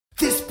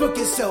book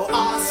is so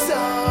awesome.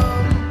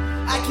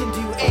 I can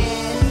do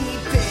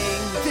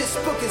anything. This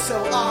book is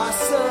so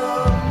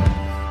awesome.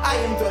 I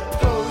am the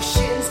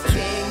potions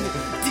king.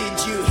 Did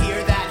you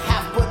hear that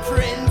half-blood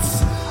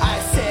prince? I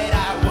said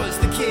I was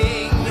the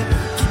king.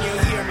 Can you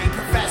hear me,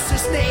 Professor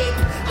Snape?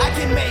 I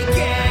can make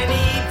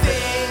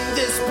anything.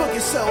 This book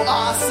is so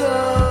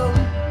awesome.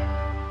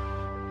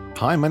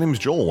 Hi, my name is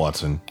Joel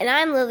Watson. And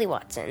I'm Lily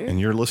Watson. And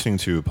you're listening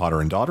to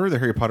Potter and Daughter, the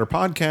Harry Potter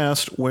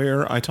podcast,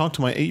 where I talk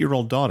to my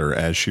 8-year-old daughter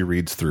as she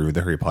reads through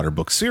the Harry Potter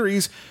book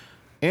series,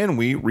 and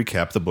we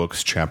recap the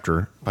books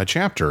chapter by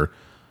chapter.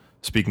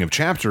 Speaking of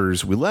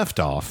chapters, we left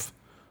off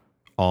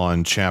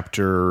on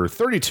chapter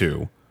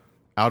 32,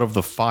 Out of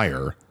the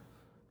Fire.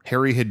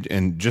 Harry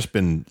had just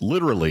been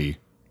literally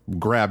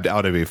grabbed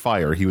out of a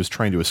fire. He was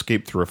trying to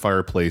escape through a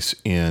fireplace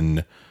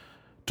in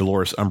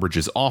Dolores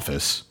Umbridge's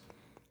office,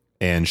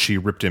 and she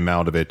ripped him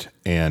out of it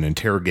and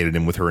interrogated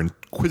him with her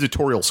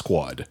inquisitorial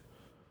squad.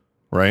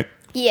 Right?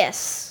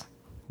 Yes.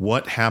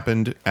 What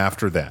happened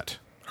after that?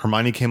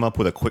 Hermione came up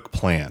with a quick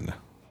plan.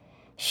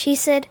 She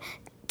said,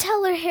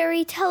 "Tell her,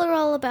 Harry, tell her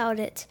all about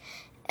it."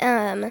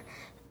 And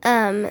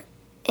Harry,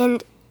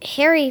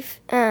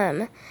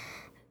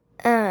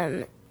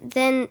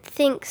 then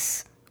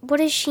thinks, what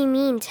does she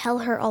mean, tell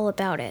her all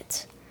about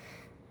it?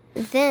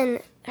 Then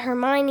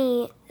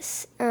Hermione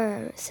says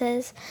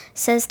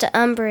to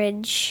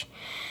Umbridge,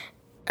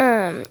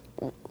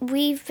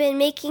 we've been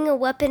making a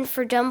weapon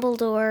for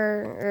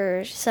Dumbledore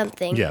or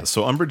something. Yeah,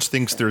 so Umbridge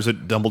thinks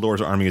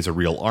Dumbledore's army is a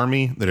real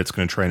army, that it's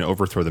going to try and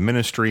overthrow the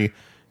Ministry,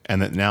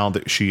 and that now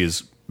that she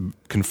is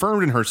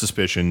confirmed in her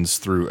suspicions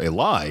through a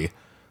lie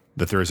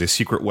that there is a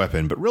secret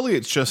weapon, but really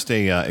it's just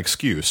a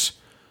excuse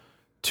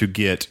to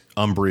get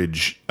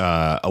Umbridge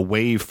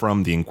away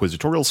from the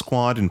inquisitorial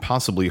squad, and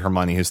possibly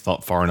Hermione has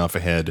thought far enough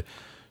ahead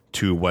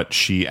to what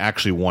she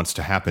actually wants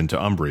to happen to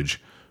Umbridge.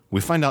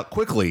 We find out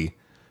quickly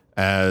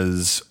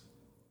as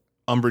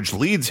Umbridge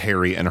leads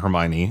Harry and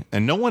Hermione,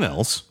 and no one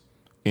else,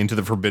 into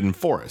the Forbidden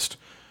Forest.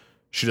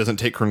 She doesn't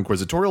take her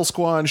inquisitorial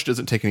squad, she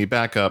doesn't take any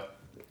backup.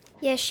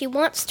 Yeah, she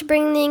wants to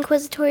bring the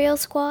inquisitorial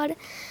squad,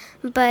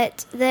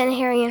 but then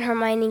Harry and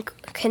Hermione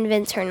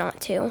convince her not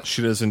to.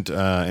 She doesn't,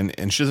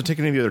 and she doesn't take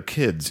any of the other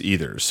kids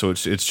either. So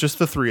it's just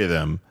the three of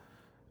them.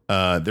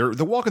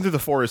 They're walking through the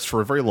forest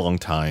for a very long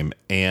time,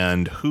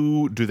 and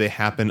who do they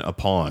happen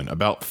upon?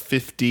 About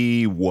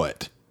 50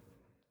 what?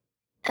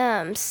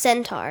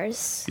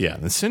 Centaurs. Yeah,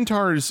 the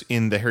centaurs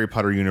in the Harry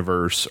Potter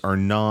universe are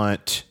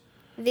not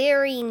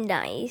very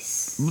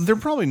nice. They're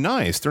probably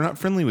nice. They're not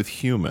friendly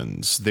with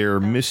humans. They're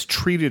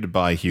mistreated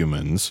by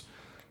humans,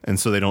 and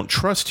so they don't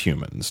trust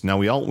humans. Now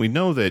we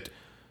know that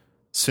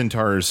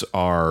centaurs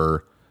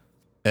are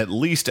at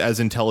least as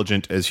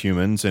intelligent as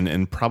humans,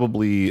 and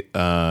probably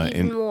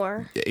even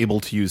more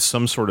able to use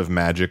some sort of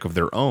magic of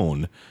their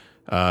own,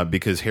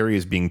 because Harry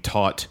is being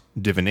taught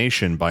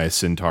divination by a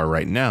centaur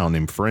right now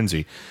named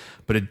Firenze.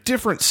 But a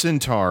different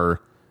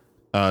centaur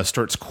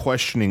starts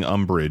questioning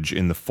Umbridge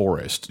in the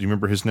forest. Do you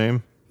remember his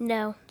name?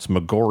 No. It's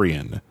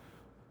Megorian.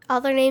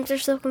 All their names are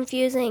so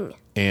confusing.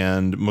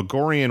 And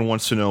Megorian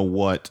wants to know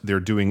what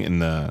they're doing in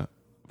the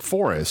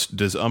forest.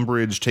 Does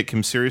Umbridge take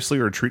him seriously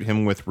or treat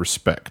him with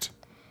respect?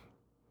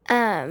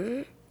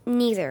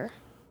 Neither.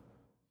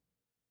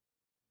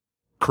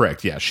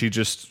 Correct, yeah.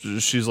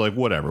 She's like,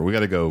 whatever, we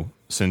gotta go.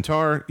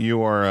 Centaur,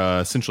 you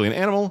are essentially an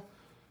animal,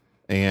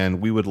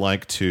 and we would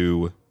like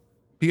to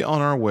be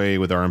on our way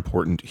with our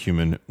important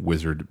human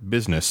wizard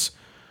business.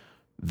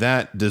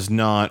 That does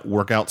not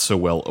work out so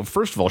well.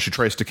 First of all, she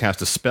tries to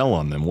cast a spell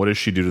on them. What does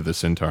she do to the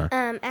centaur?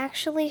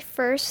 Actually,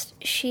 first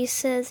she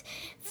says,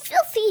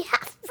 "Filthy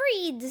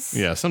half-breeds."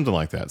 Yeah, something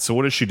like that. So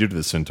what does she do to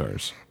the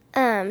centaurs?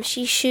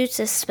 She shoots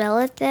a spell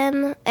at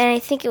them, and I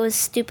think it was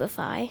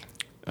Stupefy.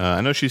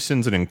 I know she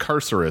sends an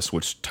Incarcerus,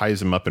 which ties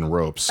them up in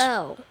ropes.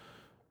 Oh.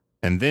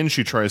 And then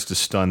she tries to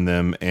stun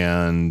them,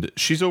 and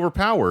she's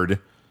overpowered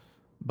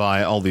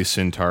by all these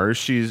centaurs.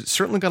 She's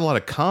certainly got a lot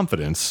of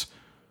confidence,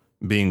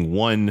 being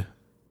one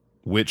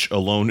witch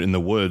alone in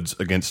the woods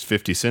against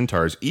 50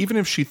 centaurs, even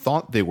if she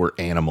thought they were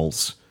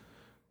animals.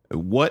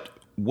 What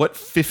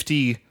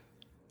 50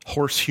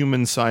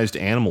 horse-human-sized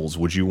animals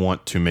would you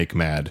want to make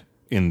mad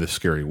in the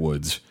scary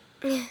woods?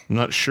 I'm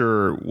not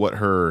sure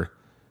where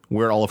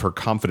all of her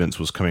confidence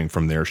was coming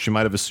from there. She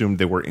might have assumed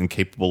they were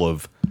incapable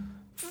of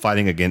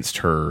fighting against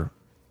her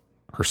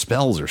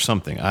spells or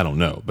something. I don't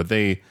know. But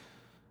they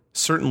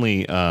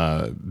certainly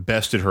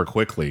bested her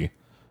quickly,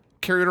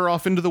 carried her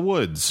off into the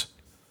woods.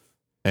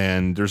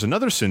 And there's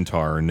another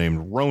centaur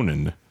named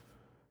Ronan,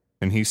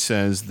 and he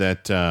says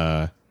that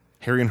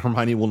Harry and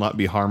Hermione will not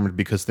be harmed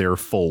because they are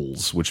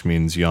foals, which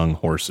means young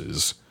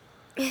horses.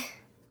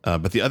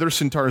 But the other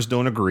centaurs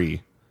don't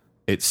agree.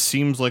 It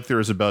seems like there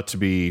is about to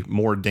be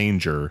more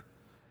danger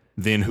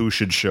than who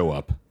should show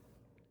up.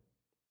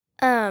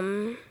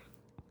 Then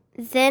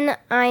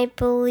I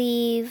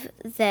believe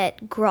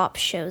that Grop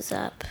shows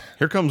up.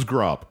 Here comes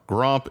Grop.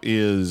 Grop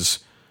is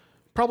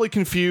probably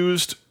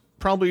confused,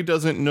 probably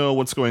doesn't know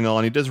what's going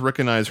on. He does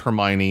recognize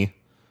Hermione.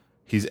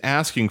 He's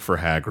asking for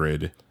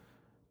Hagrid,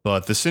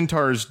 But the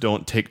centaurs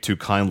don't take too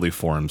kindly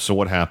for him, so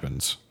what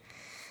happens?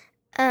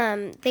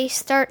 They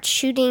start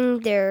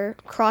shooting their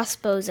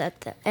crossbows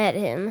at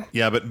him.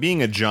 Yeah, but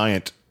being a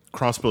giant,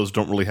 crossbows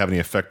don't really have any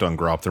effect on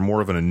Grop. They're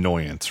more of an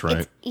annoyance,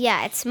 right?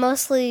 It's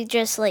mostly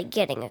just like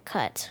getting a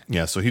cut.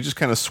 Yeah, so he just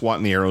kind of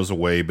swatting the arrows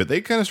away, but they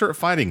kind of start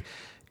fighting.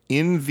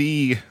 In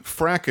the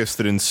fracas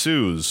that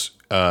ensues,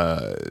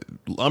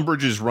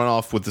 Umbridge run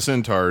off with the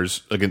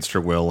centaurs against her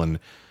will, and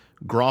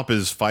Grop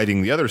is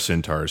fighting the other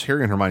centaurs.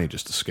 Harry and Hermione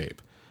just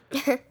escape.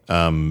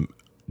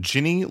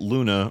 Ginny,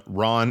 Luna,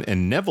 Ron,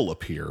 and Neville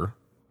appear.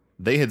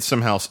 They had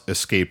somehow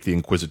escaped the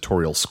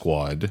Inquisitorial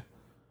squad.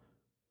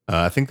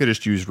 I think they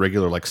just used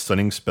regular, like,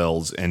 stunning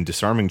spells and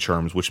disarming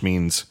charms, which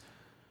means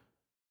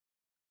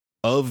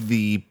of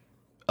the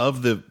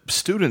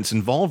students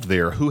involved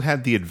there, who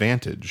had the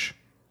advantage?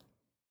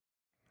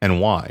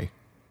 And why?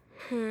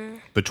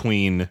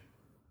 Between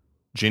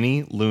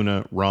Ginny,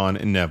 Luna, Ron,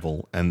 and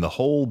Neville, and the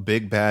whole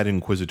big bad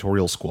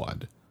Inquisitorial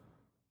squad.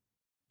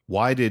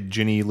 Why did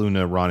Ginny,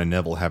 Luna, Ron, and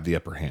Neville have the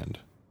upper hand?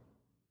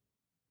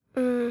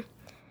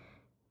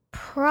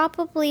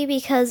 Probably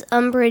because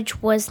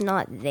Umbridge was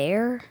not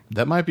there.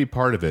 That might be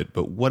part of it,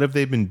 but what have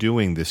they been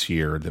doing this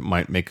year that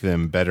might make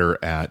them better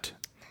at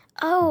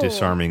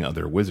disarming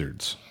other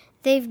wizards?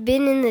 They've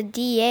been in the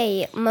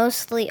DA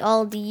mostly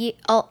all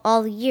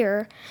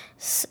year,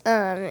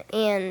 and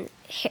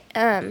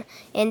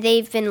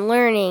they've been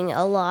learning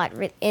a lot,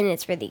 and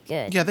it's really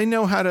good. Yeah, they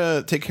know how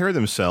to take care of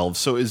themselves.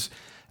 So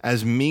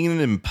as mean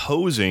and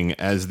imposing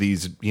as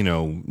these,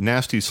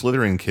 nasty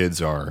Slytherin kids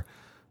are,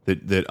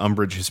 that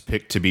Umbridge has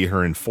picked to be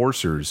her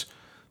enforcers,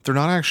 they're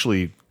not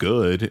actually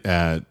good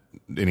at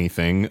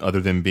anything other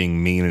than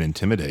being mean and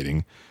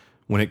intimidating.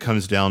 When it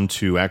comes down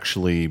to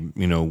actually,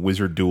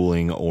 wizard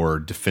dueling or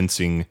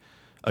defensing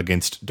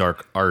against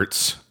dark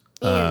arts,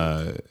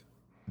 they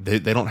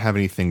don't have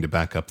anything to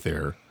back up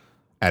their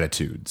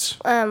attitudes.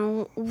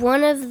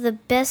 One of the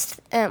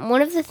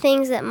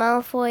things that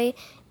Malfoy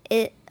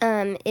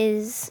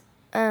is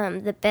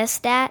the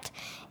best at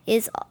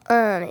is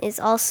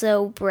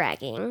also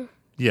bragging.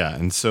 Yeah,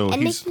 and so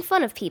and making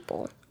fun of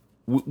people.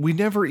 We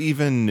never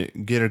even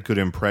get a good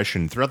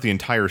impression throughout the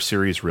entire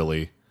series,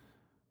 really.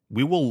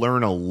 We will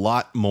learn a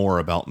lot more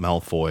about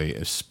Malfoy,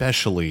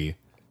 especially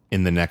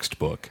in the next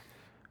book.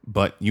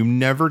 But you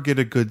never get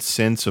a good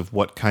sense of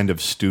what kind of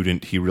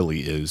student he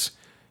really is.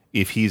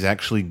 If he's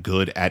actually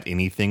good at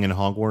anything in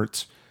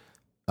Hogwarts.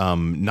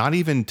 Not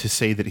even to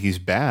say that he's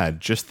bad,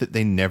 just that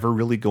they never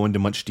really go into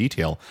much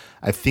detail.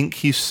 I think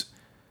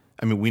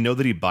we know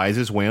that he buys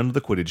his way onto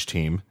the Quidditch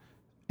team.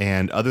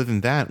 And other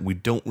than that, we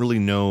don't really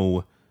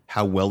know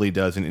how well he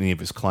does in any of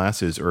his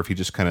classes, or if he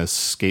just kind of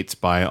skates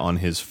by on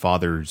his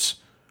father's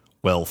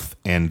wealth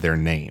and their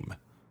name.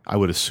 I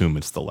would assume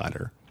it's the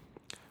latter.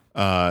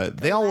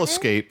 They all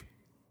escape.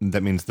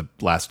 That means the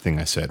last thing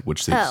I said,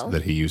 which is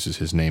that he uses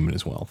his name and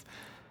his wealth.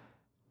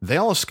 They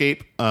all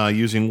escape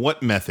using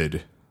what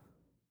method?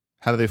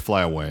 How do they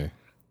fly away?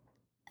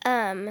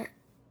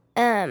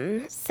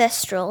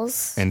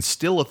 Thestrals. And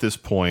still at this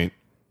point,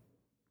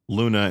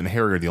 Luna and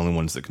Harry are the only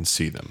ones that can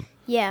see them.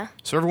 Yeah.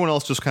 So everyone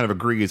else just kind of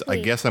agrees, I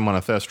guess I'm on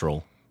a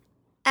Thestral.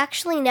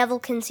 Actually, Neville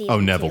can see them.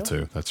 Oh, Neville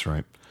too. That's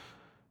right.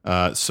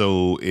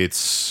 So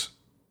it's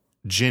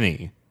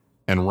Ginny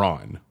and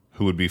Ron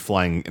who would be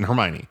flying, and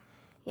Hermione,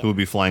 who would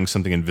be flying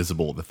something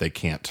invisible that they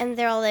can't. And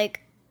they're all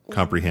like,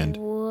 comprehend.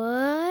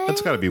 What?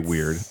 That's got to be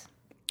weird.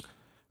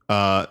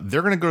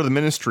 They're going to go to the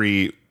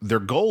Ministry. Their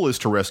goal is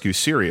to rescue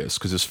Sirius,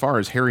 because as far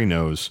as Harry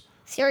knows,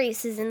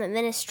 Sirius is in the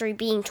Ministry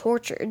being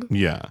tortured.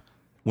 Yeah.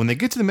 When they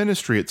get to the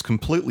Ministry, it's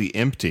completely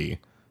empty.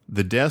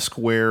 The desk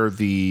where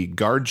the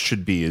guards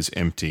should be is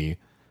empty.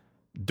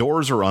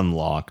 Doors are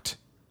unlocked.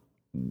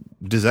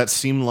 Does that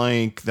seem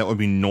like that would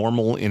be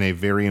normal in a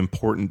very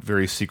important,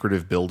 very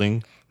secretive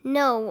building?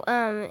 No,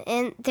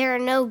 and there are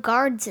no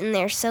guards in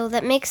there, so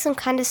that makes them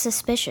kind of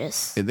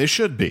suspicious. They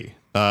should be.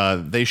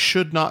 They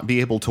should not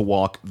be able to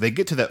walk. They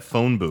get to that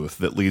phone booth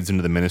that leads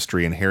into the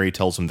Ministry, and Harry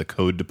tells them the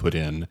code to put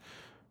in,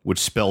 which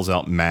spells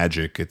out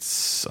magic. It's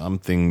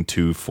something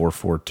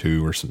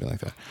 2442 or something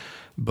like that.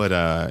 But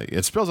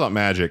it spells out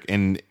magic,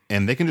 and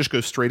they can just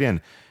go straight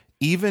in.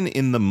 Even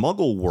in the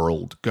Muggle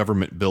world,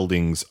 government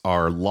buildings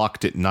are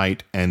locked at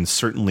night and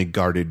certainly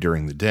guarded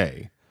during the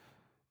day.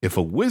 If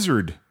a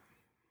wizard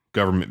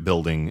government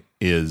building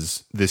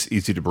is this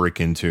easy to break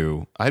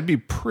into, I'd be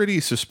pretty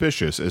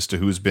suspicious as to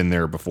who's been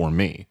there before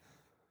me.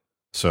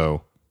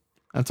 So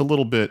that's a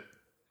little bit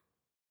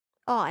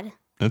odd.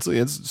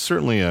 It's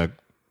certainly a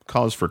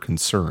cause for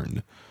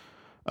concern.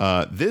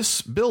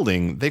 This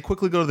building, they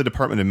quickly go to the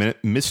Department of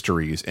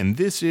Mysteries, and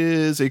this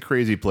is a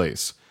crazy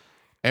place.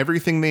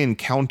 Everything they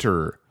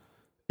encounter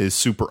is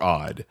super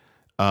odd.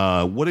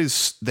 I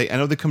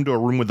know they come to a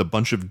room with a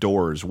bunch of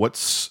doors.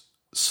 What's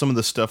some of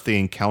the stuff they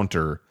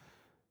encounter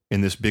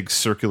in this big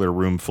circular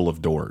room full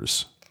of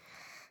doors?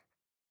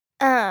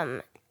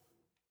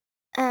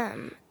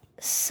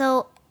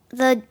 So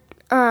the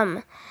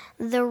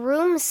the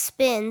room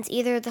spins.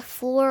 Either the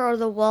floor or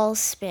the walls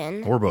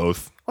spin. Or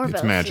both. Or it's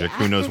both, magic. yeah.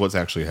 Who knows what's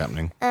actually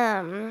happening?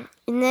 And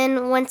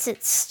then once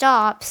it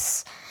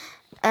stops,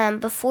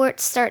 before it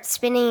starts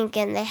spinning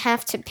again, they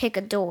have to pick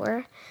a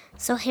door.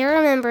 So Harry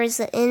remembers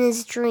that in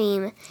his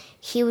dream,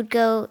 he would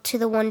go to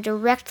the one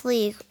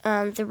directly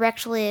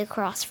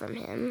across from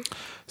him.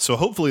 So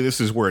hopefully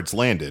this is where it's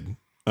landed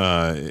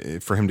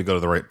for him to go to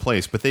the right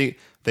place. But they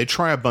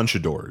try a bunch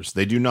of doors.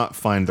 They do not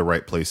find the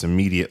right place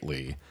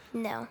immediately.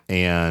 No.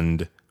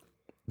 And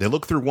they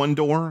look through one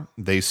door.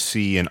 They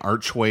see an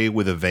archway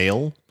with a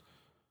veil.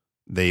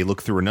 They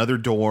look through another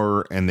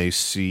door and they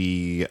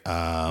see...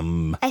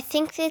 I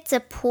think it's a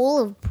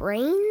pool of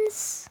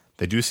brains.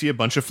 They do see a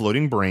bunch of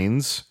floating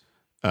brains.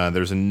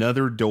 There's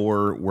another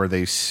door where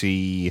they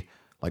see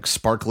like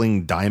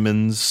sparkling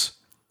diamonds.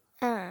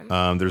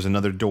 There's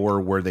another door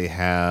where they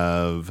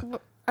have...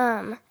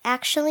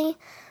 Actually,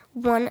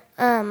 one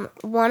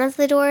of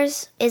the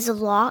doors is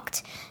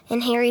locked,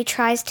 and Harry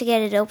tries to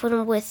get it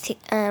open with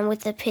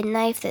the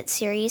penknife that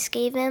Sirius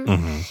gave him,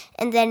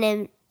 and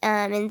then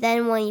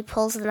when he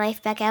pulls the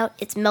knife back out,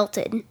 it's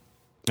melted.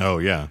 Oh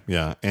yeah,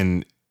 yeah,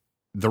 and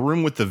the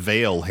room with the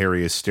veil,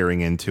 Harry is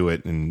staring into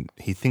it, and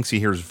he thinks he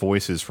hears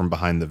voices from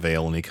behind the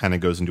veil, and he kind of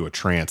goes into a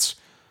trance.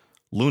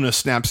 Luna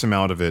snaps him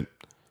out of it.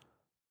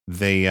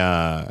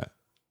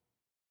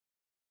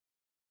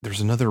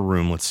 There's another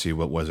room. Let's see,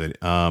 what was it?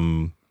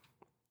 The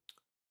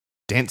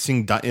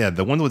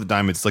one with the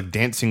diamonds. It's like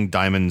dancing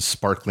diamond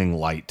sparkling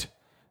light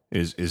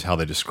is how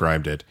they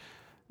described it.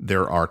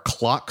 There are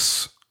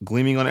clocks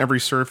gleaming on every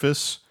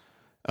surface.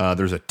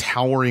 There's a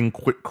towering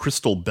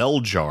crystal bell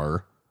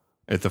jar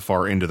at the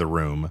far end of the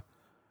room.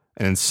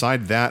 And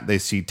inside that, they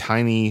see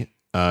tiny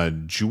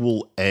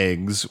jewel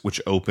eggs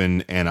which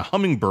open, and a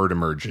hummingbird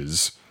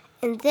emerges.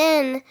 And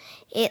then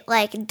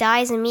it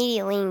dies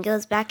immediately and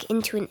goes back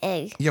into an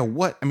egg. Yeah,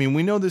 what? I mean,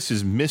 we know this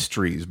is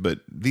mysteries, but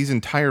these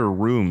entire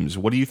rooms,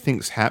 what do you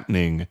think's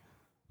happening?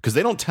 Because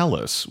they don't tell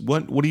us.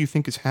 What do you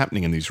think is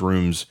happening in these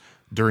rooms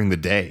during the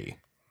day?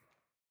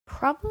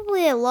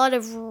 Probably a lot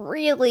of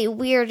really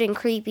weird and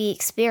creepy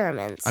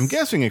experiments. I'm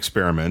guessing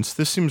experiments.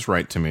 This seems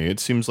right to me. It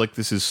seems like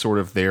this is sort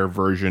of their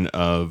version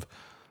of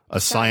a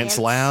science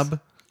lab.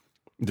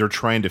 They're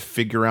trying to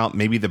figure out,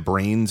 maybe the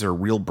brains are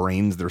real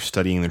brains they're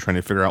studying. They're trying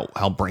to figure out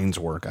how brains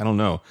work. I don't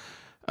know.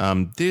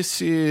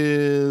 This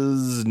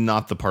is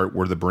not the part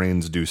where the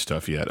brains do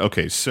stuff yet.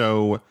 Okay,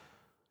 so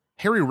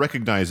Harry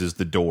recognizes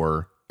the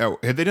door. Oh,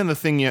 have they done the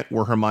thing yet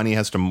where Hermione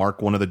has to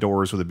mark one of the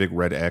doors with a big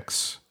red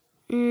X?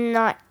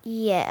 Not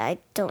yet, I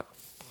don't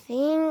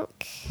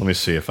think. Let me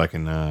see if I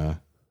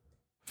can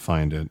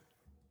find it.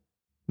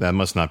 That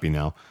must not be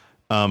now.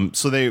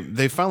 So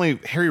they finally,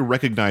 Harry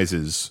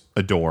recognizes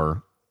a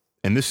door.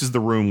 And this is the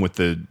room with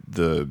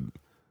the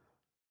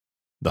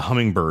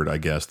hummingbird, I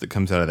guess, that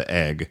comes out of the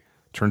egg,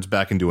 turns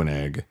back into an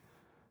egg.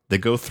 They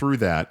go through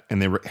that,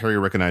 and Harry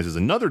recognizes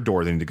another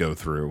door they need to go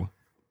through.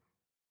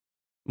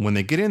 When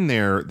they get in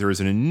there, there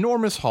is an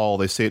enormous hall.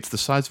 They say it's the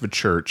size of a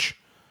church,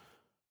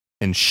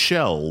 and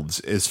shelves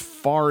as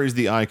far as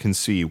the eye can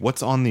see.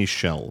 What's on these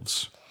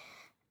shelves?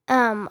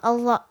 A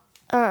lot.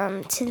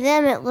 To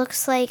them, it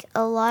looks like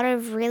a lot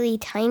of really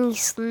tiny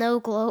snow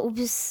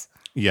globes.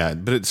 Yeah,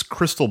 but it's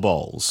crystal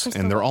balls,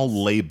 and they're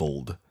all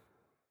labeled.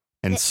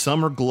 And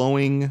some are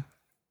glowing,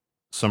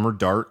 some are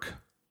dark.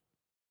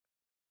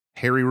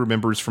 Harry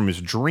remembers from his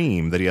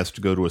dream that he has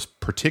to go to a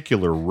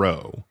particular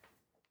row.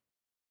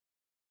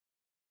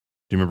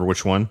 Do you remember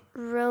which one?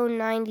 Row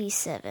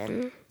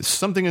 97.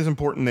 Something is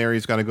important there.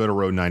 He's got to go to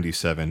row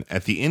 97.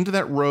 At the end of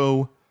that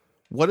row,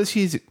 what is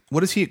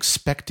he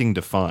expecting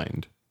to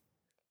find?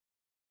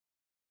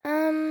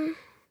 I'm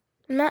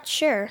not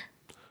sure.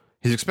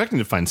 He's expecting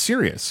to find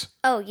Sirius.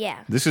 Oh,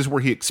 yeah. This is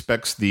where he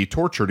expects the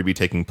torture to be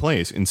taking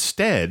place.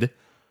 Instead,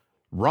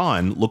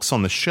 Ron looks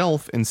on the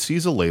shelf and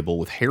sees a label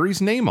with Harry's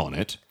name on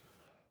it.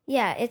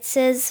 Yeah, it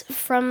says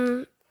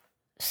from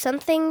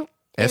something...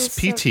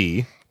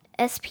 SPT.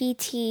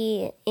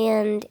 SPT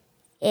and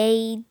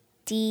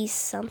AD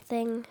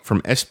something.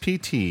 From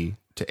SPT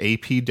to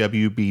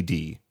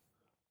APWBD.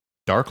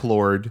 Dark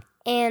Lord.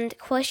 And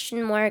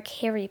question mark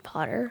Harry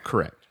Potter.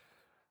 Correct.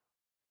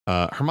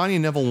 Hermione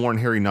and Neville warn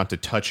Harry not to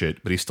touch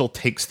it, but he still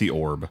takes the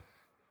orb.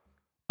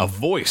 A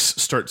voice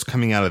starts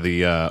coming out of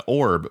the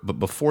orb, but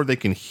before they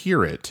can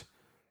hear it,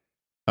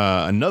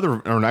 I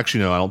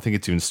don't think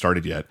it's even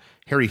started yet.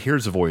 Harry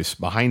hears a voice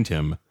behind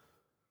him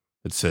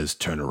that says,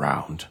 "Turn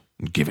around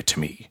and give it to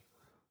me."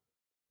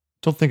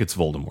 Don't think it's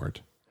Voldemort.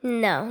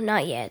 No,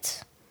 not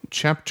yet.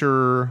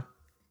 Chapter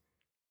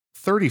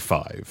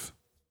 35.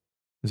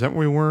 Is that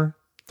where we were?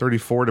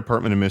 34,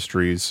 Department of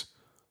Mysteries.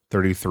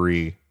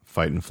 33,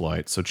 Fight and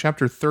Flight. So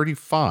chapter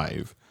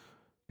 35,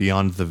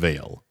 Beyond the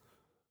Veil.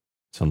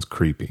 Sounds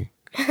creepy.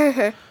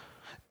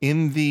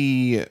 In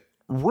the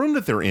room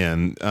that they're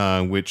in,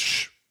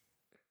 which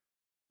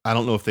I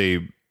don't know if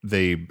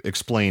they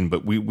explain,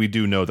 but we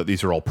do know that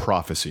these are all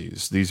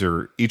prophecies.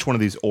 Each one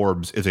of these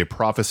orbs is a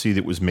prophecy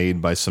that was made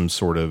by some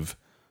sort of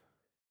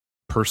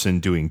person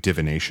doing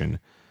divination.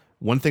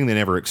 One thing they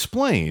never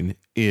explain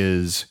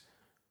is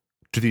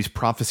do these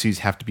prophecies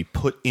have to be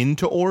put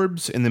into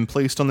orbs and then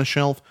placed on the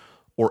shelf?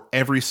 Or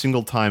every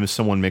single time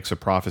someone makes a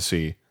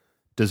prophecy,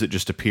 does it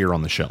just appear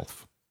on the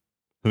shelf?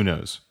 Who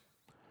knows?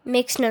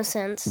 Makes no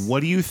sense.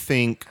 What do you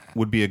think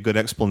would be a good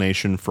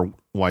explanation for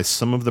why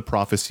some of the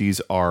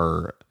prophecies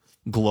are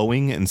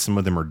glowing and some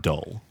of them are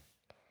dull?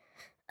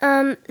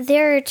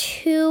 There are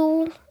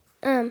two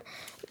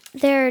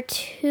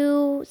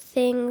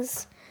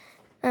things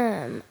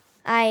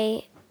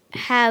I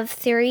have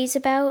theories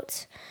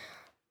about.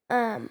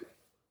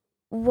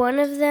 One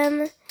of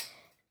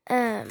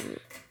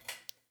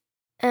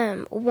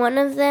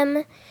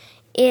them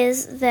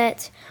is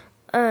that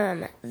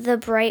the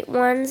bright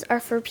ones are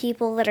for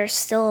people that are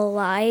still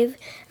alive,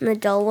 and the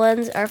dull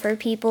ones are for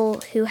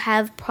people who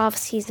have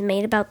prophecies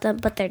made about them,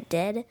 but they're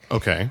dead.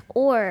 Okay.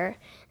 Or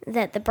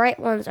that the bright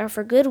ones are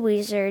for good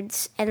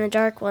wizards, and the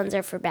dark ones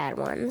are for bad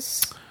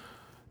ones.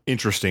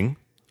 Interesting.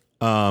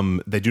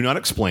 They do not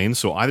explain,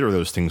 so either of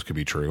those things could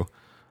be true.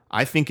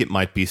 I think it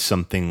might be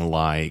something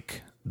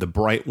like the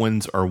bright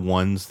ones are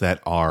ones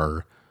that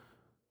are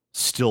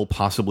still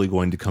possibly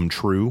going to come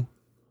true,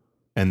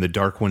 and the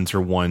dark ones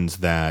are ones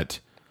that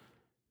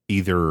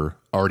either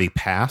already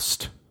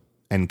passed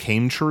and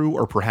came true,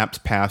 or perhaps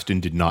passed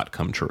and did not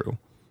come true,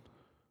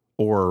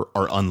 or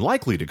are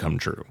unlikely to come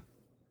true.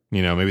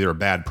 You know, maybe they're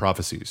bad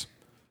prophecies.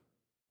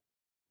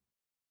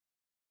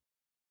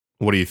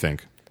 What do you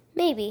think?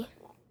 Maybe.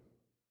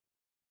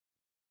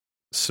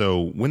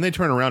 So when they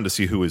turn around to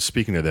see who is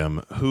speaking to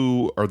them,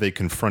 who are they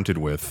confronted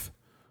with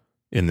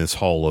in this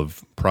hall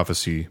of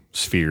prophecy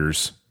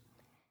spheres?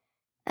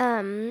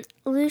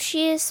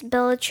 Lucius,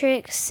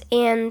 Bellatrix,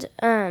 and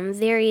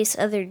various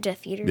other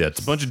Death Eaters. Yeah, it's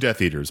a bunch of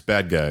Death Eaters,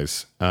 bad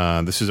guys.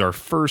 This is our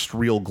first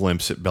real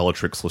glimpse at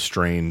Bellatrix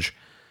Lestrange,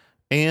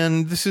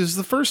 and this is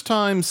the first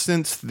time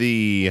since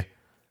the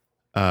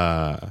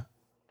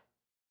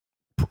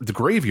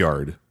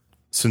graveyard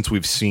since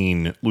we've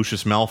seen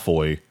Lucius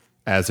Malfoy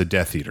as a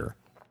Death Eater.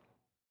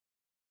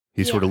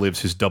 He sort of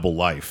lives his double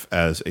life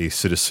as a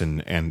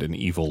citizen and an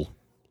evil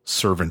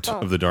servant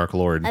of the Dark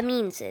Lord. A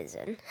mean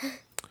citizen.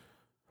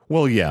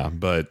 Well, yeah,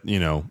 but, you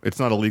know, it's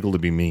not illegal to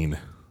be mean.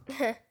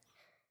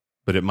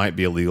 But it might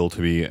be illegal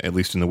to be, at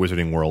least in the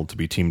wizarding world, to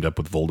be teamed up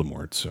with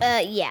Voldemort. So.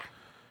 Yeah.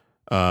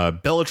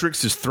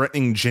 Bellatrix is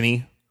threatening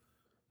Ginny.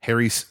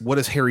 What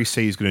does Harry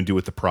say he's going to do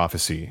with the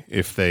prophecy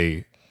if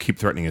they keep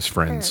threatening his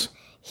friends?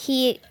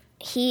 He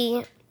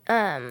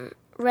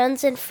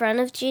runs in front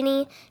of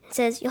Ginny and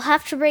says, "You'll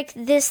have to break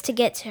this to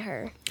get to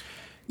her."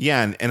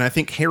 Yeah, and I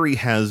think Harry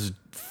has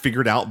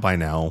figured out by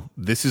now,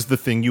 this is the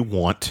thing you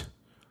want,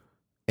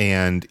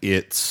 and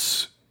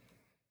it's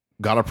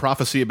got a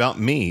prophecy about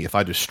me. If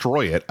I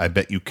destroy it, I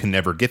bet you can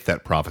never get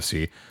that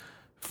prophecy.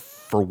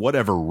 For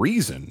whatever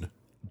reason,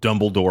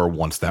 Dumbledore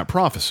wants that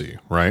prophecy,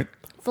 right?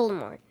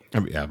 Voldemort.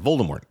 Yeah,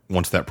 Voldemort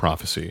wants that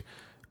prophecy.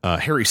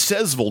 Harry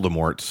says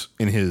Voldemort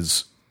in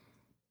his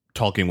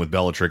talking with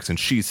Bellatrix, and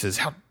she says,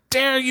 "How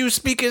dare you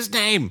speak his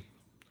name?"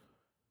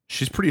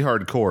 She's pretty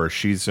hardcore.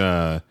 She's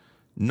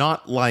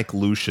not like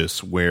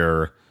Lucius,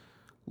 where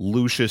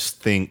Lucius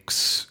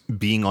thinks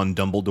being on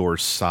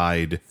Dumbledore's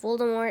side...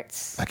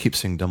 Voldemort's. I keep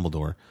saying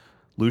Dumbledore.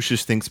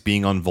 Lucius thinks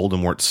being on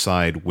Voldemort's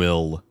side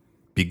will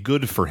be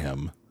good for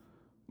him.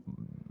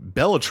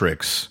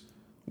 Bellatrix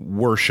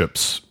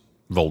worships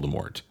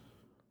Voldemort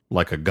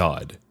like a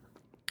god.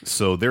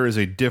 So there is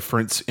a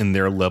difference in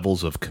their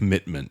levels of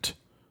commitment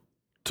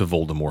to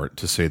Voldemort,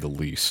 to say the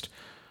least.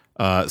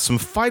 Some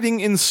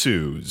fighting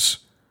ensues.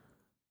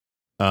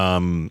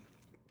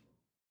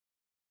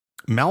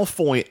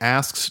 Malfoy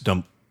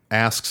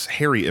asks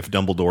Harry if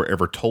Dumbledore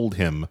ever told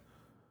him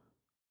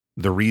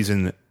the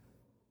reason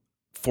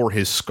for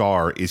his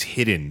scar is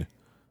hidden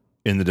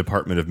in the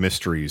Department of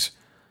Mysteries,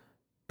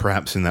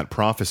 perhaps in that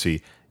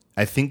prophecy.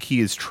 I think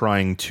he is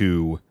trying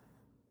to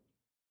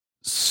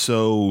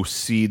sow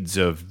seeds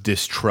of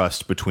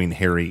distrust between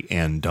Harry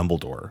and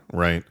Dumbledore,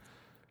 right?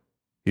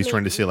 He's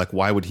trying to say, like,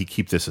 why would he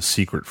keep this a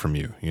secret from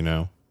you, you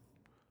know?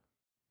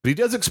 But he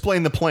does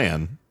explain the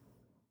plan.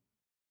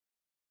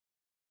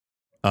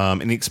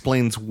 And he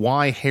explains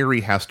why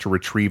Harry has to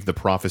retrieve the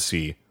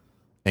prophecy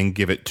and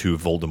give it to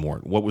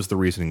Voldemort. What was the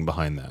reasoning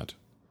behind that?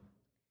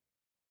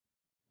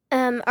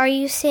 Are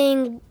you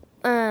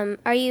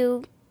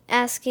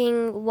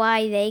asking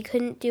why they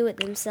couldn't do it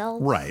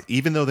themselves? Right.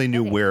 Even though they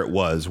knew where it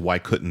was, why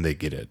couldn't they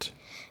get it?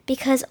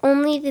 Because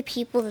only the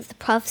people that the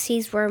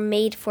prophecies were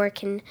made for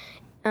can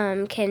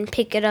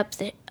pick it up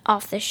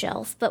off the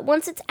shelf. But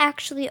once it's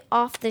actually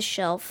off the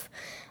shelf,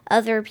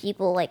 other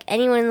people, like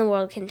anyone in the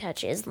world, can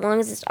touch it as long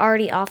as it's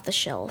already off the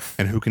shelf.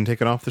 And who can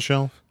take it off the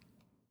shelf?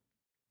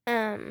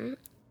 Voldemort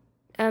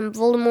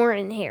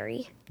and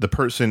Harry. The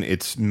person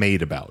it's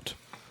made about.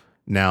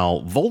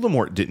 Now,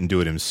 Voldemort didn't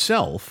do it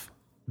himself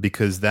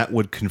because that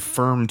would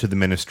confirm to the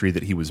Ministry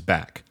that he was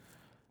back.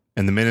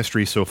 And the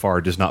Ministry so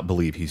far does not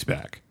believe he's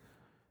back.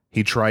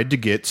 He tried to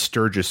get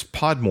Sturgis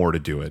Podmore to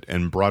do it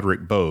and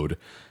Broderick Bode,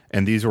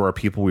 and these are our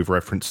people we've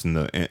referenced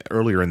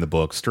earlier in the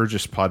book.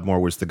 Sturgis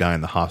Podmore was the guy in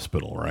the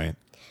hospital, right?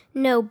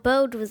 No,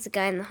 Bode was the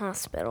guy in the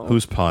hospital.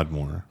 Who's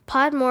Podmore?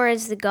 Podmore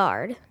is the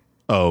guard.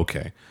 Oh,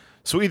 okay.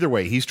 So either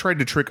way, he's tried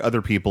to trick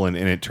other people, and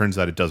it turns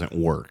out it doesn't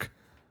work.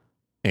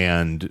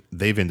 And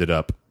they've ended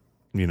up,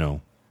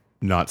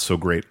 not so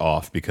great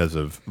off because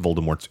of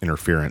Voldemort's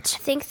interference. I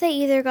think they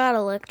either got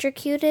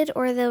electrocuted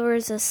or there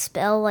was a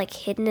spell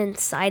hidden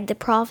inside the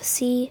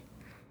prophecy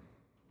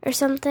or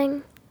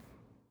something.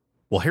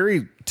 Well,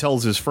 Harry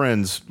tells his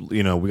friends,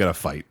 we got to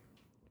fight.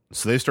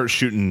 So they start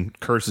shooting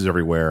curses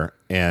everywhere,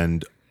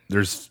 and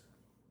there's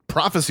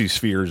prophecy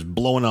spheres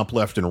blowing up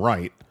left and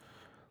right.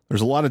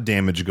 There's a lot of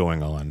damage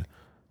going on.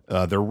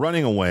 They're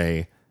running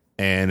away,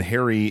 and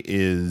Harry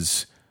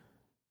is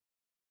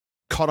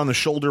caught on the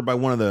shoulder by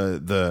one of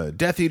the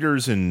Death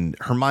Eaters, and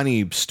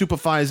Hermione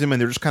stupefies him,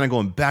 and they're just kind of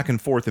going back and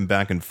forth and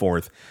back and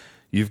forth.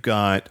 You've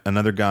got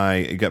another guy.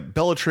 You got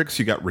Bellatrix.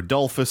 You got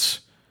Rodolphus.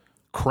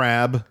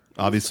 Crabbe.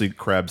 Obviously,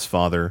 Crabbe's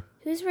father.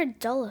 Who's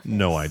Rodolphus?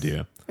 No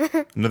idea.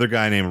 Another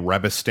guy named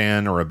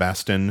Rabastan or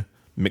Rabastan.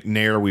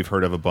 McNair, we've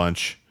heard of a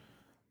bunch.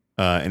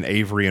 And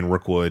Avery and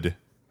Rookwood.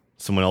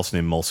 Someone else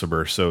named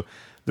Mulciber. So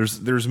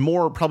there's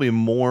probably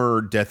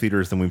more Death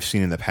Eaters than we've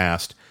seen in the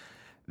past.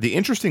 The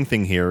interesting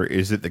thing here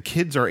is that the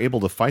kids are able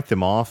to fight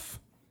them off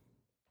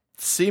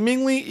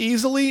seemingly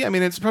easily. I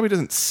mean, it probably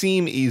doesn't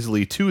seem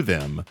easily to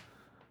them,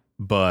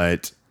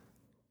 but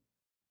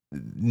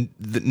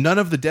none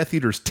of the Death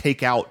Eaters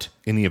take out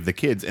any of the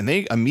kids, and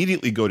they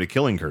immediately go to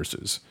killing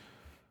curses.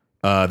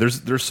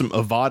 There's some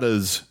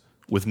Avadas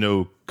with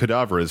no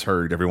cadavers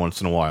heard every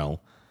once in a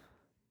while,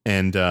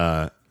 and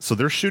so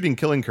they're shooting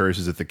killing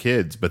curses at the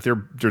kids, but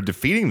they're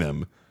defeating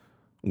them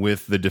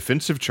with the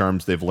defensive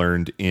charms they've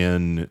learned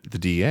in the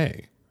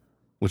DA,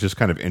 which is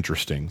kind of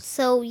interesting.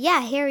 So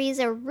yeah, Harry's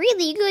a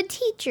really good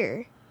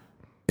teacher.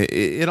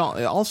 It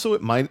also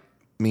might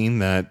mean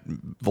that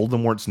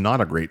Voldemort's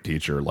not a great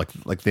teacher.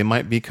 Like they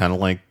might be kind of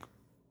like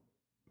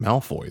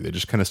Malfoy. They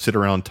just kind of sit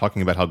around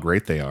talking about how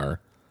great they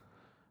are.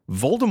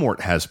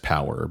 Voldemort has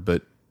power,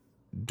 but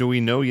do we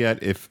know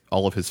yet if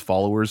all of his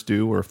followers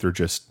do, or if they're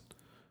just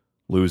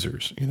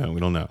losers? We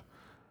don't know.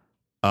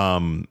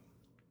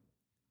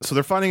 So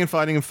they're fighting and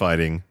fighting and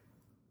fighting.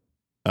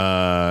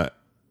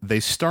 They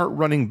start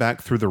running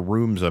back through the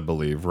rooms, I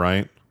believe,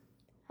 right?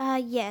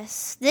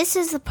 Yes. This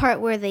is the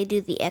part where they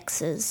do the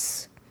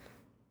X's.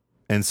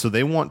 And so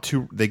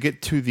they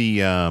get to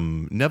the,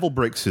 Neville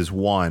breaks his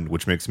wand,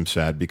 which makes him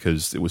sad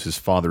because it was his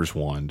father's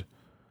wand.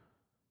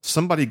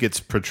 Somebody gets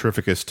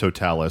Petrificus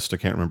Totalis, I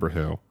can't remember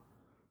who.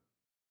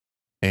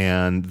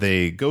 And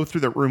they go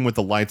through that room with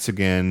the lights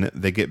again.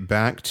 They get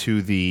back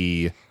to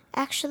the...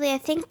 Actually, I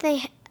think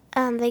they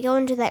go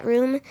into that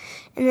room,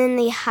 and then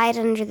they hide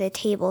under the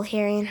table,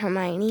 Harry and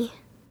Hermione.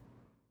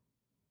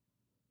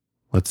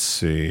 Let's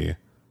see.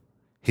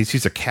 He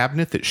sees a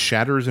cabinet that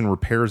shatters and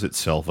repairs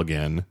itself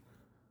again.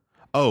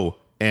 Oh,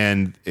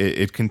 and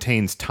it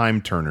contains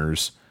time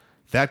turners.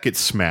 That gets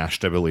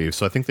smashed, I believe.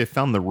 So I think they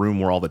found the room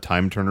where all the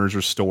time turners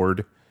are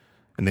stored,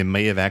 and they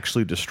may have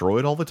actually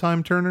destroyed all the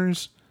time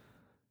turners,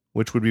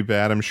 which would be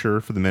bad, I'm sure,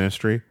 for the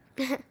Ministry.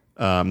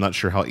 I'm not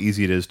sure how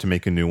easy it is to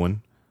make a new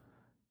one.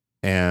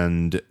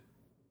 And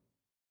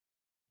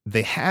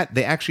they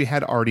actually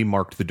had already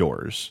marked the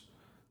doors.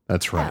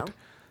 That's right. Oh.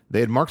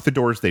 They had marked the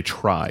doors they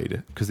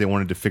tried because they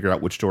wanted to figure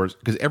out which doors,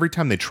 because every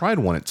time they tried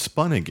one, it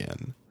spun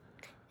again.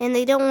 And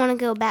they don't want to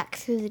go back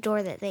through the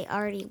door that they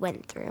already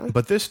went through.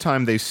 But this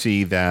time they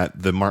see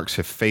that the marks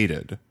have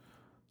faded,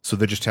 so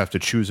they just have to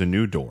choose a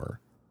new door.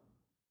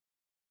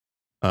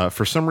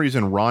 For some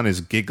reason, Ron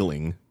is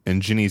giggling,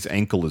 and Ginny's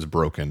ankle is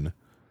broken.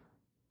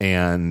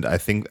 And I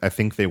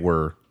think they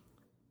were...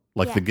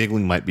 the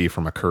giggling might be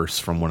from a curse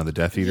from one of the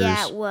Death Eaters.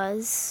 Yeah, it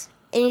was.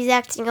 And he's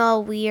acting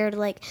all weird,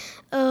 like,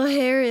 oh,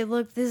 Harry,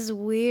 look, this is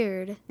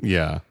weird.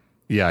 Yeah.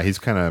 Yeah, he's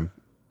kind of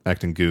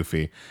acting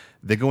goofy.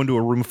 They go into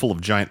a room full of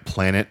giant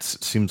planets.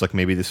 It seems like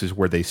maybe this is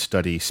where they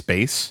study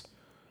space.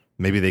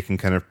 Maybe they can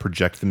kind of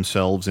project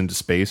themselves into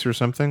space or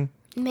something.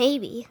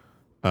 Maybe.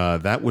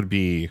 That would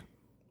be,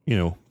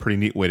 pretty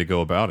neat way to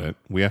go about it.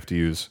 We have to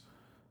use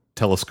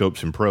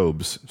telescopes and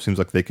probes. Seems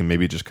like they can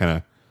maybe just kind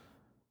of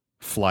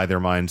fly their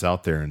minds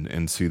out there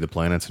and see the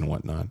planets and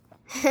whatnot.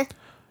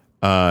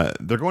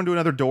 They're going to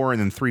another door, and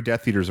then 3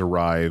 Death Eaters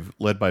arrive,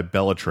 led by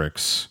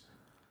Bellatrix.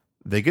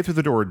 They get through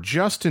the door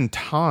just in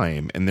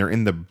time, and they're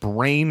in the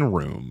brain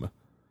room.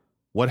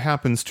 What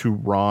happens to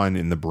Ron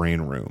in the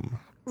brain room?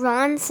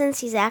 Ron, since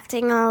he's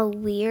acting all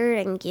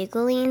weird and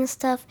giggly and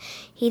stuff,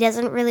 he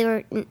doesn't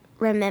really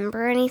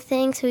remember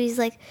anything, so he's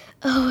like,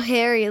 oh,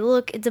 Harry,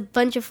 look, it's a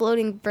bunch of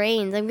floating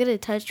brains. I'm going to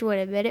touch one.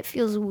 I bet it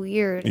feels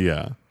weird.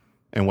 Yeah.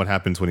 And what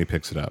happens when he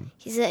picks it up?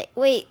 He's like,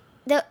 wait,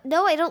 no,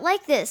 I don't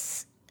like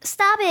this.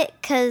 Stop it,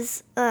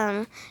 because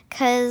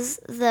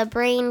the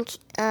brain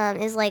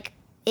is like,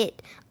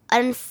 it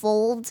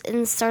unfolds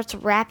and starts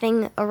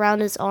wrapping around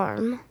his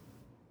arm.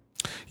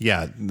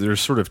 Yeah,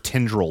 there's sort of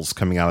tendrils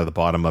coming out of the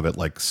bottom of it,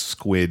 like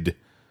squid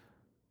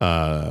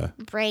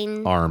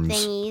brain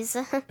arms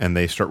thingies. And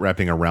they start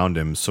wrapping around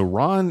him. So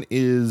Ron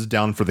is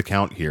down for the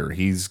count here.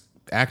 He's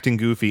acting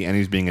goofy, and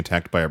he's being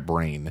attacked by a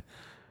brain.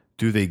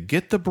 Do they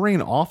get the brain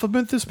off of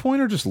him at this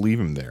point or just leave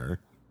him there?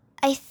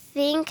 I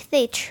think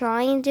they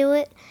try and do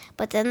it,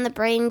 but then the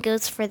brain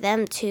goes for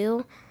them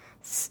too.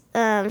 So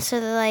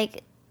they're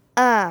like,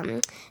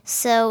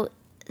 so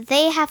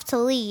they have to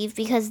leave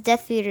because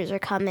Death Eaters are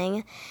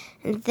coming.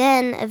 And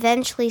then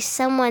eventually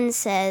someone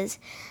says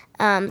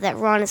that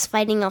Ron is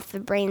fighting off the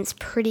brains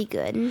pretty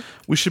good.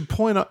 We should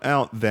point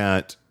out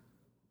that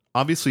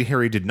obviously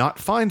Harry did not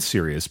find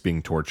Sirius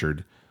being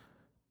tortured,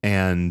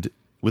 and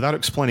without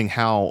explaining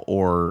how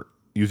or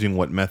using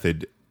what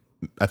method,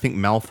 I think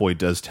Malfoy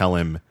does tell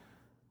him,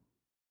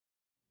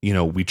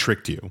 we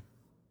tricked you.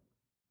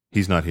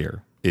 He's not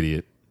here,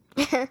 idiot.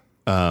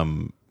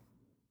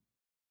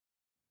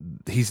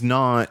 He's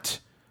not.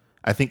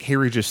 I think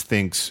Harry just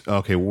thinks,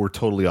 okay, we're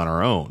totally on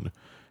our own.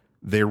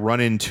 They run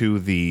into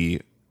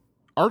the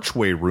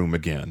archway room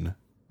again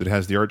that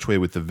has the archway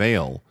with the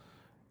veil,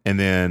 and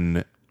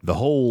then the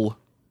whole,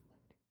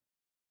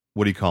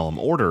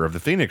 Order of the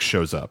Phoenix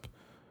shows up.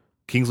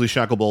 Kingsley,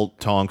 Shacklebolt,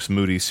 Tonks,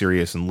 Moody,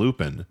 Sirius, and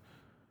Lupin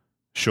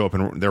show up,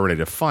 and they're ready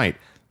to fight.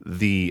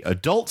 The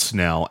adults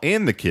now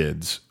and the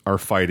kids are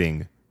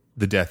fighting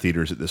the Death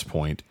Eaters at this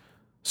point.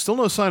 Still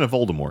no sign of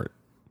Voldemort.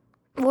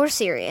 Or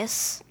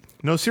Sirius.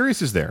 No,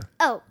 Sirius is there.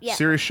 Oh, yeah.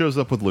 Sirius shows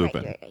up with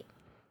Lupin. Right.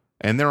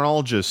 And they're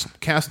all just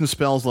casting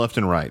spells left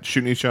and right,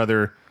 shooting each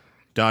other,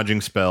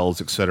 dodging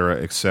spells,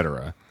 etc.,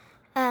 etc.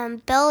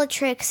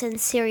 Bellatrix and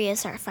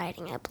Sirius are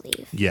fighting, I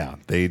believe. Yeah,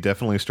 they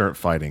definitely start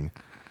fighting.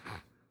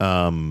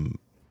 There's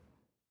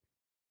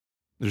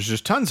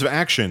just tons of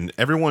action.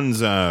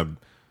 Everyone's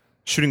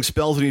shooting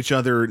spells at each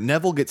other.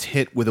 Neville gets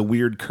hit with a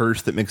weird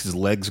curse that makes his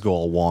legs go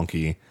all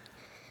wonky.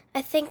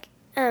 I think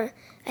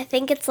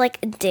it's like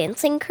a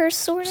dancing curse,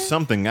 sort of.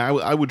 Something.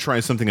 I would try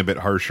something a bit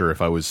harsher if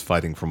I was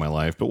fighting for my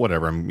life, but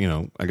whatever.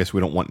 I guess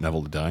we don't want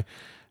Neville to die.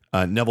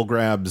 Neville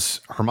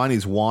grabs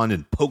Hermione's wand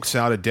and pokes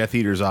out a Death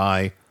Eater's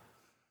eye.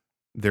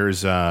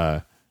 There's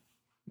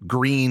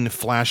green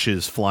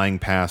flashes flying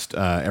past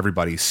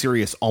everybody.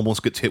 Sirius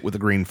almost gets hit with a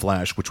green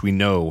flash, which we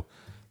know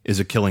is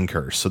a killing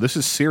curse. So this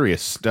is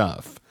serious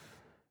stuff.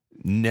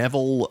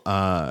 Neville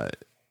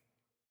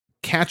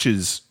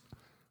catches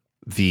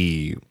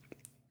the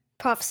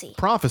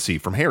prophecy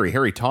from Harry.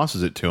 Harry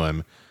tosses it to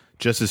him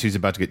just as he's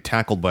about to get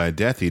tackled by a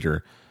Death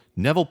Eater.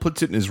 Neville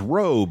puts it in his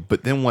robe,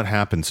 but then what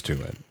happens to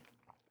it?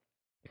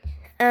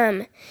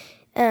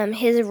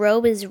 His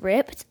robe is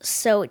ripped,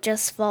 so it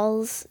just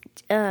falls.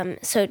 Onto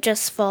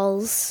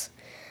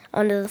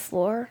the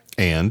floor.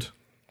 And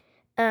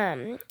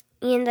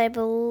I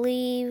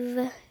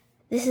believe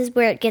this is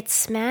where it gets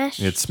smashed.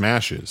 It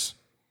smashes,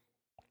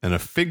 and a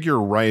figure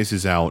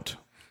rises out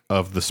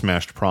of the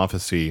smashed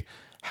prophecy.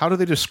 How do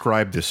they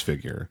describe this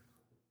figure?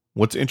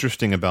 What's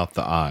interesting about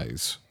the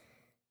eyes?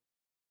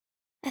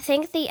 I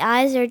think the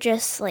eyes are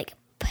just like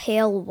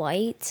pale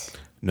white.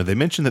 No, they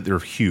mention that they're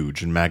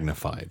huge and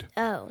magnified.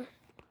 Oh.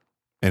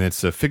 And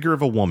it's a figure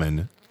of a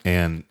woman,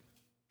 and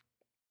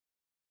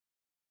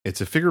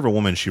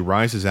she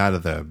rises out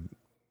of the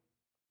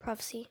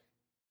prophecy.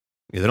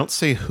 Yeah, they don't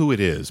say who it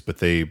is, but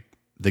they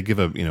give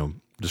a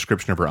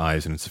description of her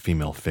eyes, and it's a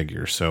female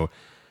figure. So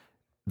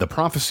the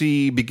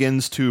prophecy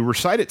begins to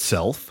recite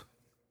itself,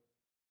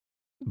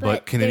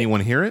 but can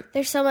anyone hear it?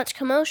 There's so much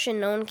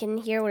commotion, no one can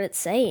hear what it's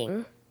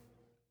saying.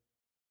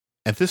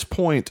 At this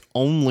point,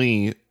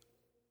 only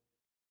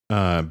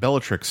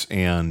Bellatrix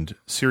and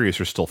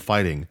Sirius are still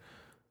fighting.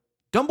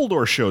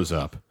 Dumbledore shows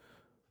up.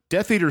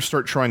 Death Eaters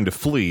start trying to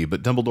flee,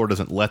 but Dumbledore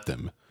doesn't let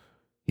them.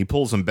 He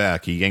pulls them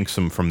back. He yanks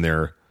them from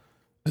their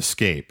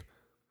escape.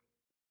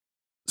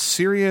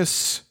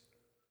 Sirius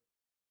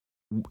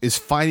is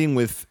fighting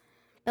with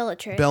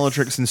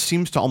Bellatrix and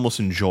seems to almost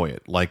enjoy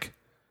it. Like,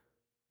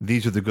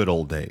 these are the good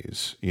old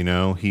days.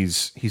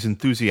 He's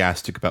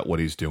enthusiastic about what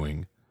he's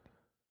doing.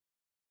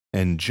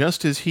 And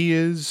just as he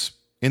is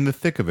in the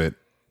thick of it,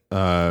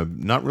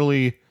 not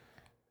really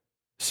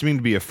seeming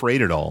to be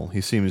afraid at all. He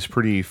seems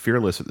pretty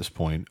fearless at this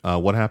point.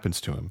 What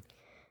happens to him?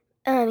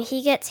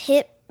 He gets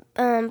hit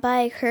by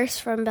a curse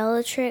from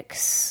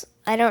Bellatrix.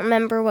 I don't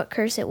remember what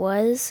curse it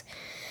was,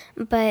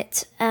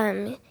 but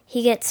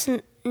he gets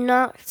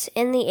knocked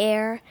in the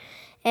air,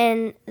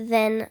 and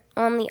then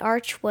on the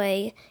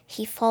archway,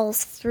 he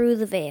falls through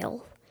the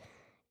veil.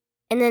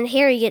 And then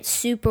Harry gets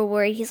super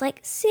worried. He's like,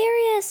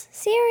 Sirius,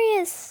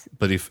 Sirius.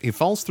 But he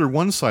falls through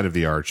one side of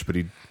the arch, but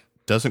he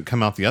doesn't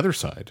come out the other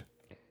side.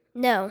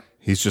 No.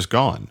 He's just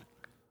gone.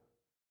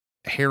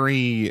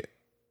 Harry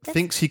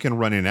thinks he can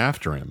run in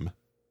after him,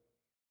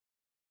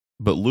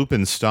 but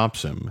Lupin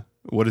stops him.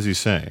 What does he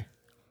say?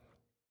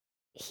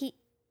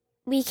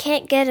 We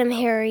can't get him,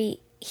 Harry.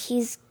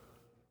 He's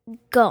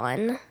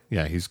gone.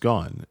 Yeah, he's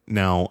gone.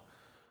 Now,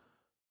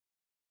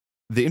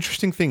 the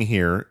interesting thing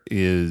here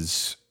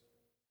is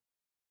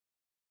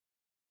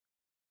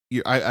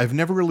I've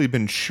never really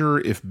been sure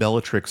if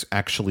Bellatrix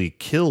actually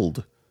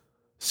killed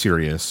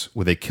Sirius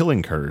with a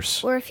killing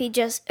curse, or if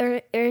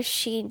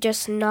she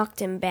just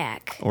knocked him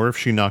back, or if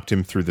she knocked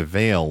him through the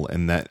veil,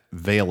 and that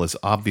veil is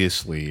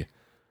obviously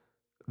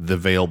the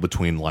veil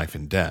between life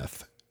and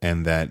death,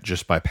 and that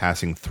just by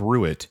passing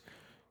through it,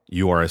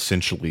 you are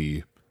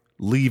essentially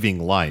leaving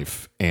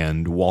life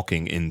and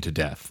walking into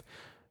death.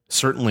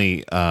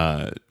 Certainly,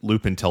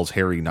 Lupin tells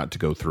Harry not to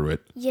go through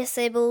it. Yes,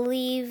 I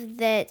believe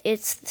that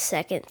it's the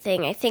second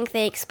thing. I think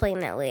they explain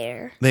that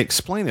later. They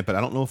explain it, but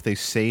I don't know if they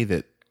say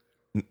that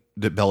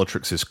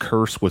Bellatrix's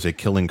curse was a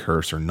killing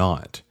curse or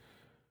not.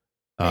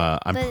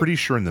 I'm pretty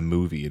sure in the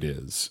movie it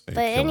is. But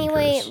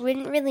anyway, it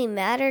wouldn't really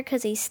matter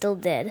because he's still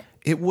dead.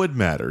 It would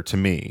matter to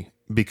me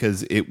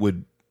because it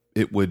would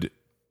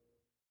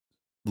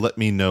let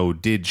me know,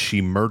 did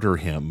she murder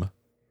him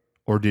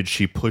or did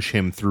she push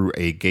him through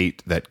a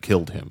gate that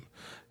killed him?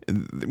 I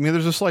mean,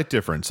 there's a slight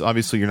difference.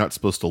 Obviously, you're not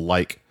supposed to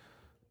like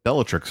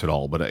Bellatrix at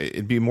all, but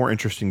it'd be more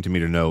interesting to me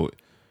to know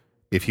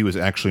if he was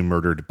actually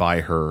murdered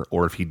by her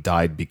or if he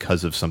died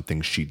because of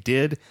something she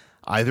did.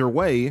 Either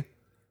way,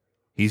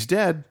 he's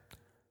dead.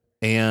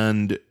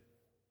 And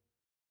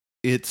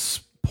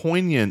it's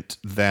poignant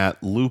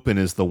that Lupin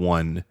is the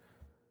one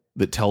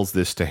that tells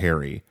this to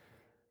Harry.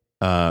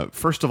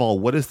 First of all,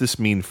 what does this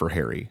mean for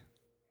Harry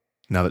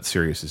now that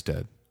Sirius is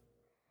dead?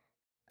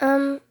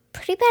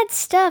 Pretty bad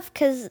stuff,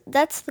 because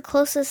that's the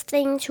closest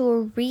thing to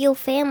a real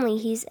family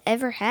he's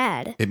ever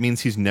had. It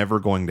means he's never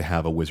going to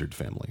have a wizard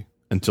family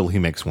until he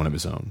makes one of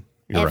his own.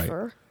 You're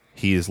right.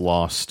 He has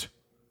lost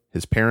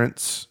his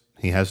parents,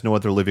 he has no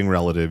other living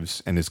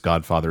relatives, and his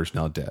godfather is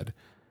now dead.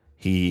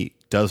 He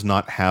does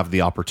not have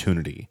the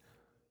opportunity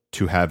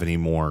to have any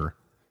more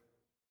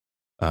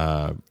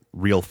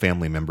real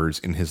family members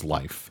in his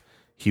life.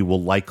 He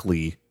will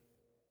likely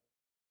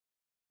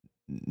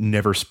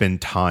never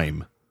spend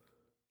time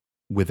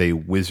with a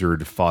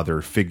wizard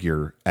father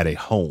figure at a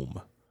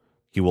home.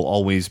 He will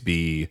always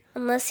be...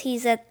 Unless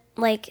he's at,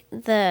 like,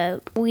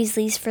 the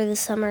Weasleys for the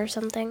summer or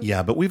something.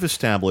 Yeah, but we've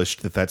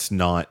established that that's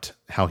not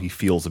how he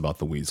feels about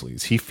the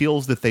Weasleys. He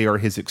feels that they are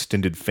his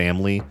extended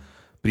family,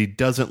 but he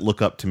doesn't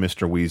look up to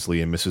Mr.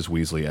 Weasley and Mrs.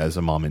 Weasley as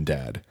a mom and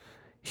dad.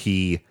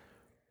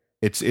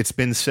 It's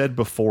been said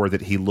before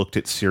that he looked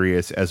at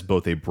Sirius as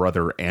both a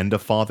brother and a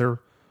father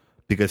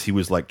because he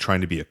was like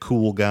trying to be a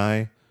cool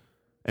guy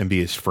and be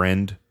his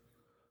friend.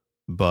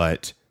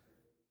 But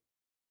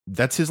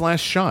that's his last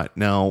shot.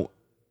 Now,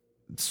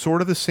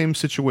 sort of the same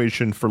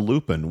situation for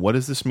Lupin. What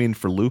does this mean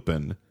for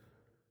Lupin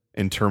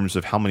in terms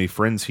of how many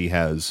friends he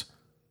has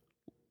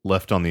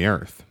left on the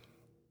Earth?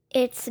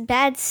 It's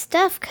bad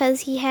stuff because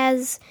he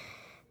has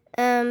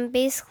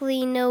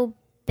basically no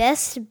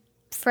best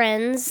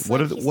friends. What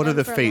are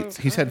the fates?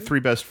 He's had 3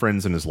 best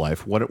friends in his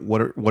life. What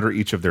are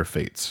each of their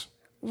fates?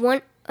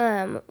 One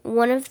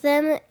of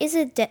them is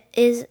a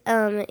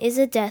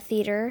Death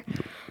Eater.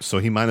 So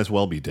he might as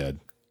well be dead.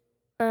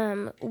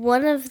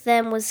 One of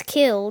them was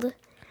killed,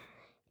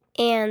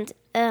 and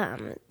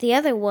the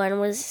other one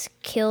was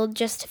killed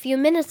just a few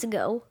minutes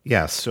ago.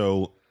 Yeah,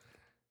 so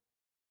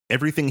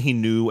everything he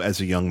knew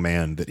as a young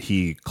man that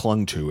he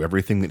clung to,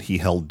 everything that he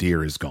held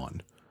dear is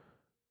gone.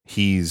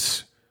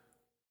 He's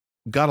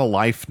got a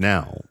life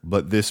now,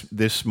 but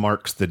this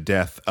marks the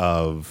death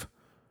of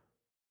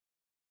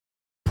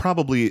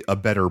probably a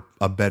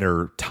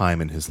better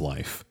time in his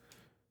life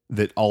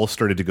that all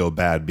started to go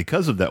bad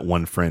because of that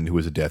one friend who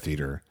was a Death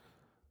Eater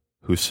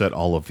who set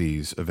all of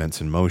these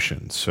events in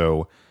motion.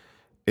 So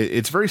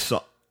it's very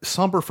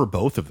somber for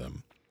both of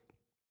them.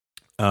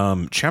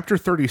 Chapter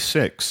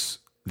 36,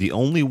 the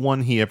only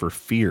one he ever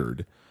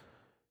feared,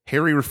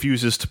 Harry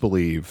refuses to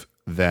believe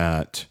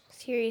that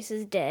Sirius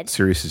is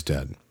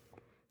dead.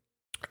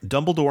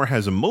 Dumbledore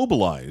has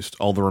immobilized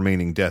all the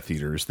remaining Death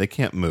Eaters. They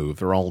can't move.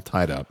 They're all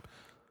tied up.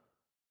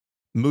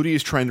 Moody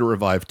is trying to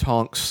revive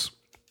Tonks.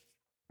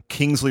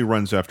 Kingsley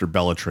runs after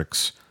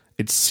Bellatrix.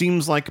 It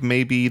seems like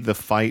maybe the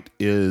fight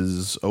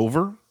is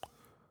over.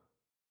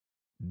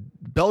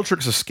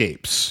 Bellatrix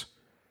escapes,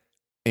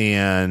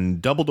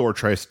 and Dumbledore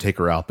tries to take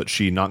her out, but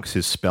she knocks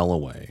his spell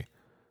away.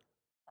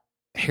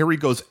 Harry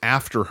goes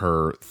after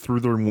her through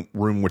the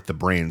room with the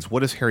brains. What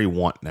does Harry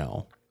want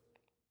now?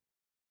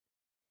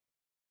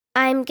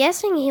 I'm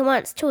guessing he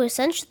wants to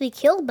essentially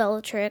kill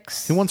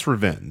Bellatrix. He wants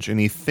revenge, and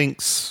he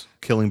thinks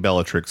killing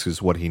Bellatrix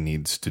is what he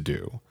needs to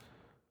do.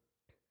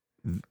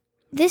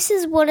 This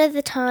is one of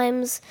the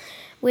times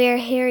where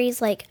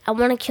Harry's like, I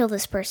want to kill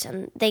this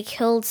person. They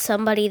killed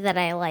somebody that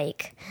I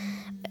like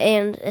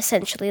and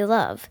essentially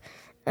love.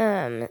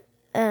 But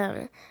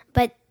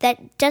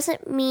that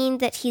doesn't mean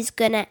that he's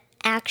going to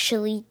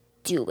actually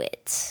do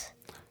it.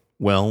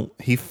 Well,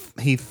 he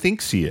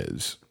thinks he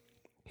is.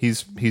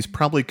 He's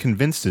probably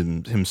convinced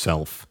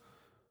himself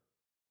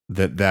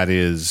that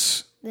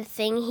is the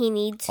thing he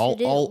needs to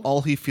do.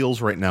 All he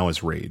feels right now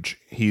is rage.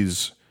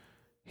 He's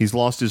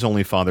lost his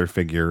only father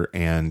figure,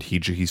 and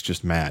he's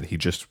just mad. He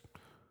just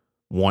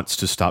wants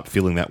to stop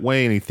feeling that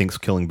way, and he thinks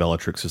killing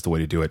Bellatrix is the way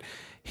to do it.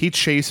 He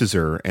chases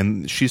her,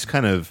 and she's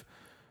kind of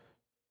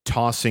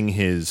tossing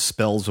his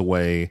spells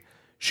away.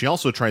 She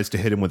also tries to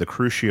hit him with a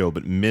Crucio,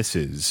 but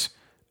misses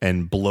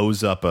and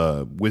blows up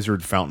a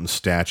wizard fountain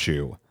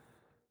statue.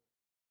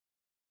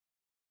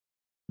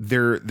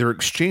 They're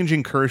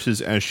exchanging curses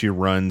as she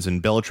runs,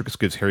 and Bellatrix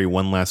gives Harry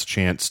one last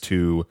chance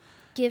to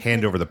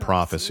hand over the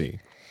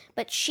prophecy.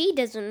 but she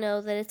doesn't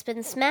know that it's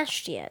been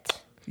smashed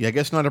yet. Yeah, I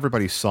guess not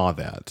everybody saw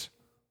that.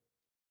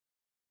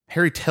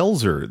 Harry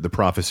tells her the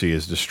prophecy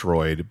is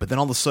destroyed, but then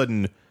all of a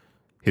sudden,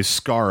 his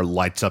scar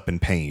lights up in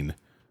pain.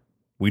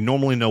 We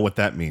normally know what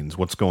that means.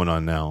 What's going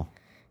on now?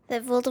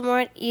 That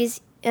Voldemort is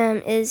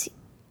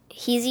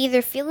he's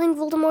either feeling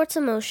Voldemort's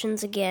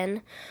emotions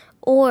again,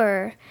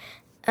 or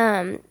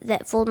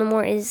that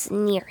Voldemort is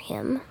near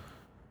him.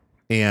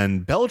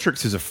 And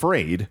Bellatrix is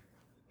afraid.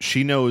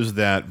 She knows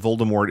that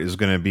Voldemort is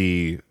going to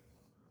be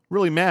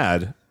really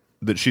mad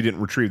that she didn't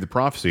retrieve the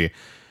prophecy.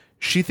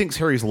 She thinks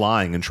Harry's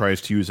lying and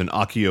tries to use an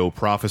Accio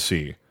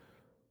prophecy,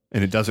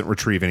 and it doesn't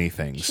retrieve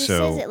anything. She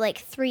says it like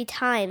 3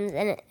 times,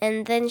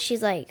 and then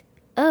she's like,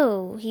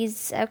 oh,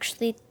 he's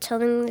actually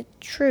telling the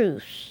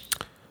truth.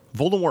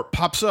 Voldemort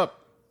pops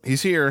up.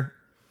 He's here.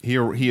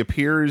 He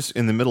appears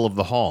in the middle of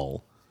the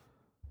hall.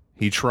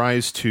 He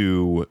tries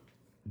to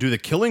do the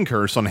killing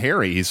curse on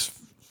Harry. He's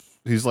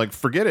like,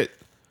 forget it.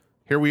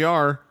 Here we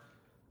are.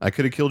 I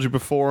could have killed you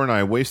before, and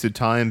I wasted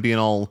time being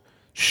all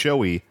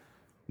showy.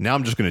 Now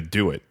I'm just going to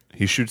do it.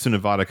 He shoots an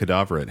Avada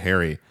Kedavra at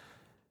Harry.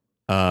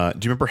 Do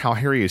you remember how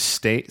Harry is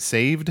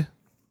saved?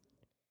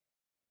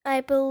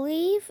 I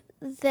believe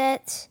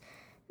that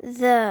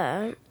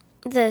the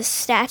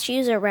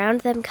statues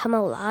around them come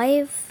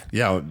alive.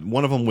 Yeah,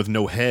 one of them with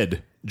no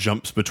head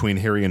jumps between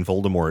Harry and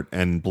Voldemort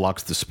and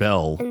blocks the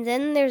spell. And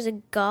then there's a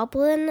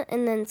goblin,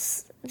 and then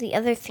the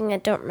other thing I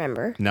don't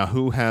remember. Now,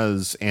 who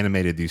has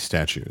animated these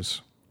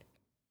statues?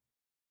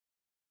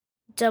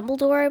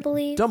 Dumbledore, I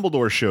believe.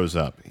 Dumbledore shows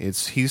up.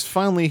 He's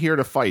finally here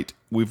to fight.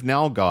 We've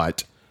now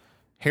got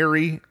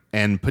Harry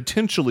and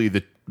potentially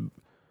the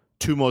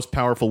 2 most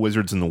powerful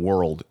wizards in the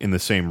world in the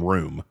same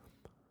room.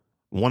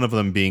 One of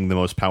them being the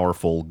most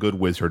powerful good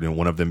wizard and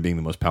one of them being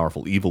the most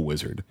powerful evil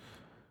wizard.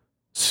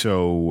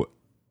 So,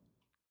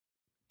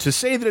 to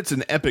say that it's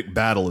an epic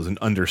battle is an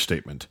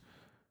understatement.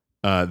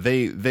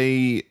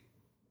 They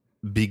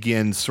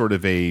begin sort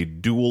of a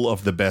duel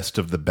of the best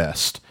of the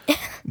best.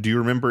 Do you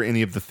remember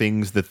any of the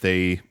things that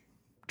they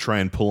try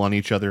and pull on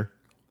each other?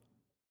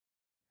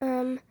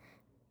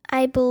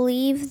 I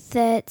believe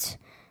that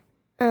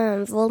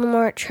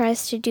Voldemort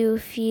tries to do a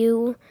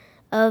few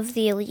of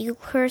the illegal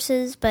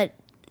curses, but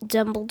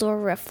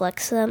Dumbledore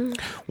reflects them.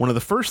 One of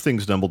the first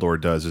things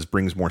Dumbledore does is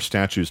brings more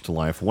statues to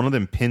life. One of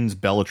them pins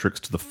Bellatrix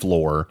to the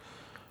floor.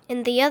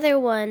 And the other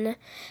one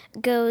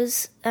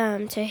goes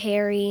to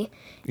Harry.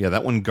 Yeah,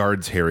 that one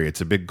guards Harry.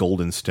 It's a big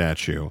golden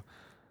statue.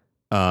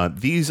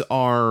 These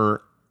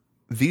were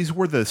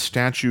the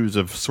statues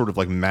of sort of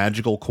like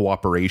magical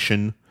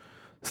cooperation.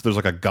 So there's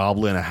like a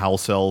goblin, a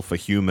house elf, a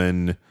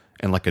human,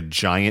 and like a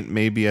giant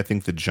maybe. I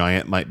think the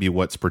giant might be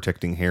what's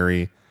protecting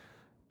Harry.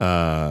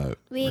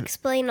 We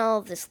explain all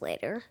of this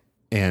later.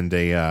 And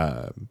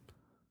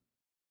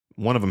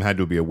one of them had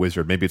to be a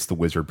wizard. Maybe it's the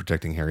wizard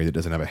protecting Harry that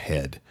doesn't have a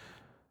head.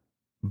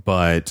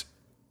 But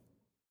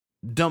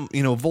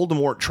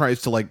Voldemort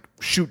tries to like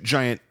shoot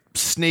giant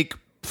snake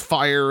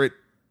fire at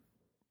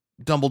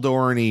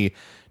Dumbledore, and he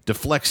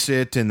deflects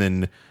it, and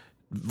then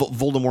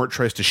Voldemort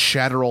tries to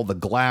shatter all the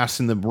glass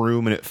in the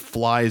room, and it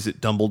flies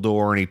at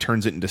Dumbledore, and he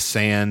turns it into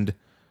sand.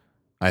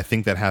 I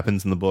think that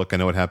happens in the book. I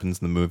know it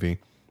happens in the movie.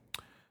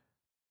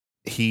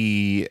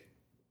 He,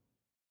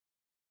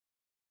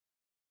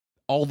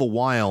 all the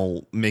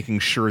while, making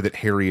sure that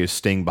Harry is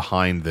staying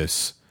behind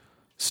this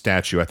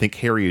statue. I think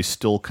Harry is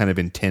still kind of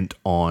intent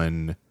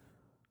on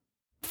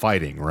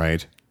fighting,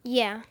 right?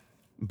 Yeah.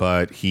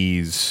 But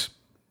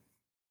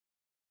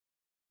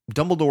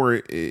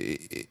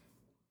Dumbledore,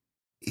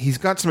 he's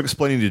got some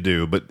explaining to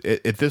do, but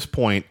at this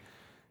point,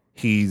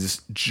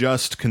 he's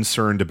just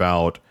concerned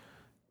about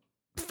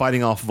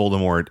fighting off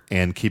Voldemort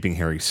and keeping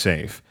Harry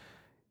safe.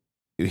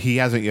 He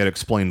hasn't yet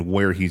explained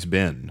where he's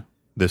been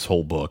this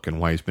whole book and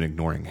why he's been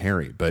ignoring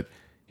Harry, but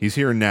he's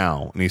here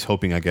now, and he's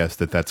hoping, I guess,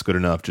 that that's good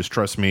enough. Just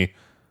trust me.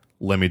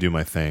 Let me do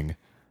my thing.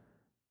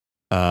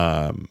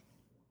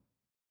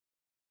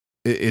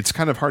 It's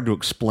kind of hard to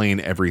explain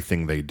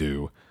everything they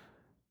do.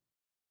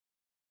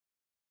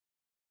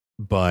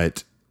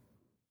 But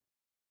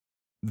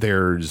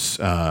there's,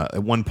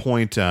 at one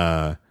point,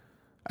 I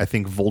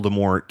think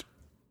Voldemort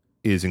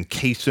is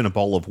encased in a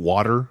ball of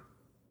water.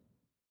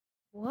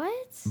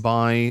 What?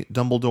 By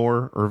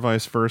Dumbledore, or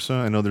vice versa.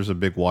 I know there's a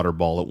big water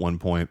ball at one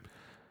point.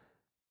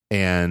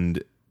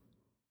 And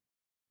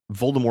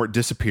Voldemort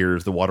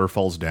disappears, the water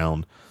falls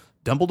down.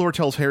 Dumbledore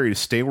tells Harry to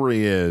stay where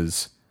he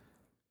is,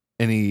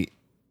 and he,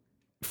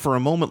 for a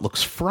moment,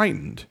 looks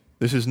frightened.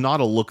 This is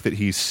not a look that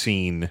he's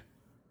seen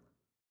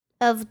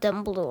of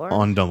Dumbledore.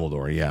 On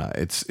Dumbledore, yeah.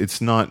 It's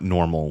not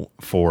normal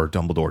for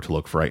Dumbledore to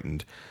look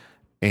frightened.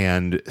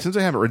 And since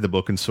I haven't read the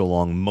book in so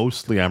long,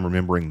 mostly I'm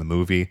remembering the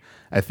movie.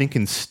 I think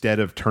instead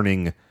of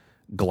turning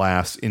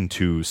glass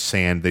into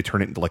sand, they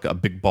turn it into like a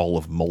big ball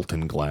of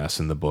molten glass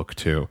in the book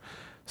too.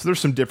 So there's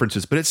some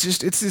differences, but it's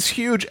this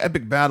huge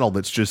epic battle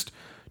that's just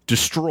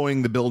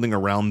destroying the building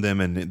around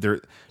them,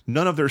 and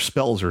none of their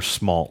spells are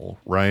small,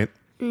 right?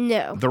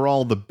 No. They're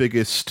all the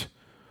biggest,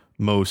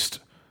 most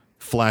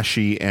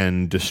flashy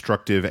and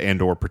destructive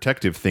and or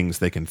protective things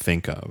they can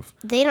think of.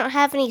 They don't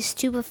have any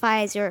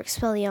stupefies or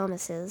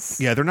expelliarmuses.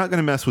 Yeah, they're not going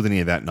to mess with any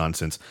of that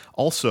nonsense.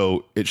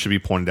 Also, it should be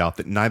pointed out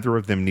that neither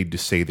of them need to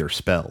say their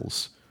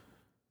spells,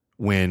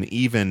 when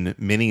even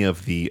many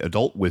of the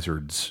adult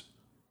wizards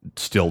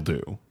still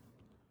do.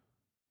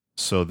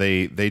 So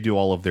they do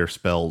all of their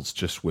spells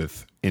just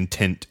with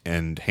intent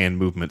and hand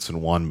movements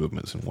and wand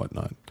movements and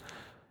whatnot.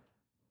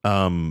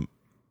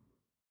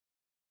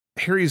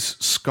 Harry's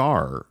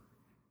scar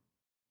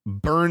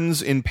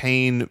burns in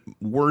pain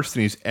worse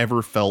than he's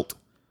ever felt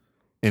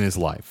in his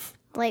life.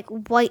 Like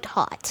white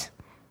hot.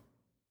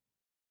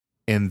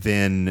 And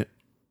then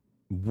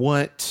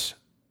what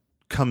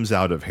comes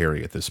out of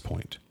Harry at this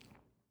point?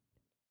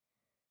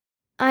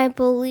 I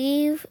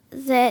believe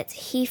that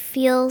he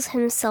feels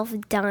himself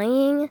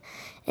dying,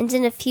 and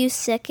in a few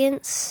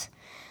seconds,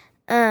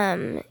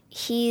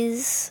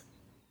 he's,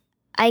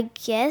 I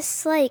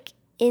guess, like,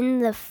 in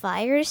the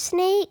fire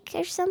snake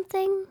or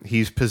something?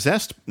 He's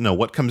possessed. No,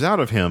 what comes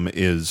out of him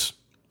is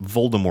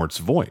Voldemort's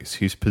voice.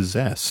 He's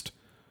possessed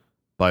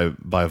by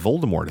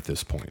Voldemort at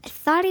this point. I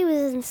thought he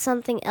was in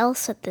something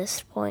else at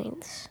this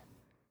point.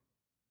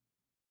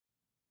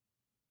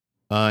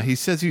 He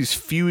says he's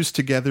fused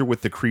together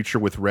with the creature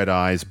with red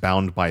eyes,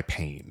 bound by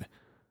pain,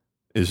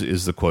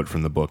 is the quote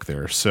from the book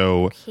there.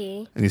 So,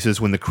 Okay. And he says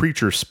when the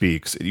creature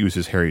speaks, it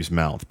uses Harry's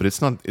mouth, but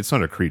it's not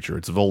a creature,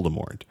 it's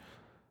Voldemort.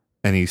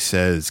 And he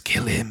says,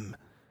 "Kill him.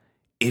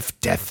 If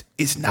death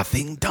is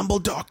nothing,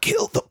 Dumbledore,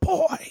 kill the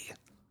boy."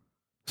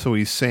 So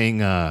he's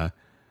saying,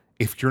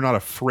 if you're not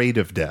afraid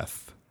of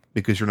death,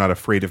 because you're not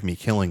afraid of me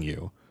killing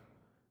you,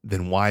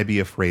 then why be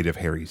afraid of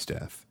Harry's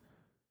death?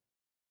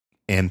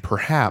 And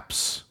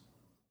perhaps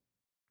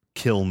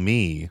kill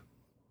me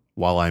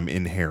while I'm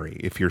in Harry,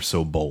 if you're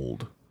so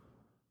bold.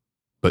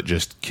 But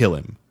just kill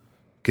him.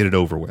 Get it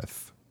over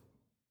with.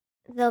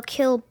 They'll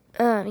kill,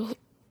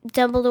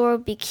 Dumbledore will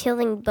be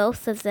killing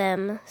both of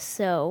them,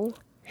 so...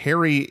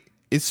 Harry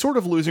is sort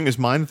of losing his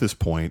mind at this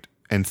point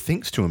and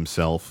thinks to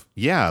himself,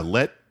 yeah,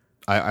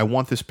 I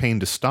want this pain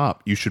to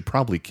stop. You should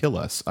probably kill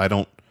us. I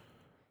don't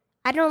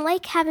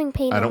like having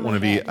pain. I don't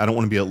want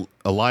to be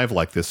alive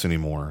like this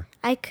anymore.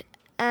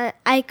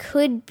 I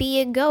could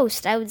be a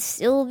ghost. I would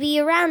still be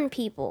around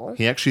people.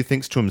 He actually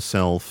thinks to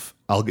himself,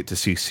 I'll get to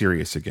see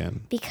Sirius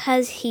again.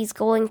 Because he's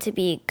going to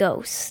be a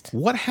ghost.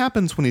 What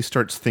happens when he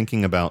starts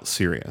thinking about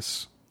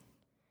Sirius?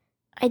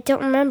 I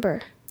don't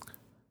remember.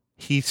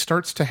 He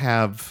starts to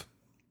have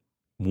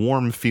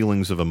warm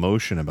feelings of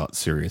emotion about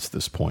Sirius at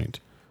this point.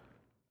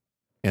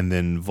 And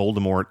then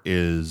Voldemort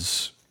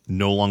is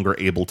no longer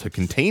able to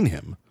contain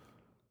him.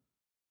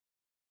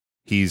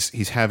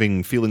 He's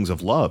having feelings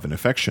of love and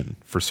affection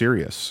for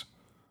Sirius.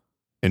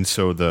 And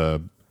so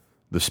the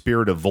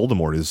spirit of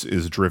Voldemort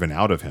is driven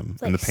out of him,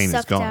 and the pain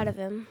is gone. Out of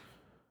him.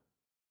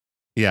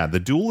 Yeah, the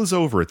duel is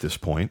over at this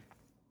point.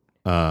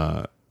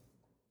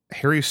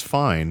 Harry's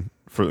fine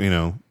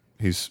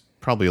he's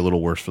probably a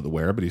little worse for the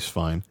wear, but he's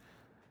fine.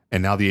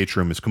 And now the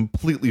atrium is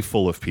completely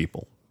full of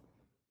people.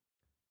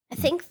 I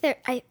think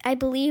I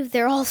believe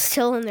they're all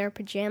still in their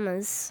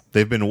pajamas.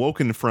 They've been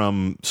woken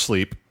from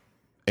sleep,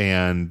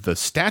 and the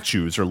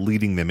statues are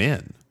leading them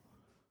in.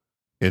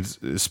 It's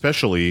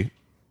especially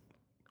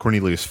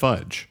Cornelius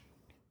Fudge.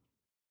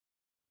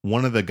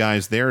 One of the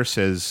guys there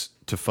says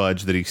to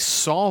Fudge that he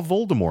saw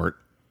Voldemort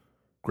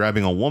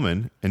grabbing a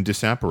woman and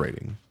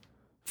disapparating.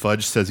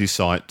 Fudge says he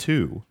saw it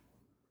too.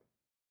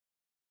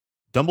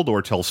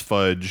 Dumbledore tells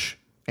Fudge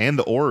and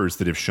the Aurors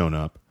that have shown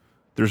up,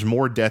 there's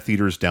more Death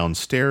Eaters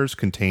downstairs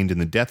contained in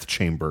the Death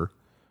Chamber.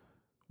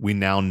 We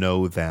now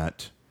know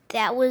that...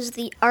 That was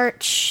the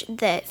arch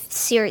that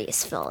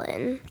Sirius fell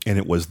in. And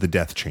it was the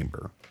Death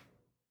Chamber.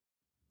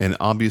 And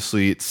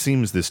obviously it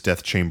seems this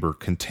Death Chamber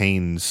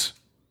contains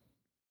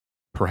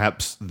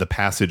perhaps the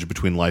passage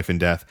between life and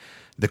death.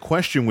 The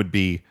question would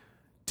be,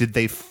 did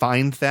they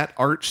find that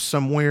arch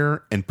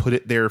somewhere and put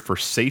it there for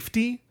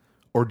safety?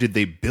 Or did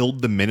they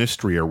build the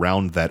ministry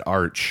around that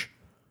arch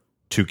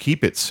to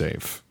keep it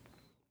safe?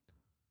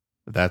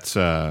 That's,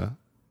 I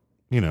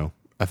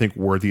think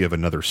worthy of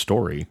another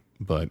story,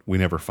 but we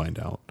never find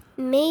out.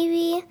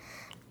 Maybe,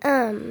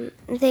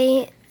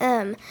 they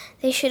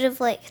should have,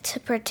 to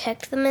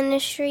protect the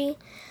ministry.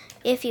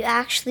 If you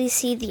actually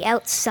see the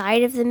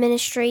outside of the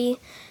ministry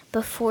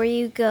before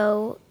you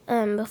go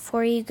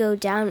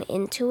down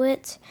into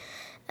it,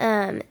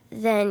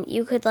 then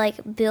you could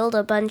build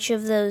a bunch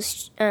of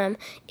those.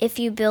 If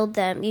you build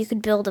them, you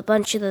could build a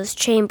bunch of those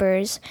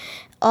chambers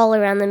all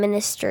around the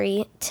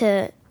ministry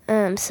to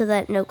so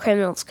that no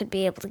criminals could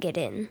be able to get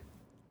in.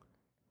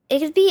 It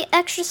could be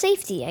extra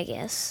safety, I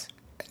guess.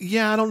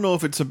 Yeah, I don't know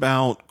if it's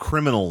about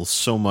criminals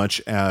so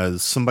much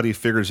as somebody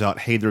figures out,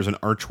 hey, there's an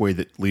archway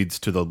that leads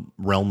to the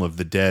realm of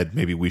the dead.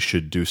 Maybe we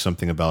should do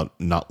something about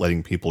not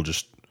letting people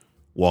just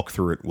walk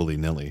through it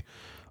willy-nilly.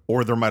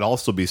 Or there might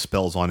also be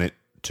spells on it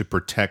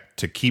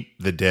to keep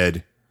the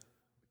dead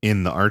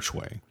in the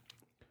archway.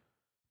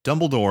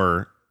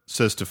 Dumbledore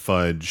says to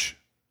Fudge,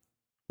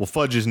 well,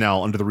 Fudge is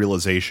now under the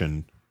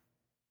realization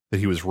that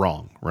he was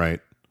wrong,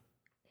 right?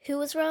 Who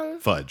was wrong?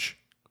 Fudge.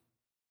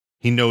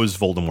 He knows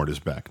Voldemort is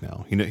back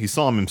now. He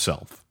saw him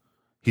himself.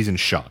 He's in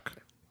shock.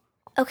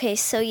 Okay,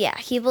 so yeah,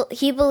 he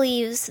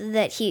believes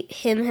that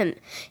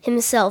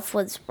himself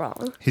was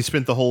wrong. He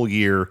spent the whole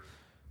year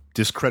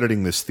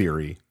discrediting this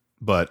theory,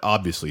 but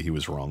obviously he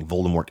was wrong.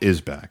 Voldemort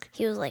is back.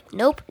 He was like,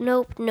 nope,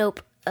 nope,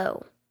 nope,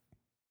 oh.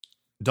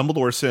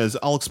 Dumbledore says,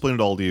 I'll explain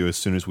it all to you as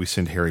soon as we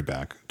send Harry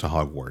back to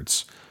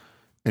Hogwarts.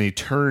 And he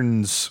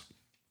turns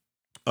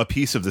a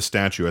piece of the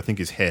statue, I think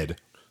his head,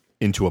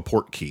 into a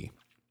portkey.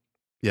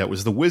 Yeah, it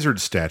was the wizard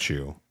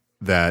statue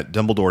that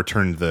Dumbledore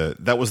turned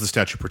that was the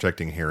statue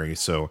protecting Harry.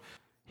 So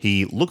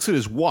he looks at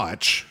his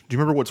watch. Do you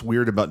remember what's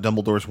weird about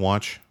Dumbledore's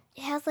watch?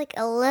 It has like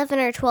 11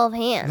 or 12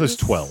 hands. There's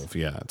 12,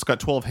 yeah. It's got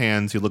 12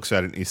 hands. He looks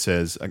at it and he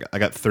says, I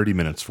got 30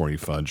 minutes for you,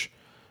 Fudge.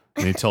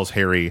 And he tells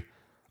Harry,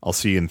 I'll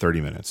see you in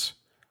 30 minutes.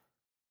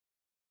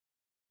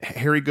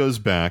 Harry goes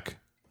back.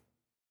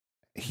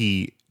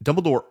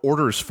 Dumbledore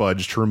orders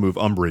Fudge to remove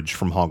Umbridge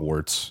from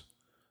Hogwarts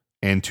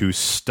and to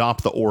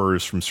stop the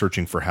Aurors from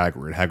searching for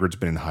Hagrid. Hagrid's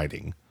been in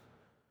hiding.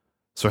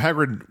 So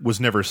Hagrid was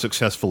never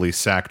successfully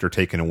sacked or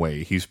taken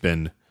away. He's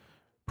been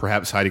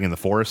perhaps hiding in the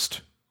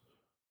forest.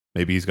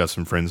 Maybe he's got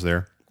some friends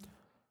there.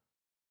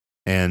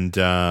 And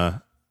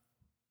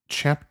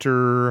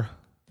chapter...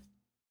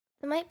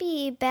 It might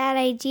be a bad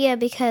idea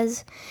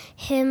because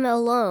him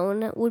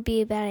alone would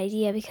be a bad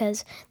idea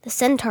because the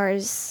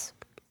centaurs,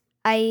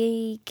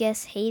 I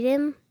guess, hate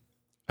him.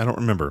 I don't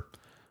remember.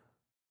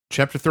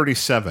 Chapter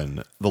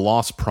 37, The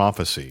Lost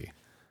Prophecy.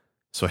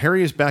 So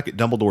Harry is back at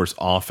Dumbledore's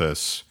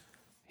office.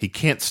 He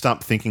can't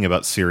stop thinking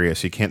about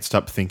Sirius. He can't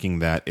stop thinking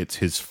that it's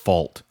his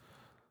fault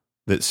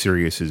that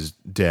Sirius is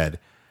dead.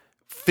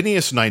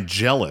 Phineas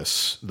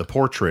Nigellus, the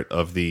portrait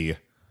of the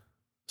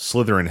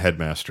Slytherin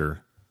headmaster,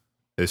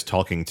 is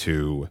talking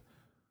to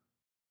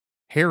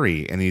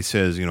Harry, and he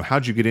says,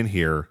 how'd you get in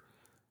here?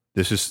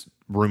 This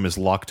room is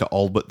locked to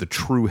all but the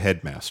true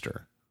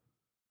headmaster.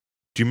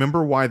 Do you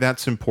remember why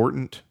that's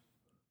important?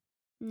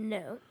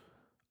 No.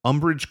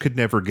 Umbridge could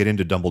never get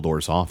into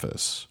Dumbledore's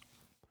office.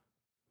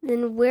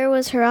 Then where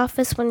was her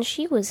office when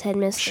she was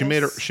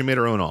headmistress? She made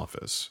her own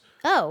office.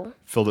 Oh.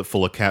 Filled it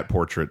full of cat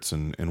portraits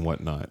and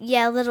whatnot.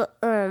 Yeah,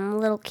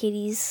 little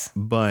kitties.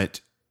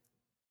 But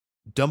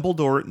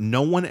Dumbledore,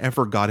 no one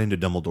ever got into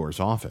Dumbledore's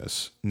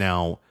office.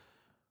 Now,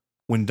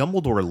 when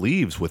Dumbledore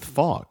leaves with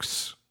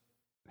Fawkes,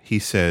 he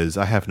says,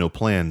 I have no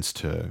plans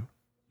to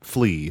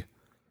flee,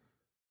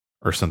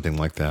 or something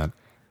like that.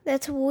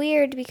 That's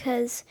weird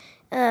because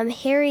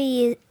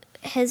Harry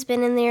has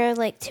been in there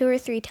like 2 or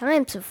 3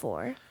 times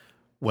before.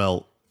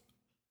 Well,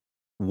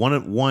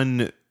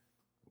 one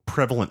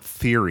prevalent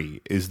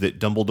theory is that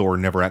Dumbledore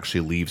never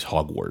actually leaves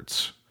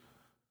Hogwarts,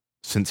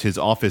 since his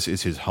office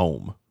is his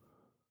home.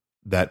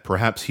 That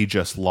perhaps he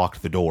just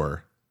locked the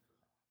door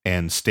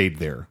and stayed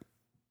there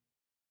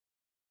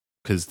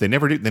because they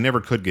never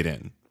could get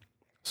in.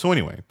 So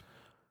anyway,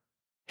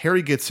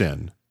 Harry gets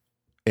in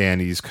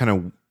and he's kind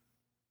of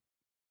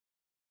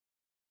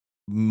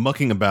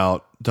mucking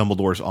about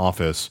Dumbledore's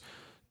office.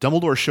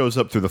 Dumbledore shows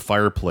up through the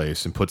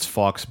fireplace and puts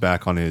Fawkes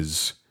back on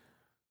his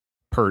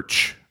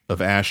perch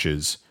of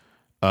ashes.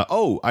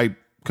 I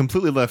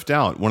completely left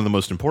out one of the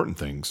most important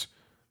things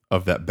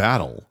of that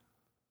battle.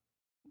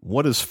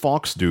 What does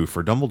Fawkes do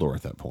for Dumbledore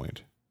at that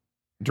point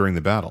during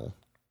the battle?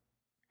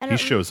 He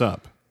shows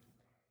up.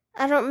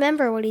 I don't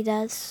remember what he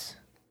does.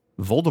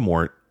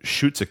 Voldemort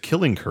shoots a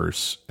killing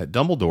curse at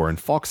Dumbledore and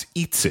Fawkes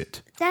eats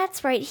it.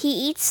 That's right.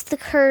 He eats the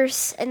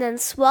curse and then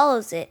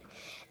swallows it.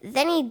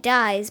 Then he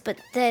dies, but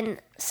then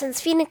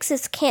since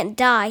phoenixes can't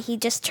die, he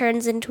just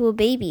turns into a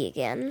baby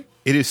again.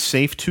 It is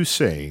safe to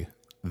say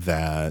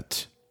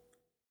that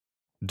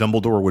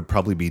Dumbledore would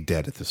probably be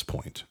dead at this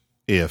point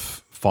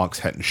if Fawkes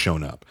hadn't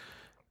shown up.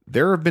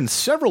 There have been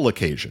several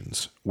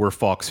occasions where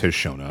Fawkes has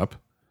shown up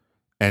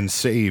and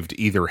saved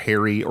either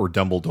Harry or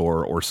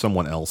Dumbledore or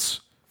someone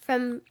else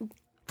from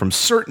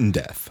certain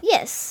death.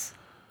 Yes.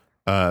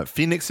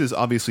 Phoenixes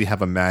obviously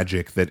have a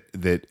magic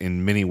that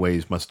in many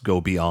ways must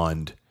go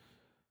beyond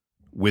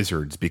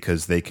wizards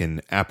because they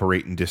can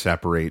apparate and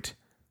disapparate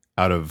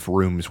out of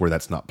rooms where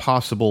that's not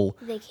possible.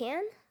 They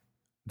can?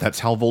 That's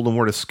how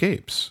Voldemort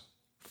escapes.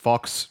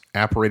 Fawkes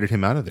apparated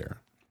him out of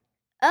there.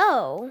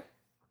 Oh.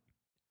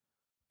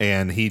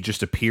 And he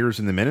just appears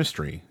in the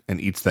Ministry and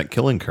eats that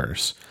killing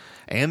curse.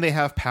 And they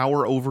have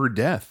power over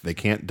death. They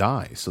can't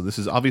die. So this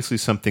is obviously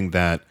something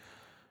that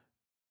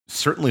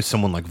certainly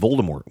someone like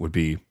Voldemort would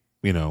be,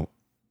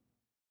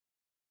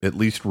 at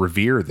least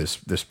revere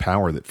this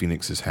power that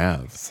phoenixes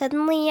have.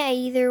 Suddenly I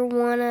either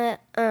want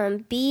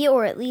to be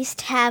or at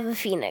least have a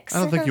phoenix. I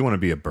don't think you want to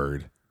be a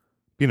bird.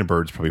 Being a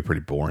bird's probably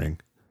pretty boring.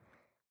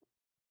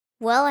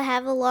 Well, I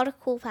have a lot of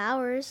cool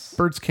powers.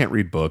 Birds can't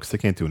read books. They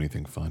can't do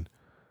anything fun.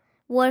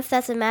 What if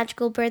that's a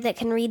magical bird that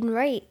can read and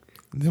write?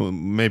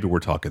 Maybe we're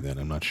talking then.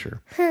 I'm not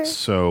sure.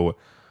 So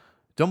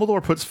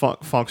Dumbledore puts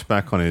Fawkes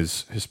back on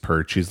his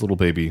perch. He's little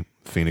baby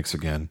Phoenix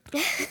again.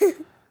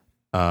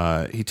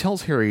 He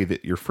tells Harry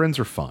that your friends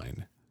are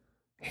fine.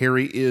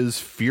 Harry is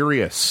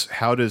furious.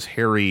 How does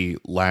Harry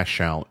lash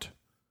out?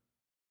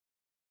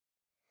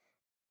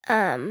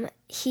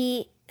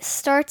 he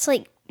starts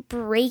like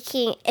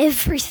breaking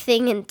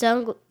everything in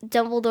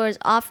Dumbledore's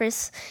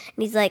office,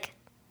 and he's like,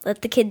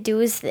 let the kid do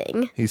his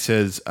thing. He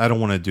says, I don't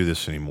want to do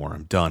this anymore.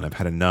 I'm done. I've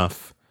had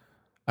enough.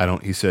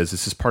 He says,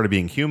 this is part of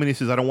being human. He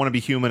says, I don't want to be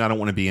human. I don't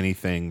want to be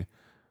anything.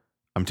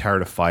 I'm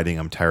tired of fighting.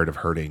 I'm tired of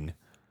hurting.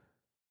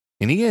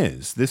 And he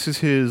is. This is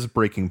his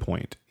breaking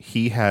point.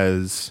 He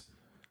has,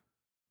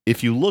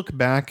 if you look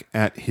back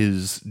at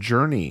his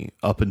journey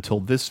up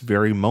until this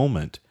very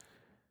moment,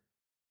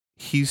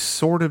 he's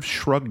sort of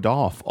shrugged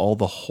off all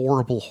the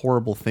horrible,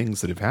 horrible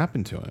things that have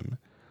happened to him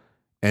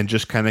and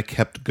just kind of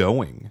kept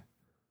going.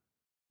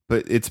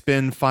 But it's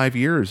been 5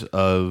 years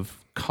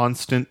of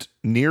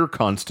near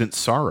constant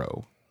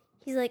sorrow.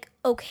 He's like,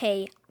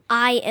 okay,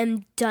 I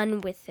am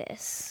done with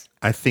this.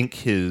 I think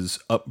his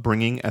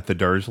upbringing at the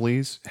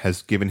Dursleys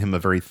has given him a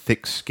very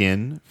thick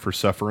skin for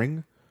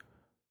suffering.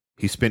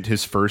 He spent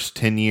his first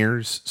 10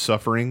 years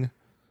suffering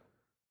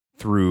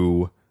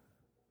through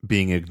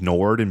being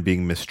ignored and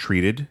being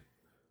mistreated.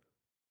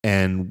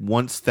 And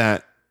once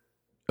that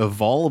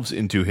evolves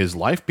into his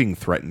life being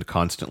threatened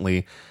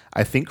constantly,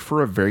 I think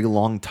for a very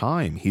long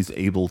time he's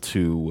able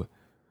to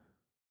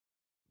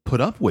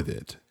put up with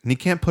it. And he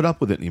can't put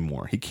up with it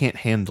anymore. He can't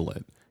handle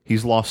it.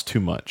 He's lost too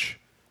much.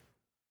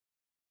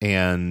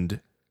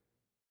 And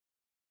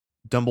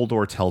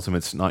Dumbledore tells him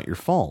it's not your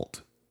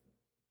fault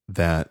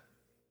that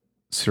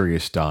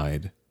Sirius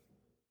died.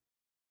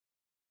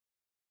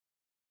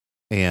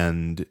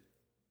 And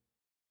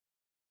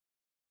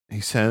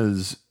he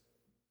says,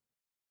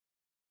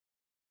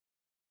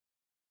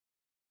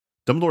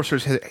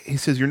 he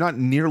says, you're not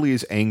nearly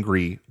as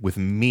angry with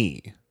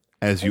me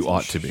as you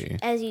ought to be.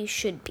 As you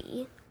should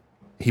be.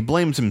 He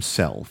blames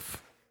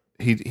himself.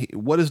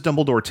 What does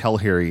Dumbledore tell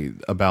Harry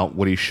about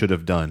what he should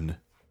have done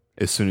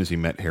as soon as he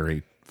met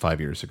Harry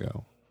 5 years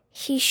ago?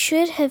 He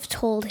should have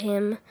told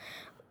him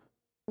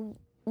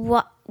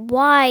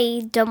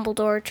why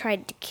Dumbledore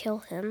tried to kill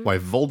him. Why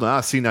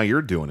Voldemort? See, now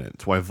you're doing it.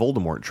 It's why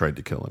Voldemort tried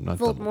to kill him, not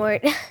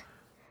Voldemort. Dumbledore.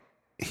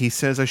 He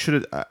says,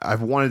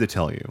 I've wanted to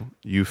tell you.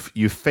 You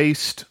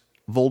faced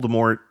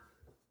Voldemort,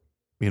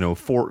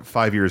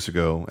 5 years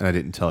ago, and I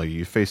didn't tell you.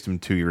 You faced him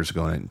 2 years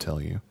ago, and I didn't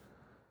tell you.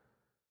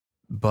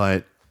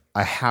 But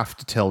I have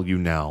to tell you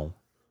now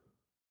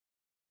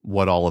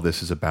what all of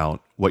this is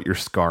about, what your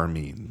scar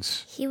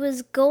means. He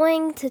was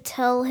going to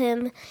tell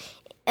him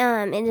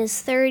in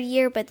his third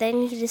year, but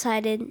then he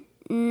decided,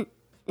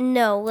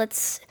 no,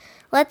 let's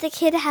let the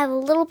kid have a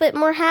little bit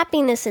more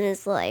happiness in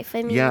his life.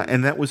 I mean, yeah,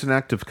 and that was an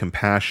act of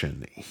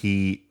compassion.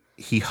 He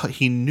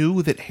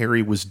knew that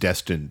Harry was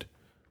destined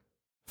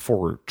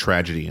for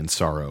tragedy and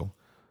sorrow.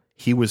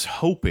 He was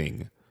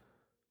hoping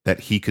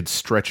that he could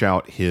stretch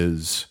out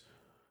his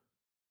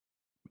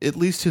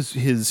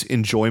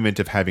enjoyment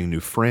of having new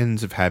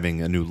friends, of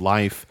having a new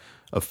life,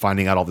 of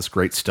finding out all this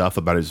great stuff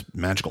about his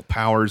magical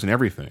powers and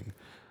everything,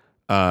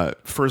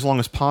 for as long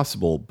as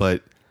possible.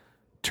 But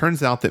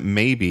turns out that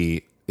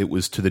maybe it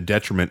was to the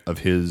detriment of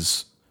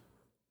his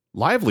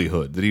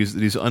livelihood, that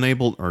he's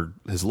unable, or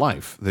his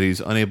life, that he's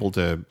unable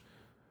to.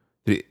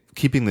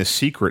 Keeping this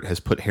secret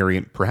has put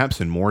Harry perhaps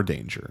in more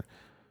danger.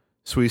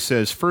 So he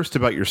says, first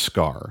about your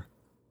scar.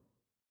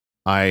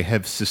 I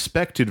have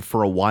suspected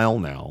for a while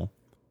now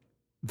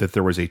that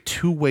there was a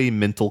two-way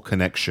mental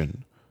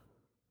connection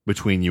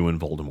between you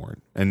and Voldemort.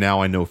 And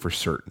now I know for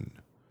certain.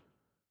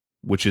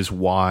 Which is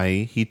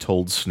why he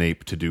told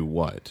Snape to do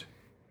what?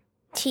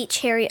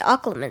 Teach Harry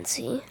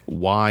occlumency.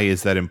 Why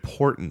is that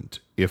important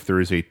if there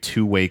is a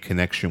two-way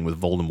connection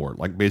with Voldemort?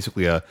 Like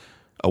basically a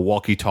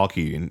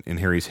walkie-talkie in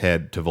Harry's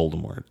head to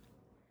Voldemort.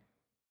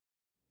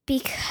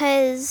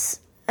 Because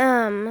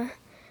the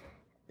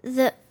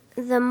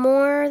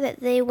more that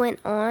they went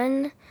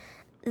on,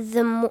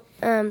 the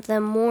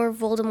more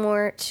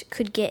Voldemort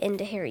could get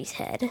into Harry's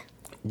head.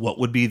 What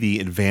would be the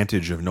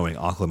advantage of knowing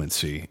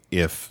occlumency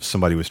if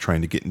somebody was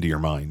trying to get into your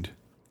mind?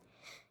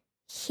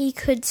 He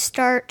could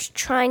start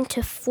trying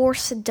to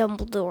force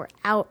Voldemort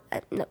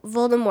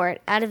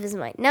out of his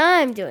mind. Now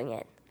I'm doing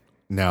it.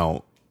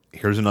 Now,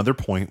 here's another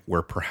point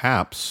where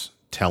perhaps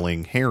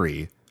telling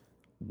Harry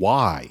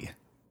why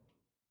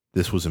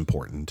this was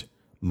important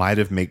might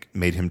have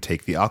made him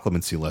take the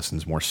occlumency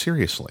lessons more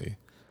seriously.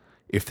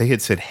 If they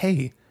had said,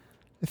 hey,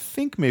 I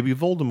think maybe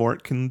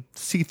Voldemort can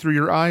see through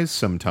your eyes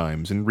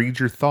sometimes and read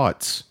your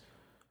thoughts,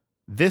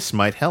 this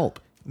might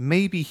help.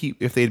 Maybe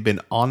if they had been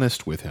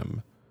honest with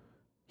him,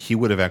 he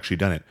would have actually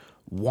done it.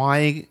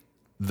 Why,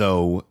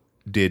 though,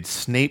 did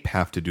Snape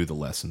have to do the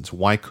lessons?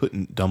 Why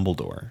couldn't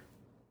Dumbledore?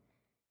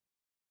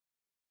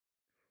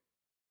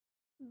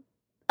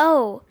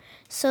 Oh,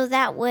 so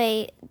that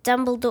way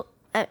Voldemort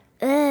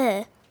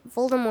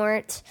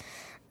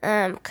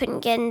couldn't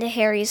get into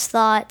Harry's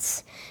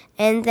thoughts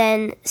and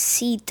then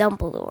see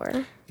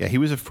Dumbledore. Yeah, he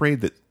was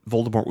afraid that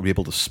Voldemort would be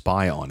able to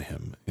spy on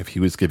him if he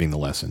was giving the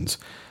lessons.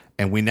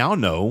 And we now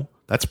know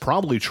that's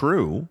probably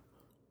true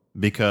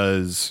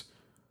because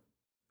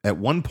at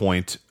one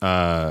point,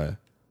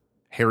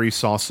 Harry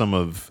saw some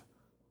of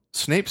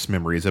Snape's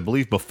memories. I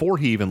believe before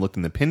he even looked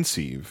in the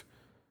pensieve,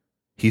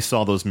 He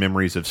saw those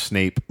memories of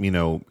Snape,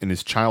 in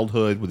his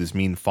childhood with his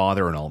mean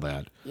father and all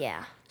that.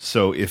 Yeah.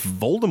 So if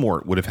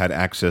Voldemort would have had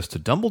access to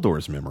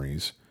Dumbledore's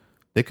memories,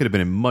 they could have been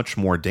in much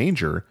more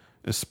danger,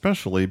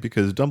 especially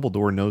because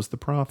Dumbledore knows the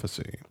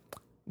prophecy.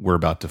 We're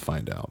about to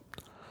find out.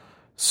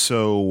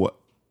 So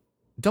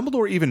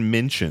Dumbledore even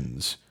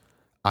mentions,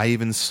 I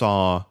even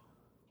saw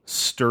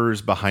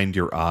stirs behind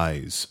your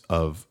eyes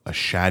of a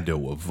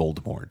shadow of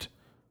Voldemort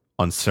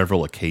on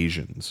several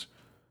occasions,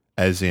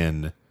 as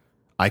in,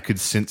 I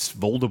could sense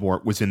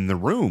Voldemort was in the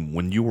room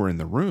when you were in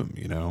the room,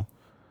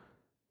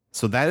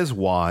 So that is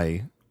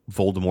why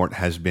Voldemort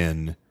has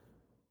been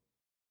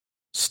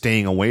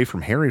staying away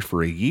from Harry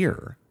for a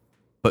year,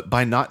 but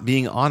by not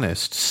being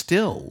honest,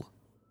 still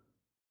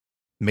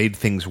made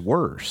things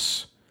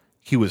worse.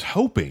 He was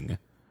hoping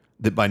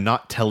that by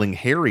not telling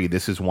Harry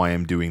this is why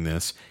I'm doing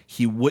this,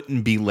 he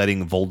wouldn't be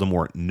letting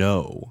Voldemort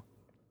know,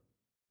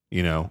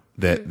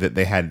 that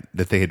they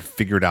had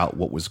figured out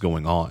what was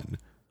going on.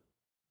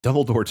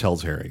 Dumbledore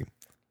tells Harry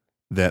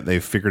that they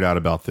figured out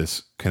about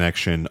this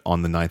connection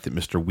on the night that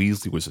Mr.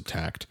 Weasley was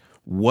attacked.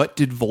 What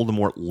did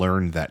Voldemort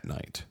learn that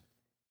night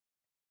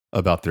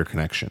about their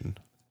connection?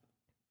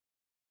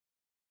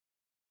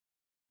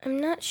 I'm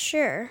not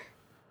sure.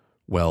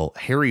 Well,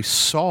 Harry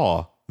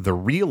saw the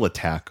real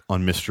attack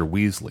on Mr.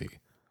 Weasley.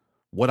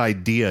 What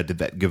idea did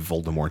that give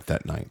Voldemort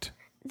that night?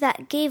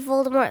 That gave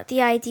Voldemort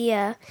the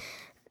idea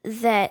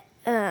that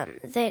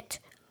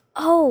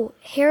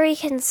Harry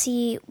can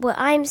see what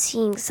I'm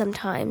seeing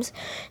sometimes.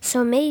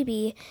 So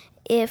maybe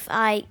if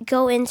I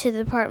go into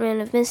the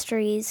Department of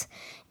Mysteries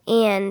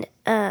and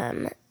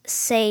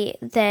say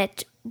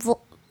that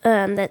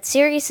that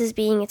Sirius is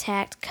being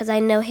attacked, because I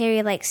know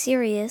Harry likes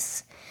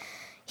Sirius,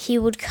 he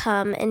would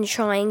come and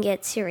try and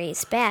get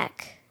Sirius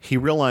back. He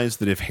realized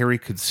that if Harry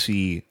could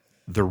see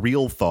the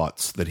real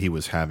thoughts that he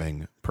was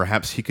having,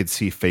 perhaps he could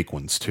see fake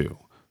ones too.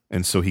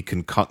 And so he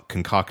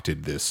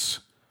concocted this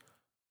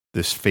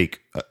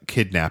fake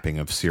kidnapping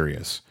of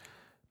Sirius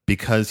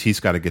because he's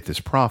got to get this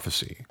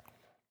prophecy.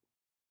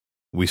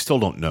 We still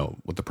don't know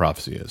what the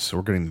prophecy is, so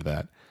we're getting to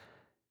that.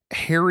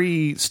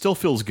 Harry still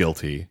feels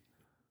guilty.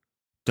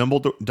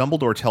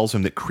 Dumbledore tells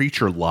him that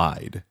Creature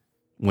lied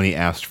when he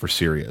asked for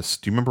Sirius.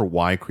 Do you remember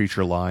why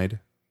Creature lied?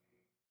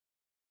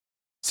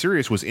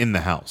 Sirius was in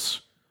the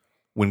house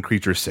when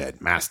Creature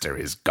said, Master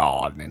is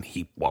gone and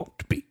he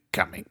won't be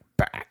coming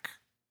back.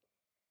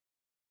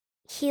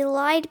 He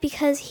lied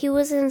because he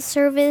was in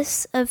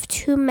service of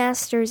two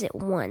masters at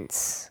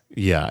once.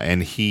 Yeah,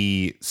 and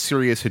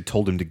Sirius had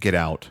told him to get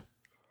out.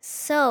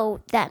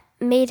 So that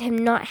made him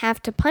not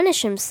have to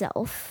punish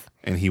himself.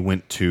 And he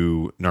went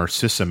to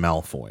Narcissa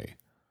Malfoy.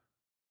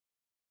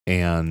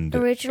 And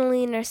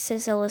originally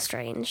Narcissa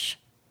Lestrange.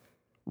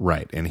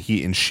 Right,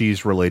 and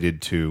she's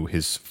related to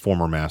his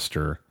former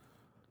master,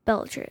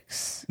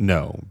 Bellatrix.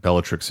 No,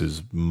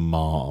 Bellatrix's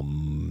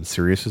mom.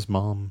 Sirius's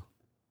mom?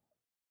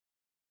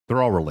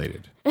 They're all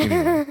related.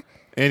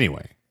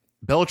 Anyway,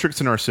 Bellatrix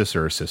and Narcissa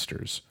are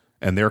sisters,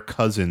 and they're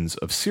cousins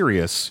of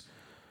Sirius.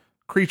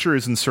 Creature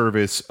is in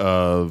service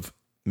of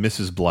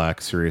Mrs.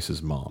 Black,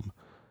 Sirius's mom,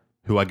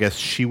 who I guess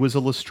she was a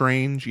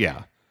Lestrange.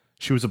 Yeah,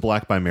 she was a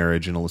Black by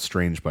marriage and a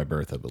Lestrange by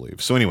birth, I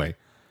believe. So anyway,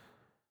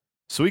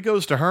 so he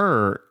goes to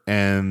her,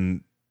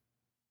 and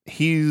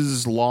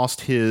he's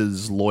lost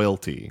his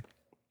loyalty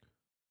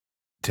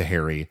to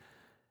Harry,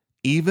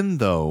 even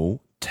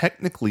though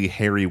technically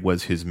Harry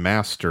was his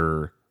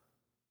master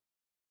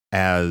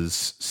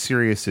as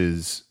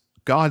Sirius's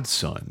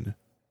godson.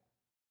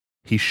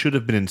 He should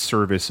have been in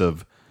service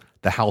of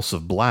the House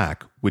of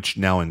Black, which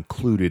now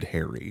included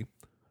Harry,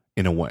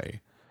 in a way.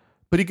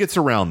 But he gets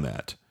around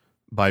that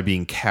by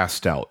being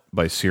cast out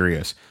by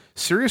Sirius.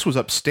 Sirius was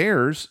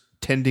upstairs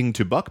tending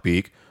to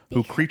Buckbeak,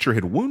 who Creature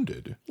had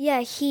wounded.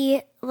 Yeah,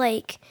 he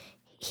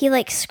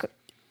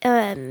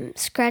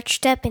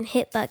scratched up and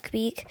hit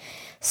Buckbeak.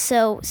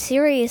 So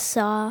Sirius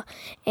saw,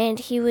 and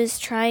he was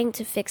trying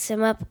to fix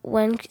him up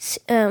when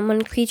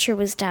Creature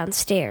was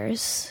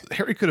downstairs.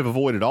 Harry could have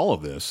avoided all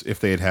of this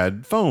if they had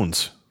had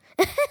phones.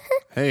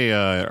 Hey,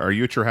 are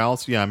you at your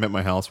house? Yeah, I'm at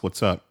my house.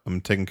 What's up? I'm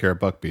taking care of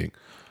Buckbeak.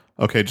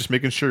 Okay, just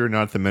making sure you're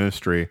not at the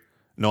ministry.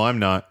 No, I'm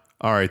not.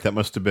 All right, that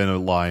must have been a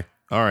lie.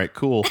 All right,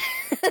 cool.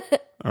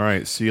 All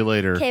right, see you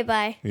later. Okay,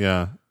 bye.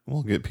 Yeah,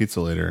 we'll get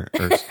pizza later.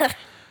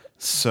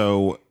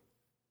 So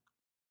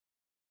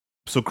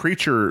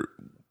Creature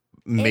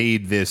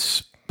made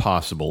this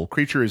possible.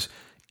 Creature is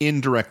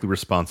indirectly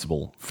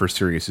responsible for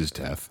Sirius's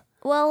death.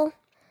 Well,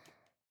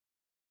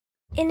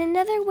 in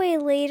another way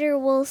later,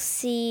 we'll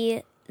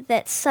see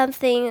that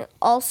something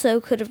also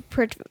could have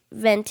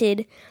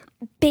prevented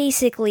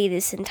basically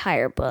this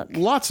entire book.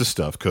 Lots of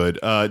stuff could.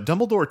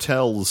 Dumbledore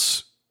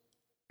tells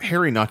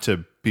Harry not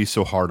to be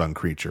so hard on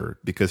Creature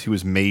because he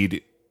was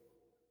made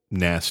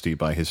nasty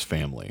by his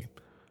family,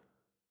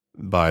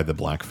 by the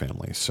Black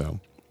family. So,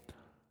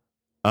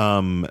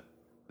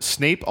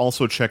 Snape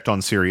also checked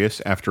on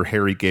Sirius after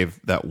Harry gave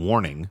that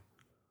warning,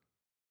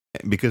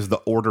 because the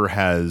Order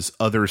has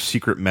other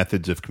secret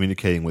methods of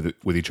communicating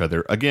with each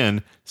other.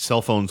 Again,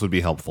 cell phones would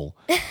be helpful.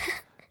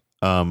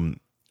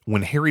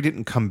 when Harry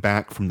didn't come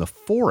back from the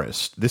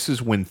forest, this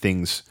is when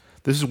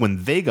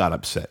they got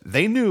upset.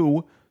 They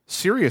knew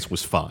Sirius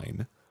was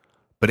fine,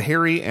 but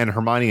Harry and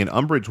Hermione and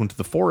Umbridge went to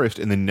the forest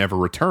and then never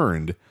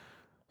returned.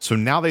 So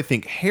now they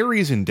think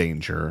Harry's in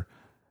danger,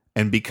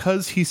 and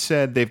because he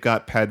said they've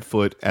got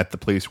Padfoot at the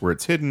place where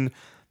it's hidden,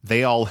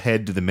 they all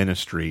head to the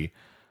Ministry.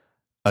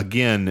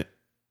 Again,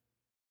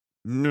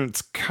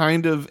 it's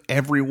kind of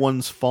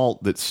everyone's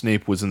fault that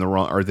Snape was in the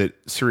wrong, or that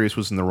Sirius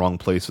was in the wrong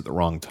place at the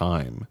wrong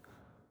time.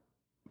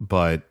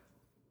 But,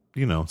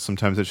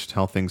 sometimes that's just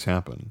how things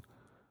happen.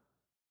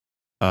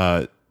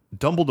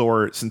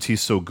 Dumbledore, since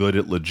he's so good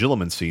at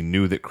legilimency,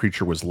 knew that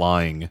Kreacher was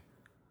lying,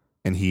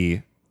 and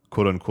he,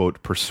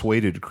 quote-unquote,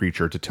 persuaded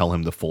Kreacher to tell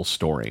him the full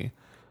story.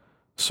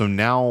 So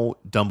now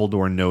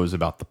Dumbledore knows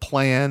about the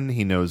plan,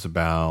 he knows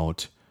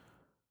about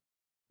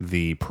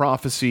the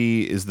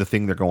prophecy is the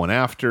thing they're going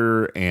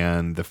after,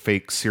 and the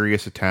fake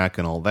Sirius attack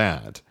and all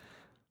that.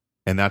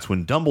 And that's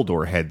when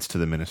Dumbledore heads to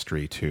the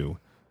Ministry to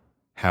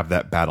have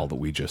that battle that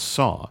we just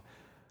saw.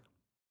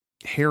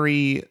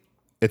 Harry,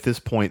 at this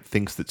point,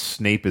 thinks that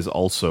Snape is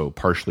also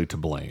partially to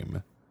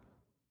blame.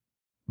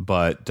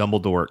 But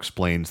Dumbledore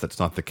explains that's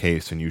not the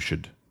case and you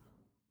should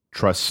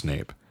trust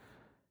Snape.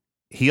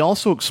 He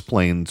also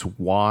explains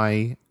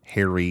why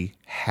Harry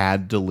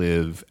had to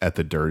live at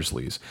the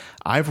Dursleys.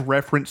 I've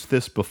referenced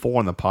this before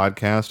on the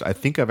podcast. I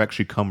think I've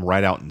actually come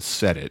right out and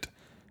said it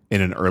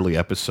in an early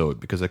episode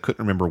because I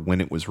couldn't remember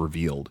when it was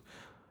revealed.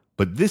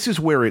 But this is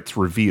where it's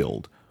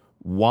revealed.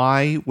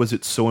 Why was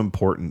it so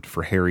important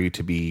for Harry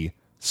to be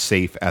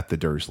safe at the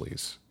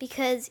Dursleys?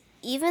 Because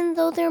even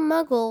though they're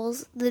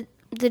muggles,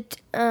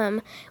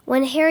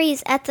 when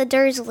Harry's at the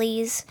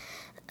Dursleys,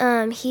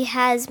 he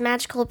has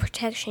magical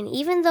protection,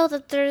 even though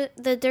the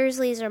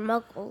Dursleys are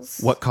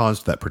muggles. What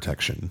caused that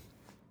protection?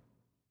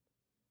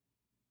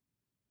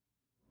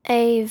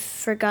 I've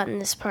forgotten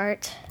this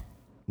part.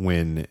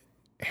 When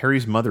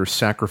Harry's mother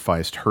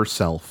sacrificed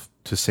herself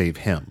to save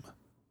him,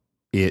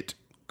 it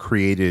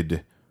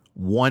created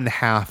one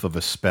half of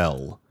a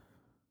spell,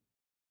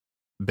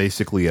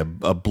 basically a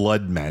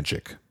blood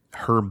magic.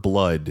 Her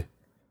blood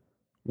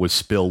was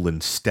spilled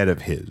instead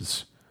of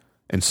his,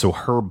 and so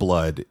her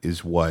blood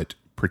is what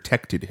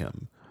protected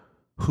him.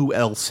 Who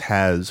else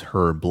has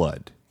her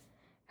blood?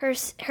 Her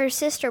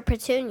sister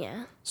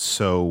Petunia.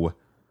 So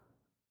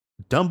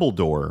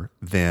Dumbledore,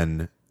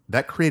 then,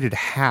 that created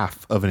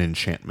half of an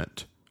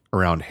enchantment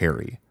around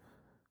Harry.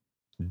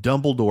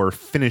 Dumbledore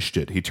finished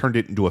it. He turned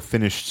it into a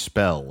finished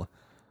spell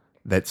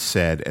that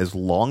said, as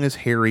long as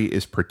Harry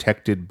is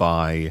protected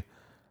by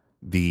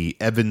the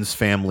Evans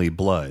family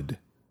blood,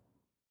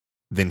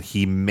 then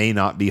he may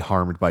not be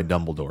harmed by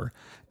Dumbledore.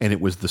 And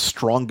it was the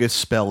strongest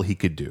spell he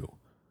could do.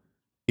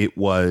 It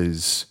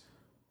was,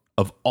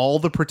 of all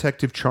the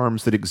protective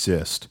charms that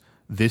exist,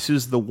 this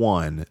is the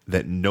one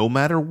that no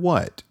matter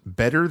what,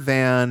 better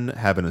than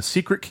having a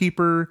secret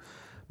keeper,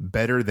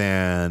 better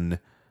than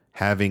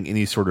having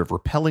any sort of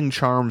repelling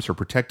charms or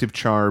protective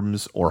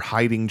charms or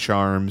hiding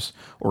charms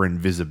or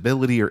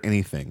invisibility or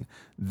anything.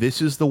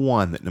 This is the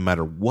one that no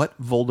matter what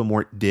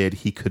Voldemort did,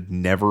 he could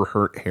never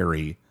hurt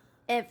Harry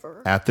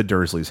ever at the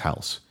Dursleys'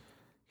 house.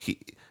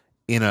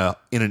 In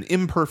an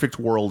imperfect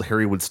world,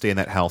 Harry would stay in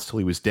that house till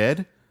he was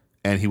dead,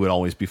 and he would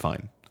always be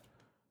fine.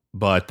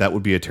 But that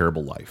would be a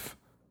terrible life.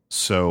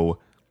 So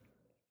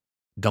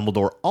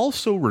Dumbledore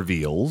also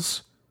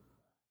reveals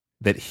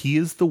that he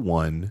is the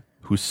one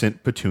who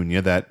sent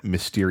Petunia that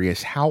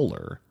mysterious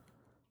howler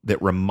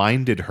that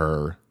reminded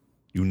her,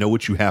 you know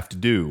what you have to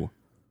do.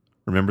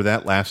 Remember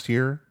that last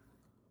year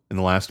in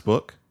the last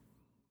book?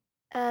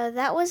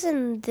 That was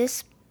in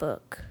this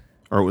book.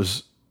 Or it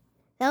was...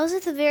 That was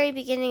at the very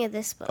beginning of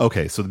this book.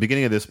 Okay, so the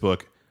beginning of this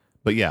book.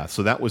 But yeah,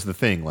 so that was the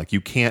thing. Like,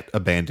 you can't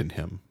abandon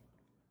him.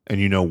 And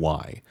you know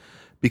why.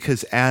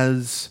 Because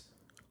as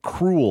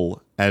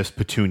cruel as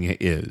Petunia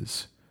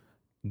is,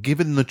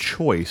 given the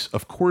choice,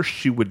 of course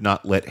she would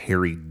not let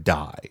Harry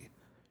die.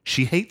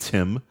 She hates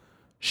him.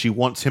 She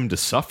wants him to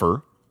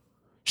suffer.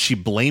 She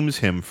blames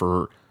him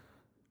for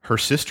her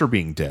sister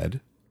being dead.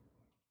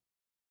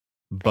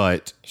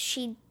 But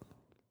she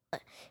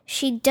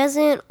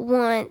doesn't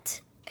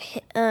want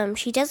him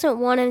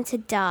to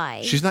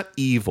die. She's not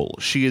evil.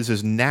 She is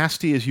as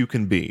nasty as you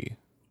can be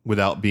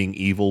without being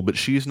evil, but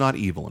she's not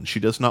evil, and she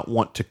does not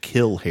want to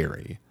kill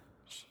Harry.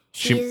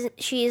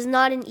 She is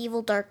not an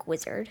evil dark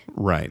wizard.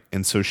 Right.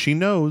 And so she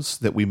knows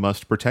that we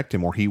must protect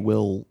him or he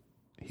will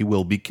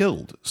be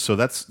killed. So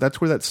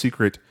that's where that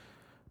secret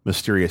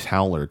mysterious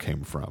howler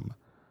came from.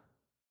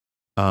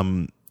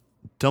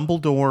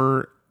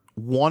 Dumbledore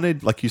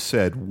wanted, like you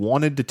said,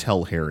 to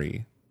tell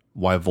Harry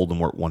why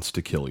Voldemort wants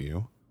to kill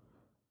you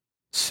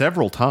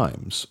several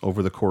times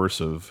over the course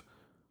of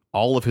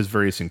all of his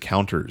various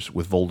encounters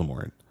with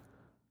Voldemort.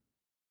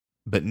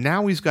 But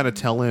now he's got to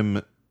tell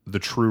him the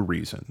true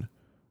reason.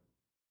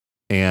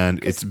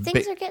 And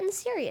things are getting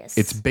serious.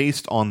 It's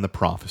based on the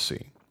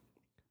prophecy.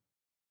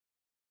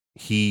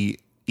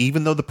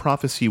 Even though the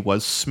prophecy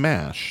was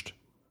smashed,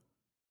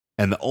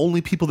 and the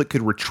only people that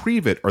could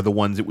retrieve it are the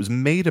ones it was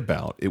made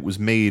about. It was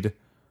made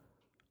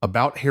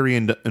about Harry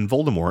and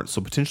Voldemort,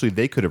 so potentially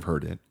they could have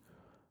heard it.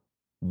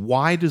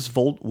 Why does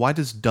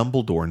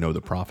Dumbledore know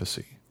the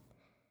prophecy?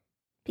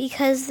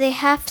 Because they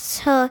have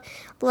to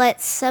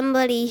let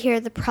somebody hear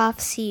the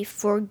prophecy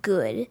for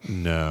good.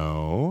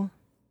 No.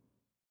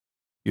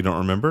 You don't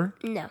remember?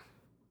 No.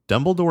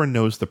 Dumbledore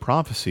knows the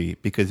prophecy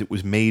because it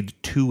was made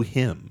to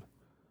him.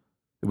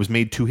 It was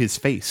made to his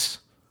face.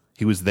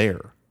 He was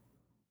there.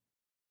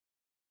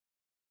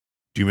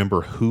 Do you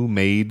remember who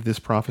made this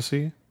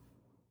prophecy?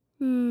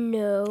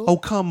 No. Oh,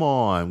 come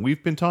on.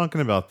 We've been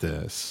talking about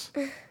this.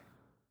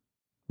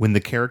 When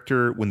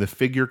the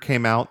figure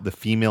came out, the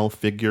female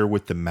figure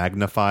with the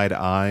magnified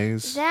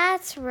eyes.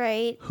 That's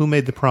right. Who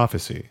made the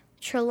prophecy?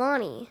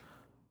 Trelawney.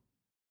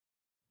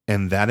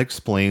 And that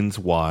explains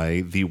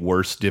why the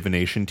worst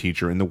divination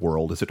teacher in the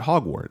world is at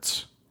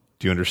Hogwarts.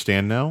 Do you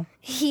understand now?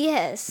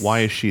 Yes. Why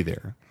is she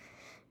there?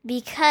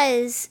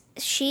 Because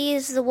she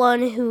is the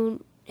one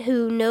who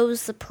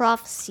knows the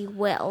prophecy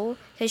well,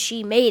 because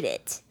she made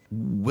it.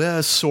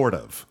 Well, sort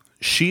of.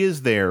 She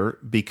is there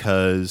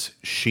because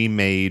she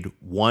made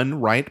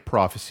one right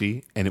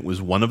prophecy, and it was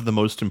one of the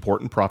most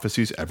important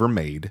prophecies ever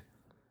made.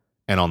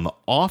 And on the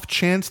off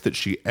chance that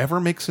she ever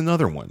makes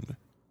another one,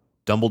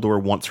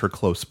 Dumbledore wants her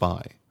close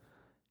by.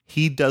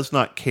 He does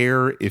not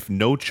care if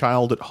no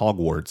child at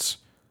Hogwarts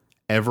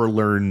ever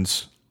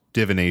learns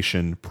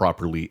divination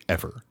properly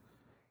ever.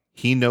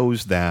 He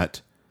knows that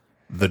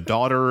the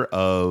daughter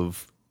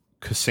of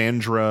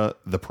Cassandra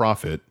the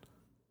Prophet,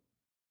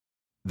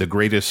 the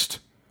greatest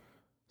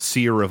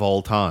seer of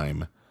all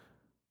time,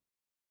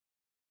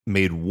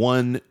 made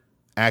one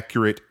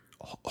accurate,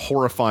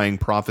 horrifying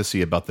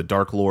prophecy about the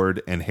Dark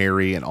Lord and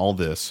Harry and all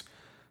this,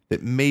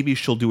 that maybe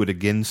she'll do it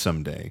again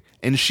someday.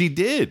 And she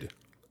did.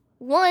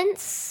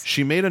 Once.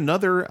 She made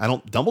another,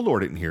 Dumbledore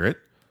didn't hear it,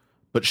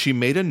 but she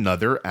made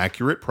another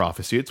accurate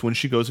prophecy. It's when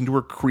she goes into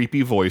her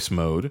creepy voice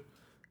mode,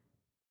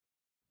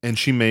 and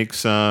she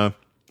makes the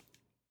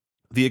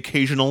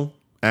occasional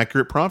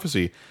accurate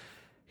prophecy.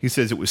 He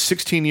says it was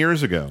 16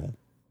 years ago,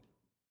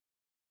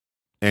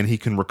 and he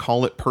can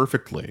recall it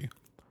perfectly.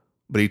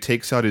 But he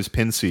takes out his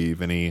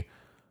pensieve, and he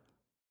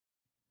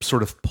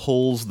sort of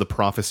pulls the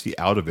prophecy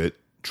out of it.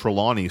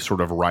 Trelawney sort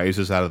of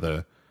rises out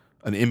of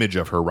an image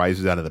of her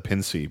rises out of the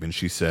pensieve, and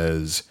she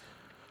says,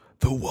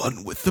 "The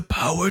one with the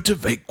power to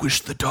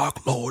vanquish the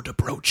Dark Lord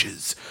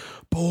approaches,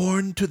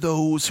 born to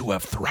those who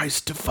have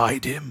thrice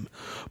defied him,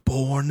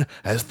 born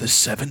as the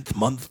 7th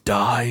month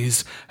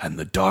dies, and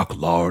the Dark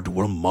Lord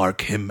will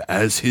mark him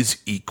as his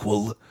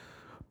equal.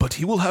 But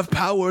he will have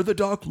power the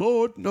Dark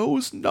Lord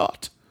knows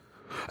not,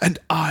 and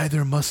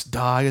either must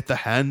die at the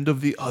hand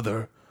of the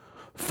other,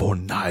 for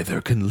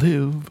neither can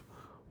live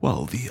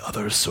while the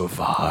other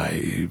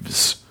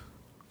survives."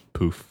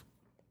 Poof.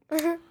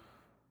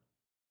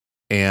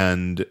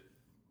 And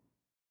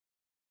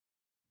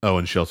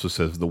she also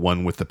says, "The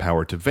one with the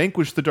power to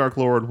vanquish the Dark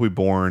Lord will be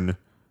born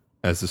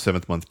as the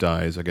 7th month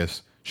dies." I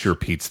guess she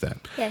repeats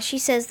that. Yeah, she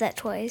says that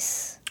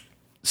twice.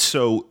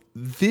 So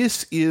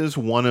this is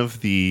one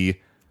of the...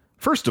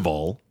 First of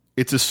all,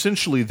 it's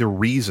essentially the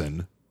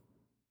reason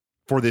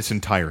for this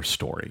entire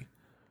story.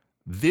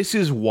 This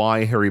is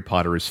why Harry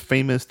Potter is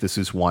famous. This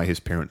is why his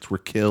parents were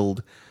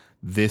killed.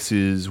 This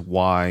is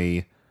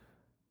why...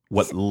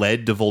 what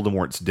led to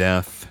Voldemort's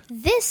death.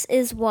 This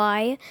is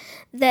why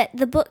that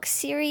the book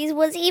series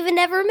was even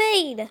ever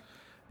made.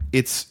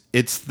 It's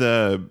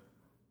the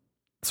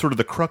sort of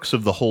the crux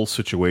of the whole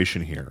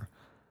situation here.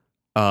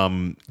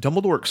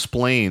 Dumbledore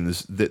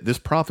explains that this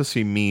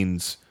prophecy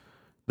means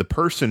the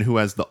person who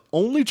has the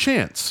only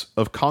chance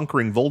of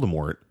conquering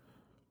Voldemort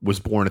was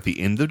born at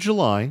the end of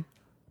July,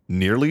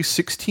 nearly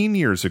 16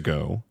 years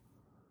ago,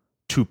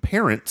 to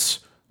parents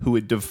who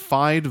had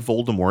defied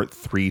Voldemort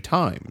 3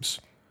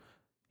 times.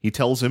 He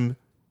tells him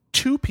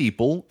 2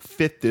 people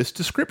fit this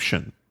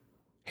description.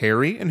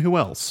 Harry and who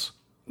else?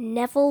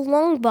 Neville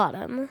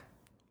Longbottom.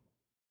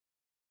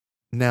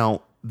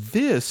 Now,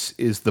 this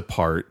is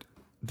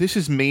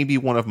maybe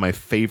one of my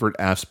favorite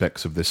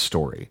aspects of this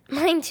story.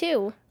 Mine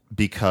too.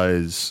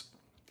 Because,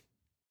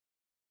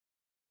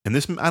 and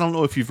this, I don't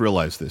know if you've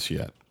realized this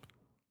yet.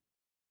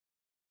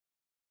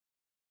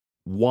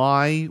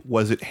 Why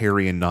was it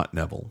Harry and not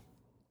Neville?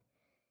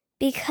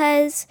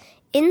 Because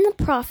in the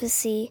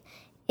prophecy,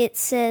 it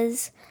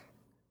says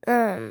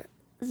something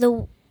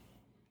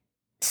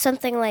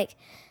like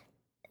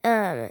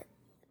the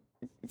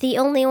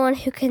only one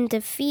who can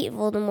defeat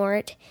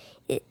Voldemort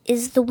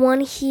is the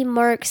one he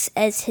marks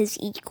as his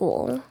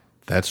equal.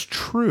 That's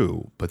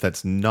true, but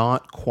that's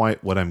not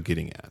quite what I'm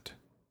getting at.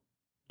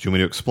 Do you want me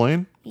to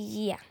explain?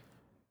 Yeah.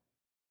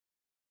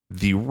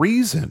 The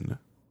reason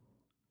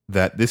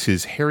that this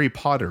is Harry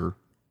Potter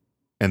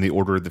and the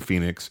Order of the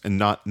Phoenix and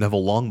not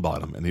Neville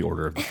Longbottom and the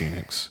Order of the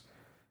Phoenix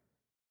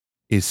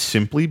is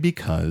simply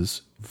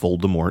because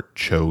Voldemort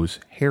chose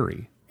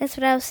Harry. That's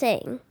what I was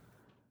saying.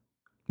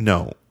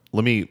 No,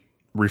 let me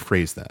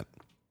rephrase that.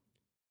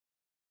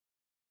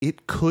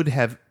 It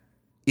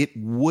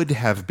would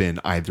have been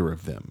either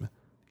of them.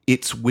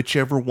 It's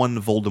whichever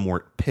one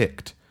Voldemort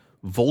picked.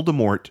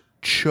 Voldemort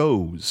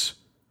chose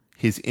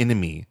his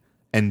enemy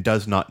and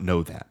does not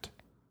know that?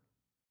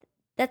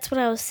 That's what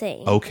I was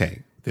saying.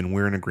 Okay, then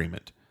we're in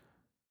agreement.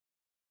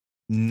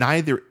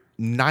 Neither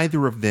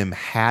of them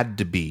had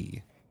to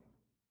be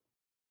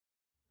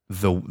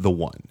the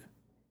one.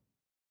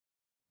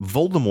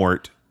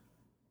 Voldemort,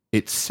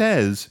 it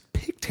says,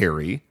 picked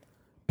Harry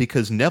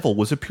because Neville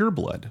was a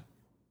pureblood.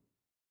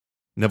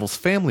 Neville's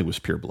family was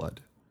pureblood.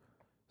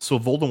 So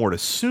Voldemort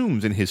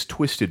assumes in his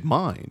twisted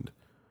mind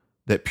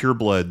that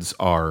purebloods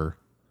are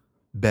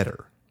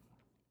better.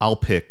 I'll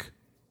pick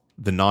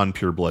the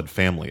non-pureblood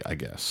family, I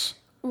guess.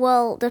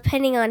 Well,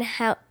 depending on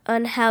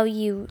how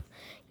you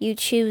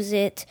choose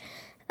it,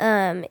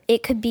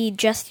 it could be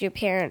just your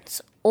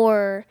parents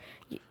or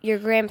your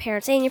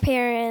grandparents and your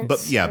parents.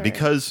 But yeah,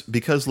 because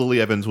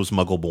Lily Evans was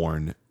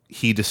Muggle-born,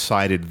 he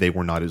decided they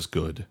were not as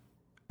good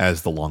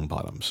as the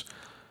Longbottoms.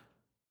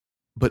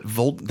 But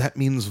that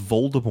means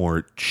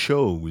Voldemort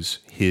chose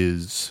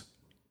his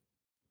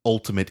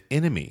ultimate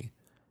enemy.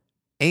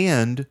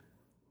 And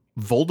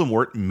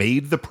Voldemort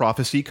made the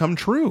prophecy come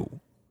true.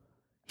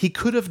 He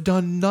could have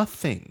done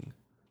nothing.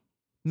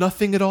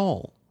 Nothing at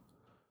all.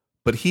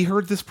 But he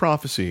heard this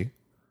prophecy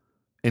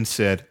and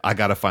said, I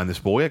gotta find this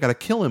boy. I gotta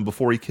kill him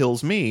before he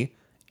kills me.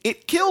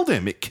 It killed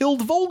him. It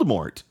killed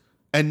Voldemort.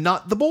 And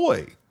not the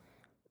boy.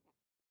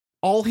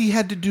 All he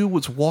had to do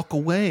was walk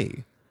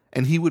away.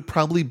 And he would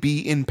probably be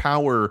in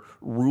power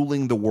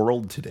ruling the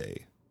world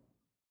today.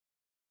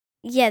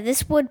 Yeah,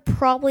 this would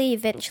probably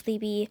eventually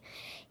be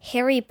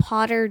Harry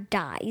Potter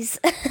dies.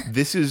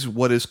 This is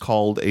what is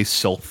called a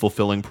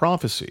self-fulfilling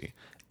prophecy.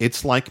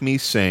 It's like me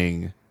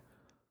saying,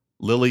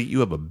 Lily, you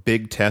have a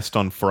big test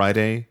on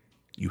Friday.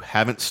 You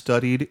haven't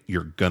studied.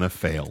 You're gonna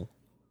fail.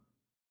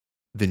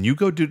 Then you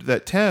go do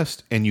that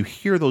test and you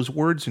hear those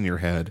words in your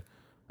head.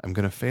 I'm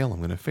gonna fail. I'm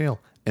gonna fail.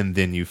 And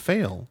then you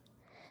fail.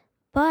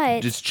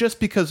 But it's just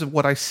because of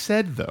what I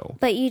said, though.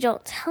 But you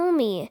don't tell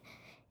me.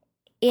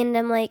 And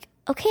I'm like,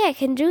 okay, I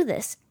can do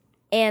this.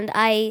 And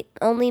I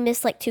only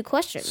missed like 2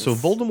 questions. So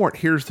Voldemort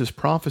hears this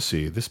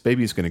prophecy. This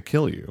baby's going to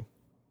kill you.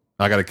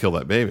 I got to kill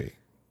that baby.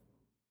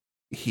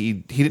 He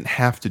didn't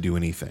have to do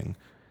anything.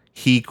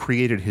 He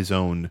created his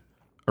own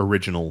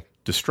original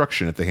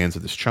destruction at the hands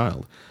of this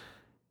child.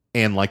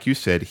 And like you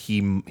said,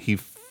 he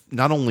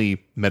not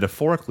only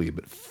metaphorically,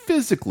 but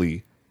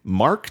physically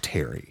marked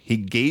Harry. He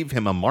gave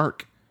him a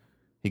mark.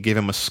 He gave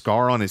him a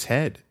scar on his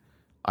head.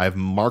 I have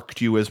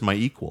marked you as my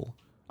equal.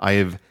 I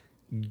have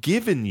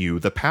given you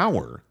the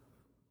power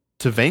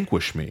to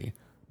vanquish me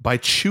by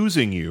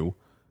choosing you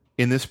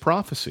in this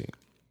prophecy.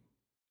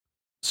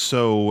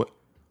 So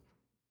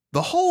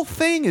the whole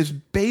thing is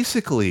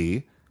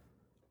basically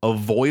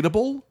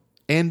avoidable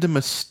and a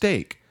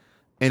mistake.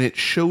 And it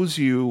shows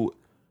you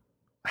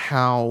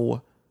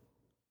how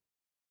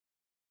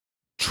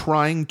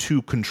trying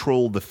to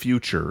control the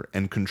future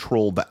and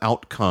control the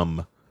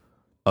outcome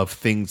of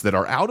things that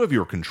are out of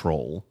your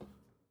control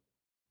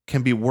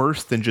can be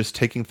worse than just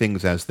taking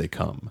things as they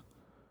come.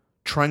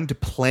 Trying to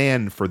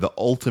plan for the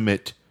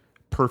ultimate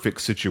perfect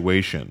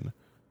situation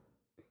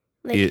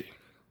it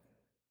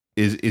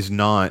is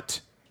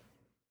not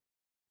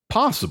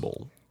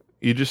possible.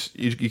 You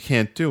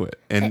can't do it.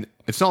 And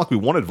it's not like we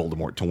wanted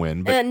Voldemort to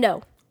win, but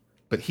no.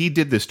 But he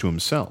did this to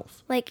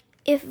himself. Like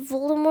if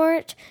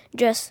Voldemort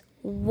just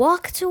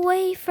walked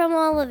away from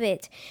all of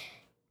it,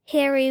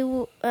 Harry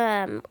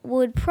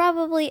would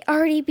probably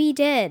already be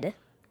dead.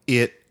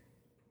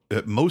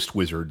 Most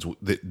wizards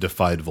that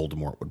defied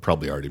Voldemort would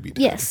probably already be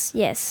dead.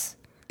 Yes.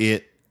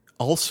 It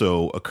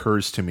also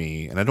occurs to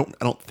me, and I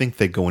don't think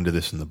they go into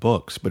this in the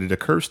books, but it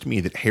occurs to me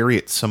that Harry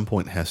at some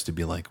point has to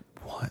be like,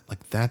 what?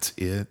 Like, that's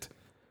it?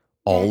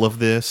 All of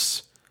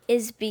this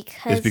is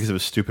because of a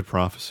stupid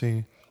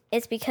prophecy?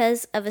 It's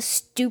because of a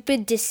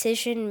stupid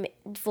decision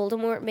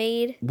Voldemort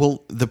made.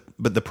 Well,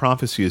 but the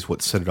prophecy is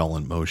what set it all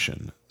in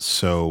motion.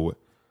 So,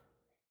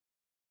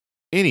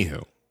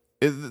 anywho,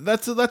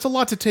 that's a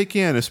lot to take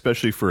in,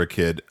 especially for a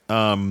kid.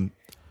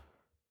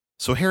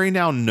 So Harry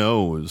now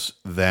knows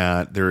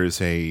that there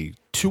is a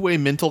two-way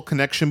mental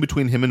connection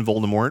between him and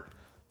Voldemort.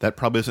 That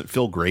probably doesn't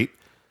feel great.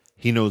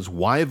 He knows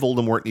why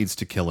Voldemort needs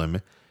to kill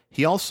him.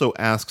 He also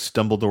asks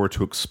Dumbledore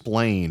to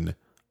explain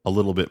a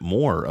little bit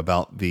more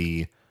about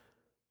the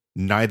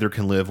neither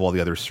can live while the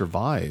other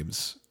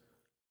survives.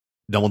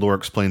 Dumbledore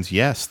explains,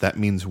 yes, that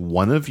means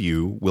one of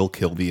you will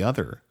kill the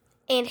other.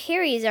 And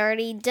Harry's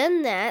already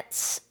done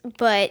that,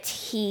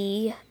 but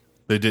it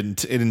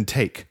didn't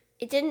take.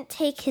 It didn't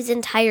take his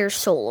entire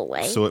soul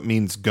away. So it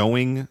means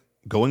going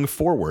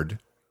forward,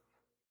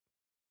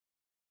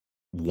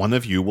 one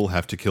of you will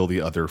have to kill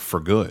the other for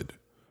good.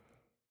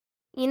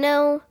 You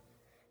know,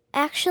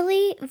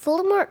 actually,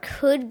 Voldemort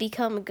could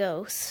become a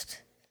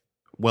ghost.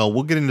 Well,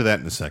 we'll get into that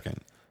in a second.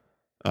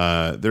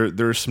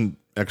 There's some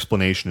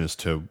explanation as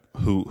to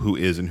who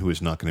is and who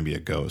is not going to be a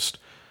ghost.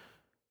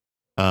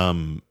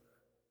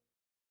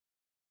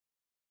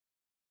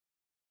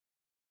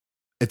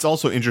 It's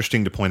also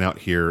interesting to point out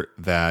here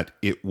that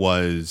it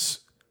was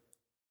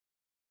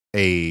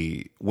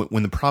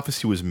when the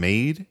prophecy was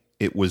made,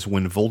 it was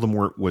when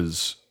Voldemort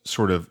was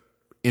sort of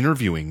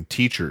interviewing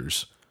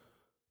teachers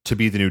to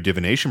be the new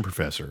divination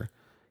professor.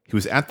 He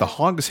was at the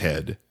Hog's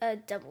Head.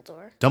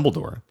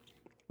 Dumbledore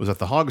was at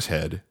the Hog's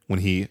Head when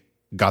he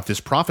got this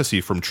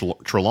prophecy from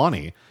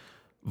Trelawney.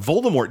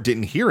 Voldemort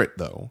didn't hear it,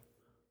 though.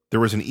 There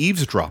was an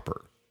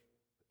eavesdropper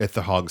at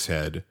the Hog's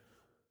Head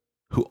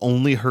who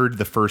only heard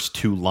the first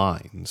 2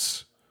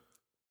 lines.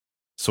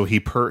 So he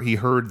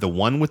heard the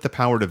one with the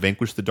power to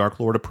vanquish the Dark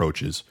Lord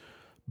approaches,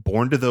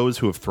 born to those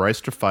who have thrice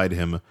defied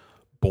him,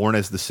 born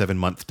as the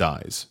 7-month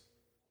dies.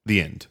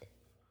 The end.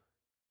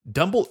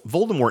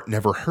 Voldemort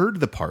never heard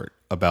the part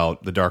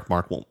about the Dark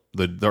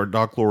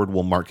Lord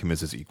will mark him as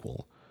his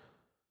equal,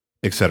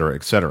 etc.,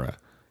 etc.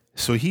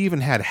 So he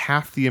even had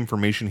half the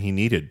information he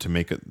needed to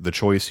make the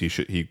choice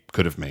he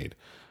could have made.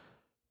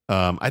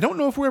 I don't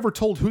know if we're ever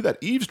told who that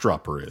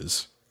eavesdropper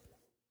is.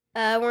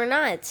 We're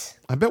not.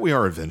 I bet we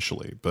are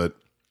eventually, but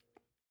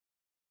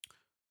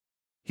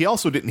he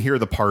also didn't hear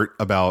the part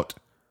about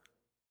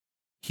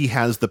he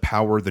has the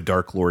power the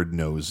Dark Lord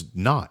knows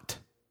not.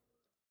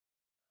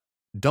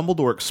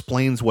 Dumbledore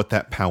explains what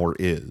that power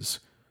is.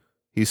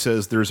 He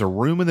says there's a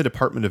room in the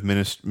Department of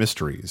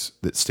Mysteries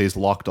that stays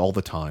locked all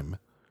the time.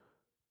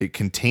 It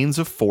contains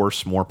a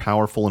force more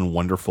powerful and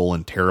wonderful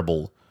and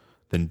terrible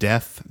than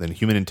death, than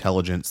human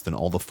intelligence, than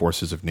all the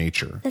forces of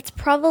nature. That's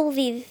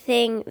probably the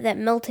thing that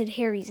melted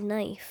Harry's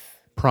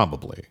knife.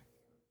 Probably.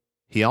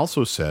 He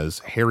also says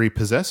Harry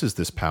possesses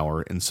this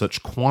power in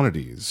such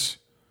quantities,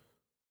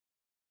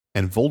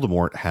 and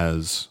Voldemort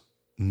has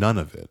none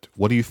of it.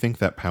 What do you think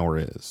that power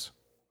is?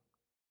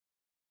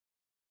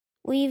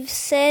 We've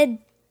said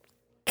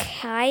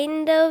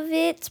kind of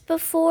it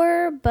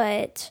before,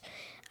 but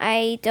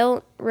I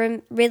don't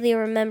really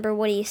remember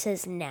what he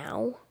says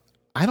now.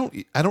 I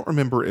don't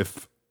remember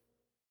if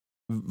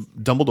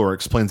Dumbledore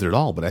explains it at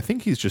all, but I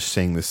think he's just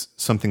saying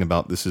something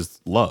about this is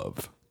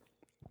love.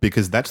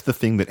 Because that's the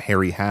thing that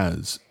Harry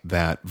has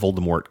that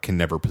Voldemort can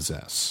never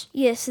possess.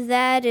 Yes,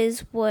 that is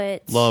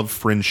what... Love,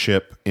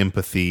 friendship,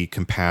 empathy,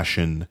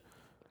 compassion.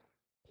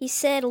 He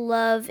said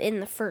love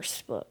in the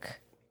first book.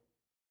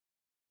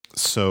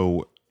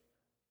 So,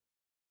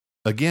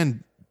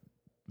 again,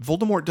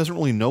 Voldemort doesn't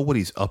really know what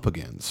he's up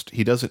against.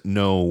 He doesn't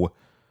know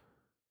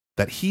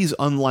that he's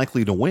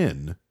unlikely to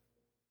win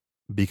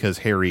because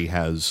Harry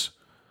has...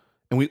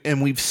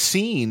 And we've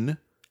seen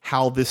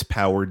how this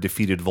power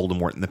defeated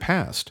Voldemort in the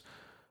past.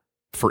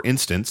 For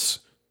instance,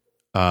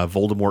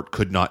 Voldemort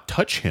could not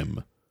touch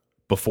him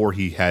before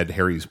he had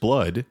Harry's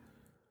blood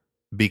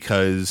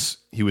because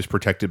he was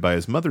protected by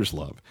his mother's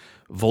love.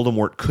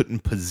 Voldemort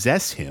couldn't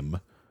possess him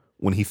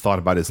when he thought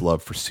about his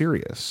love for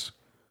Sirius.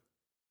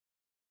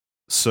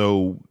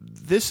 So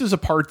this is a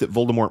part that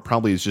Voldemort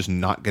probably is just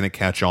not going to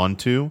catch on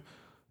to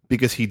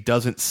because he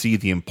doesn't see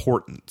the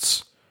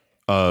importance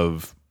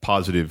of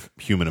positive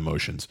human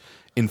emotions.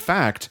 In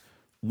fact,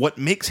 what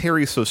makes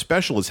Harry so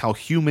special is how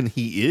human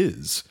he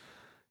is.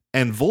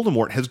 And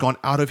Voldemort has gone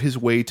out of his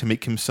way to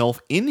make himself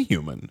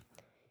inhuman.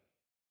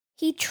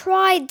 He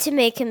tried to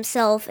make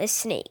himself a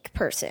snake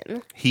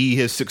person. He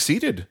has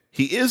succeeded.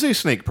 He is a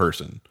snake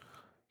person.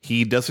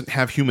 He doesn't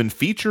have human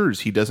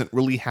features. He doesn't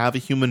really have a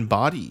human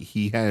body.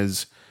 He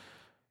has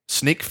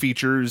snake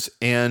features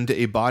and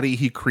a body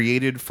he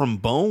created from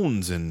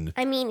bones.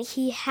 I mean,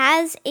 he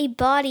has a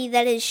body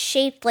that is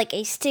shaped like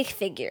a stick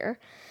figure.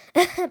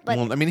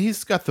 Well, I mean,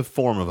 he's got the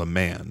form of a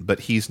man,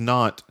 but he's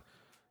not...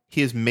 He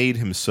has made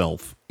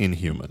himself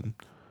inhuman.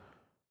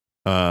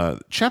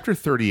 Chapter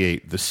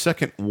 38, The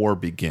Second War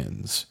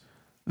Begins.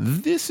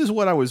 This is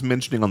what I was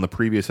mentioning on the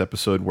previous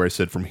episode where I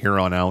said from here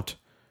on out,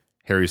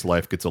 Harry's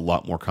life gets a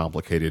lot more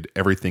complicated.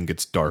 Everything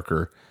gets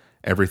darker.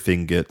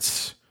 Everything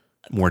gets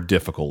more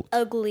difficult.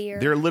 Uglier.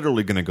 They're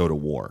literally going to go to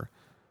war.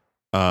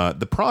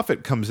 The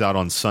Prophet comes out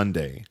on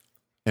Sunday,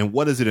 and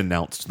what does it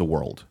announce to the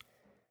world?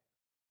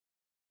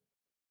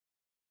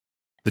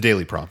 The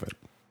Daily Prophet.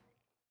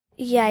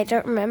 Yeah, I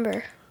don't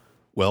remember.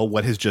 Well,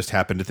 what has just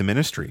happened at the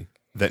Ministry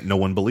that no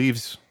one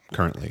believes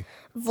currently?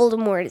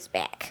 Voldemort is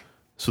back.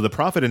 So the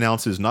Prophet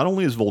announces not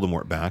only is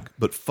Voldemort back,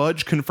 but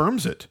Fudge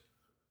confirms it.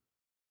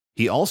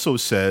 He also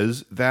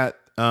says that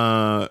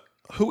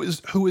who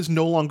is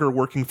no longer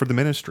working for the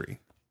Ministry?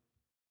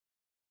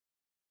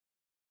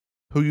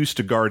 Who used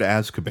to guard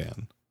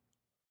Azkaban?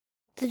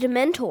 The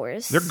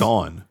Dementors. They're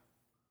gone.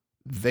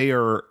 They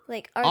are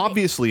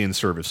obviously in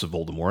service of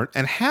Voldemort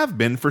and have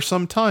been for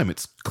some time.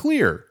 It's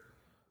clear,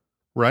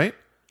 right?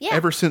 Yeah.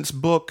 Ever since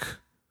book,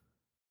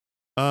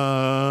 the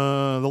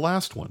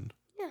last one.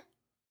 Yeah.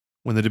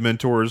 When the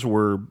Dementors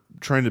were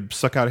trying to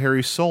suck out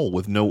Harry's soul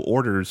with no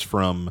orders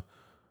from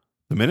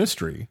the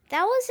Ministry.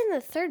 That was in the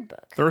third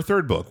book. Or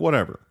third book,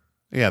 whatever.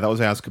 Yeah, that was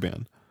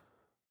Azkaban.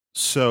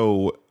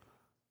 So,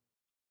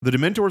 the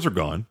Dementors are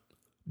gone.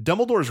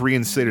 Dumbledore's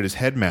reinstated as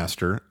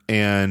headmaster,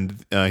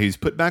 and he's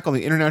put back on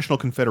the International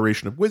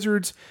Confederation of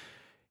Wizards.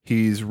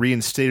 He's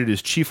reinstated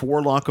as chief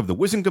warlock of the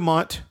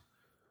Wizengamot.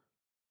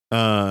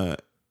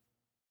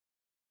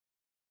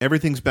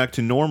 Everything's back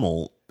to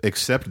normal,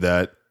 except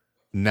that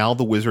now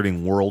the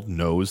wizarding world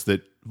knows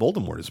that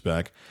Voldemort is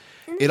back.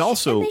 And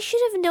they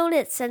should have known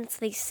it since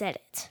they said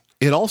it.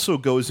 It also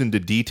goes into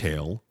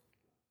detail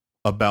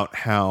about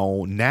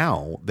how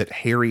now that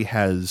Harry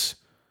has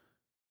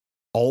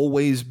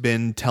always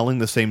been telling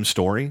the same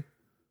story,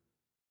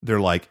 they're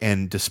like,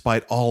 and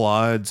despite all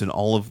odds and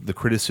all of the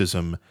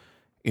criticism,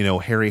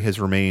 Harry has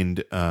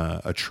remained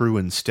a true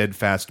and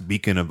steadfast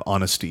beacon of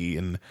honesty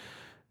and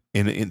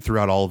in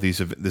throughout all of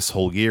this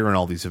whole year and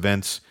all these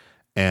events,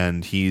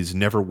 and he's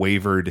never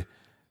wavered.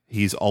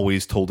 He's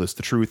always told us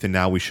the truth, and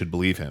now we should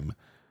believe him.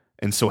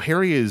 And so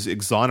Harry is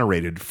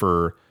exonerated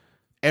for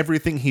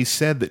everything he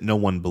said that no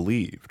one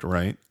believed,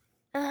 right?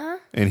 Uh-huh.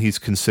 And he's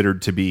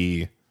considered to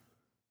be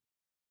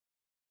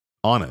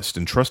honest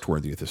and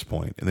trustworthy at this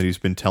point, and that he's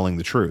been telling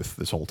the truth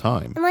this whole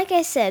time. And like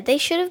I said, they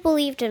should have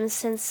believed him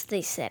since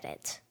they said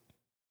it.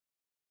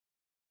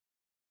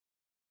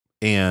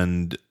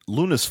 And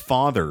Luna's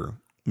father,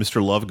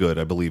 Mr. Lovegood,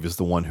 I believe, is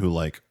the one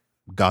who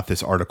got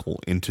this article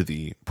into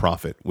the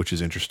Prophet, which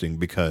is interesting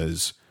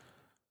because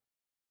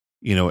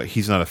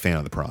he's not a fan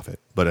of the Prophet,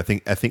 but I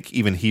think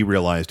even he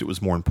realized it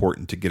was more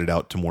important to get it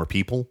out to more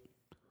people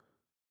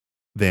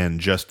than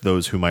just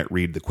those who might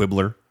read the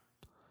Quibbler.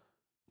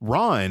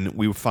 Ron,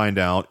 we find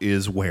out,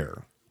 is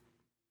where?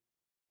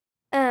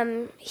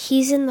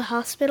 He's in the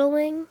hospital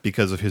wing.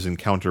 Because of his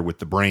encounter with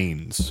the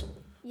brains.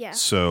 Yeah.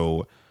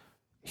 So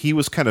he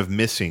was kind of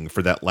missing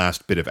for that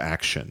last bit of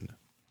action.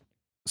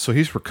 So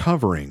he's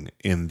recovering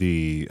in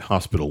the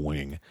hospital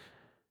wing.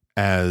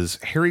 As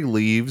Harry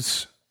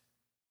leaves,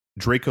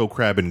 Draco,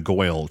 Crabbe, and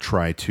Goyle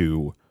try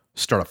to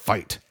start a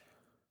fight.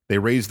 They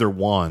raise their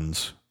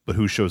wands, but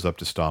who shows up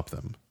to stop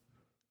them?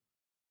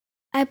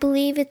 I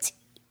believe it's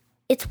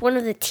one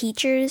of the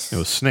teachers. It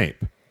was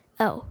Snape.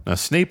 Oh. Now,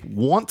 Snape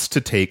wants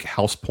to take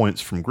house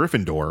points from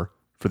Gryffindor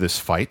for this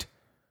fight,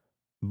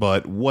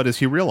 but what does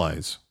he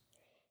realize?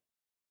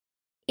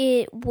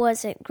 It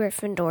wasn't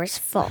Gryffindor's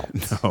fault.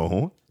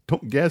 No,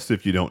 don't guess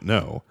if you don't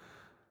know.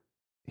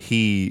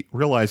 He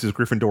realizes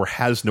Gryffindor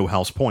has no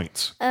house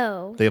points.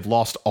 Oh. They have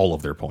lost all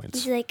of their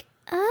points. He's like,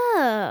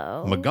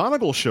 oh.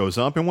 McGonagall shows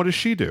up, and what does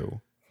she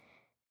do?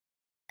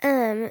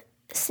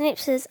 Snape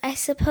says, I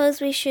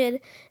suppose we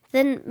should...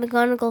 Then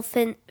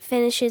McGonagall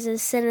finishes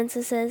his sentence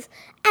and says,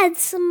 add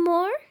some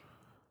more?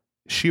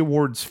 She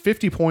awards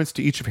 50 points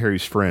to each of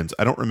Harry's friends.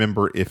 I don't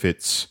remember if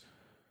it's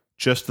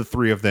just the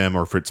three of them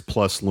or if it's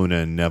plus Luna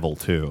and Neville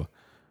too.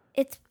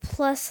 It's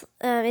plus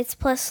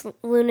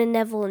Luna,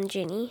 Neville, and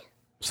Ginny.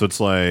 So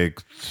it's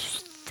like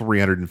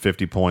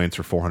 350 points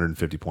or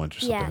 450 points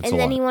or something. Yeah, it's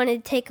and then he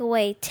wanted to take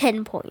away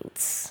 10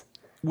 points.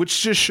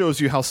 Which just shows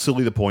you how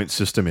silly the point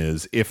system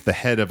is if the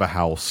head of a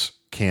house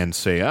can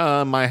say,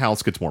 my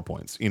house gets more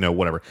points,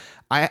 whatever.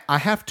 I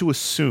have to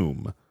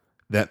assume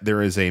that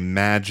there is a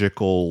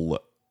magical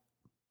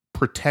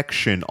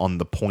protection on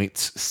the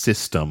points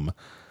system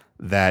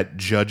that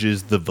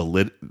judges the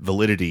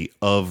validity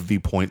of the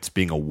points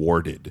being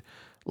awarded.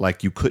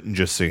 Like, you couldn't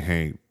just say,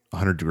 hey,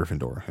 100 to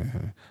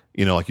Gryffindor.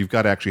 You've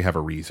got to actually have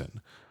a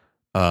reason.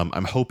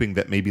 I'm hoping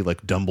that maybe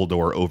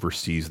Dumbledore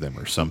oversees them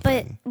or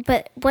something.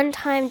 But one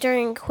time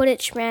during a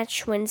Quidditch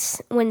match when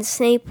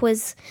Snape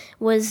was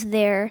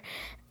there,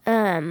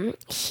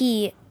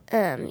 he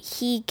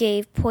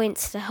gave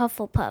points to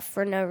Hufflepuff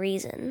for no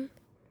reason.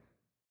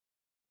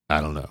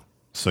 I don't know.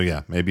 So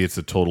yeah, maybe it's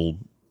a total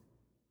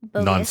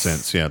Bogus.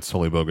 Nonsense. Yeah, it's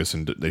totally bogus,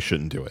 and they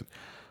shouldn't do it.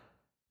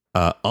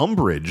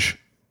 Umbridge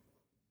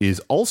is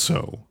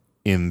also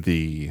in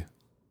the,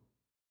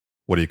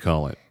 what do you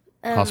call it?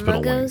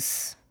 Hospital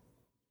Mungo's. wing.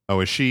 Oh,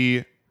 is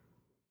she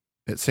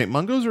at St.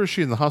 Mungo's or is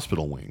she in the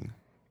hospital wing?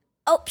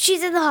 Oh,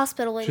 she's in the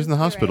hospital wing. She's in the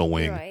hospital You're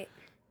wing. right.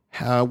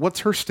 What's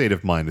her state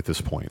of mind at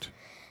this point?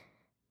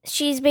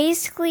 She's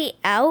basically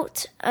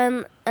out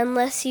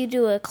unless you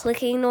do a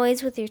clicking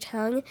noise with your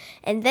tongue,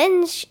 and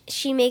then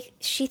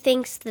she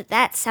thinks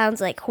that sounds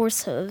like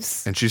horse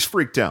hooves. And she's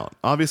freaked out.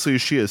 Obviously,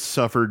 she has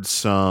suffered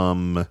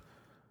some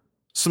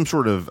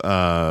sort of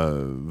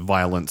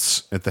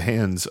violence at the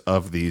hands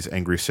of these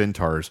angry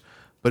centaurs,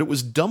 but it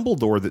was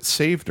Dumbledore that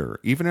saved her,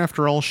 even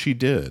after all she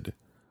did.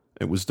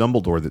 It was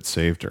Dumbledore that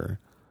saved her.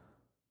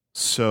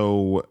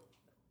 So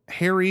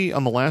Harry,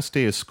 on the last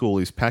day of school,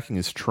 he's packing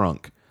his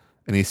trunk,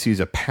 and he sees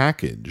a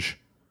package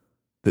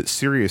that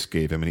Sirius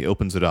gave him, and he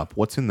opens it up.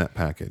 What's in that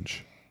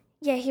package?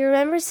 Yeah, he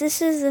remembers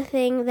this is the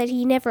thing that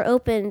he never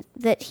opened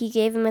that he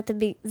gave him at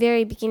the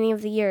very beginning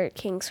of the year at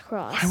King's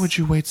Cross. Why would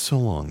you wait so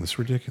long? This is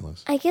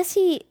ridiculous. I guess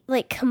he,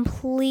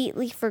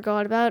 completely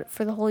forgot about it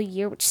for the whole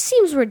year, which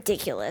seems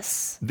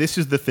ridiculous. This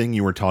is the thing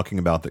you were talking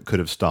about that could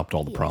have stopped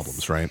all the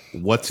problems, right?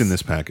 What's in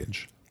this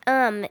package?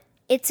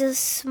 It's a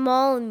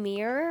small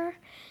mirror,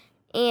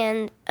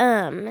 and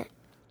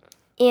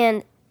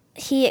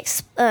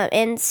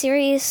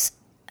Sirius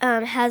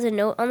has a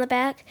note on the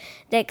back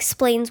that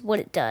explains what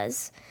it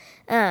does.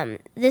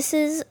 This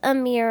is a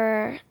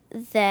mirror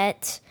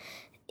that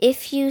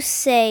if you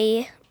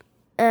say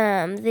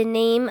the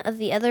name of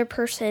the other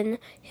person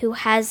who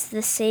has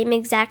the same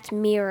exact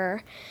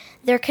mirror,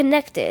 they're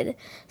connected.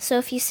 So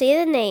if you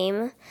say the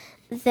name,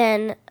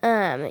 then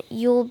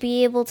you'll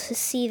be able to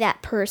see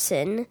that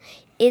person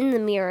in the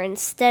mirror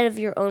instead of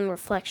your own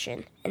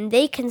reflection. And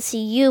they can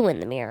see you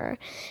in the mirror.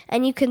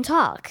 And you can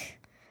talk.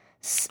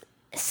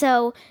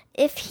 So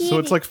if he... So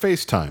it's like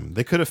FaceTime.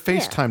 They could have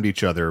FaceTimed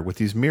each other with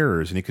these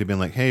mirrors, and he could have been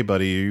like, "Hey,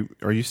 buddy,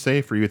 are you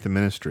safe? Are you at the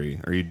ministry?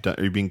 Are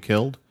you being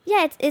killed?"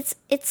 Yeah,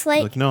 it's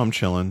like... No, I'm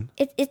chilling.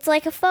 It's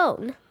like a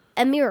phone.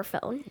 A mirror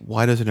phone.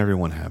 Why doesn't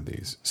everyone have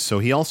these? So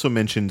he also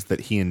mentions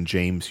that he and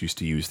James used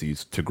to use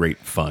these to great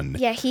fun.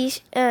 Yeah, he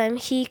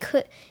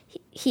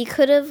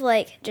could have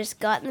like just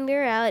gotten the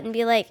mirror out and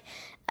be like,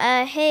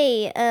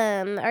 hey,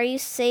 are you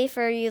safe?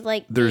 Are you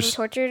like being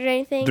tortured or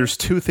anything? There's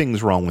two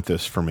things wrong with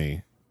this for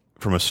me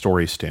from a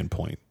story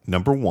standpoint.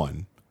 Number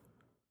one,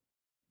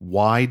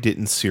 why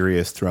didn't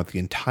Sirius throughout the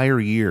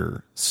entire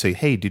year say,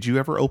 "Hey, did you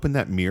ever open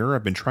that mirror?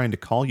 I've been trying to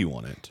call you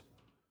on it."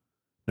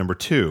 Number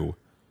two,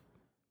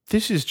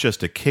 this is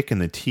just a kick in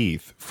the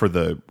teeth for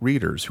the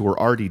readers who are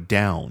already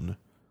down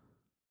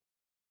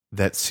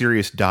that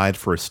Sirius died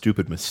for a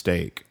stupid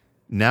mistake.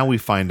 Now we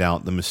find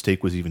out the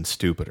mistake was even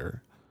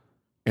stupider,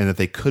 and that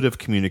they could have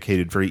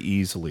communicated very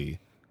easily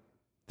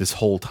this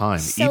whole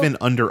time, even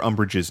under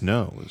Umbridge's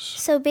nose.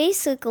 So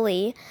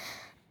basically,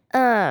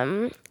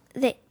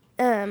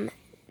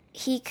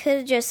 he could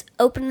have just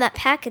opened that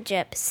package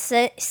up,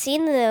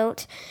 seen the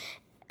note,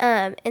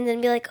 and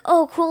then be like,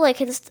 "Oh, cool! I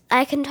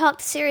can talk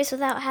to Sirius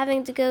without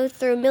having to go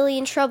through a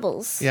million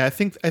troubles." Yeah, I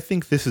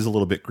think this is a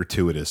little bit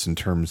gratuitous in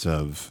terms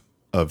of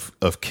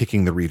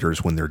kicking the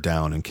readers when they're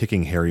down and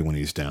kicking Harry when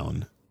he's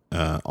down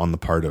on the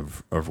part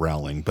of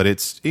Rowling. But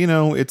it's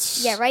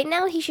right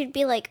now he should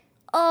be like,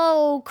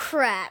 "Oh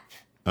crap!"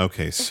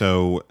 Okay,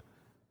 so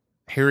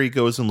Harry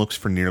goes and looks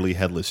for nearly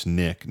headless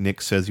Nick.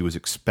 Nick says he was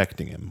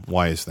expecting him.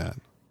 Why is that?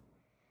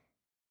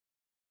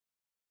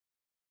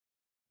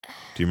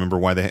 Do you remember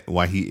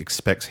why he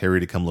expects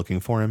Harry to come looking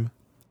for him?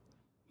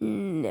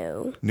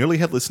 No. Nearly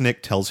headless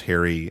Nick tells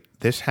Harry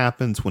this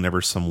happens whenever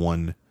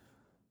someone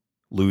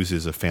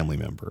loses a family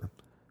member.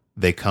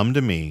 They come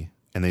to me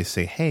and they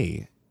say,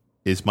 "Hey,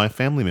 is my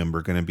family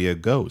member going to be a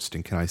ghost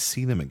and can I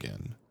see them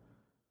again?"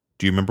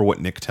 Do you remember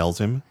what Nick tells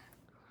him?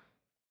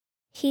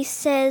 He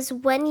says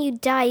when you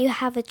die, you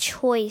have a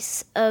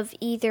choice of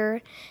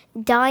either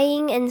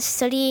dying and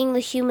studying the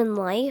human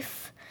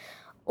life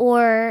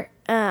or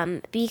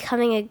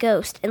becoming a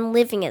ghost and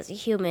living as a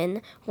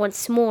human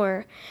once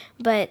more,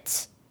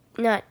 but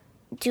not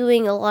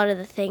doing a lot of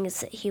the things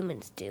that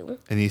humans do.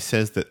 And he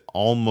says that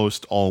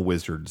almost all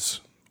wizards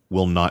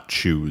will not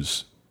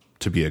choose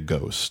to be a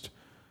ghost.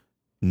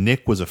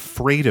 Nick was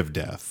afraid of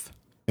death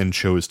and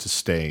chose to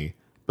stay,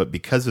 but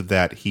because of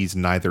that, he's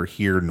neither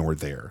here nor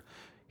there.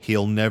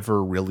 He'll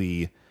never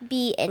really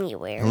be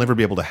anywhere. He'll never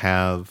be able to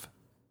have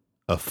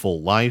a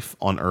full life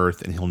on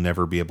Earth, and he'll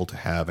never be able to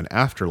have an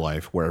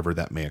afterlife wherever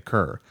that may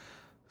occur.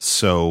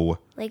 So,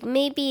 like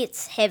maybe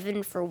it's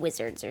heaven for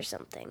wizards or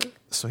something.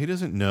 So he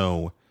doesn't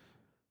know.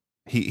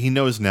 He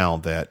knows now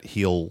that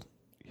he'll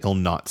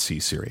not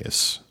see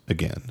Sirius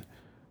again,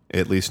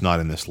 at least not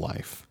in this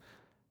life.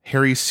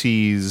 Harry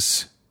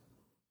sees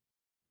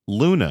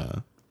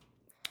Luna.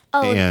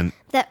 Oh, and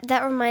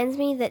that reminds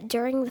me that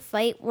during the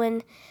fight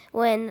when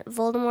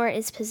Voldemort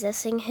is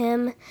possessing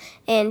him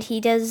and he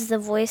does the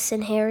voice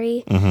in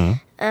Harry,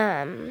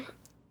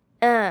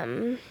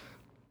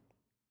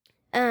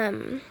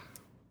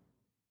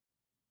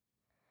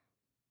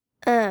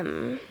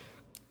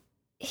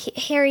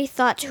 Harry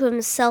thought to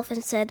himself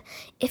and said,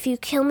 "If you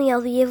kill me,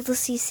 I'll be able to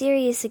see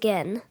Sirius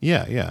again."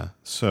 Yeah.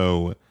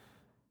 So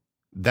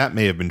that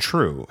may have been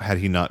true had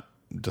he not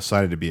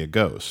decided to be a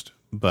ghost.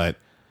 But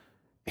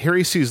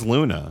Harry sees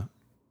Luna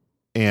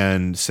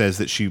and says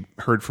that she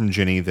heard from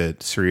Ginny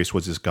that Sirius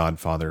was his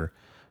godfather.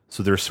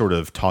 So they're sort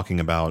of talking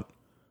about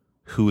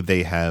who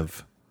they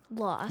have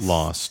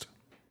lost.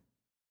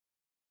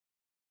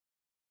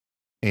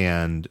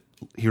 And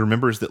he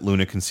remembers that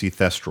Luna can see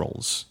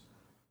Thestrals.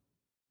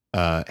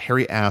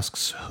 Harry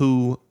asks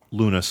who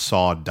Luna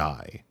saw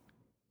die.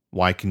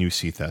 Why can you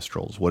see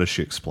Thestrals? What does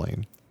she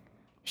explain?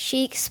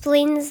 She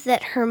explains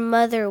that her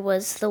mother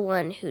was the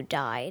one who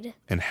died.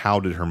 And how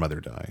did her mother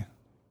die?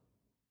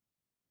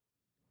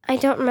 I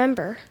don't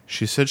remember.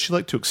 She said she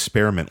liked to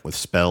experiment with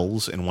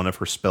spells, and one of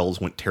her spells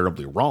went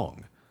terribly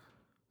wrong.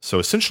 So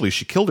essentially,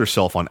 she killed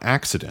herself on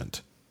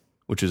accident,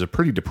 which is a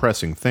pretty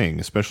depressing thing,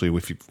 especially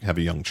if you have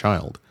a young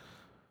child.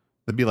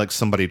 That'd be like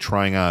somebody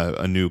trying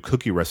a new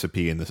cookie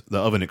recipe and the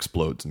oven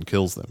explodes and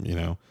kills them, you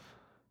know?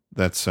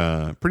 That's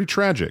pretty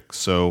tragic.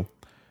 So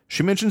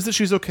she mentions that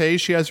she's okay,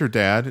 she has her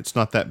dad, it's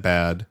not that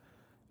bad,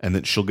 and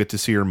that she'll get to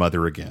see her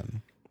mother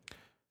again.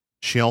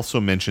 She also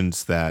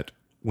mentions that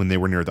when they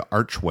were near the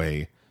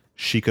archway,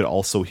 she could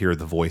also hear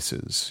the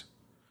voices.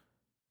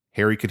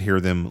 Harry could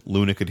hear them,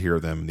 Luna could hear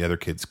them, the other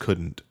kids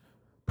couldn't.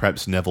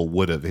 Perhaps Neville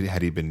would have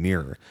had he been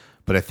nearer.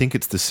 But I think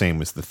it's the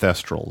same as the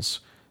Thestrals.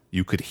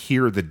 You could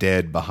hear the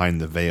dead behind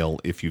the veil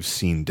if you've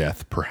seen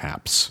death,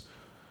 perhaps.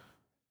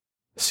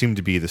 Seem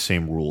to be the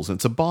same rules. And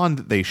it's a bond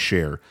that they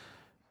share.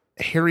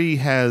 Harry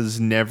has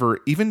never,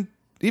 even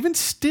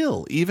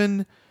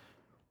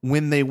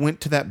when they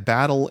went to that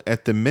battle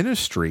at the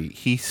Ministry,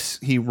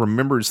 he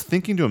remembers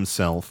thinking to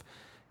himself,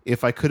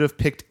 if I could have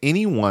picked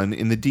anyone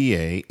in the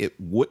DA, it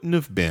wouldn't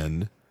have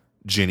been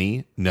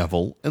Ginny,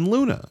 Neville, and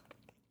Luna.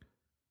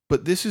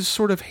 but this is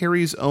sort of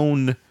Harry's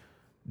own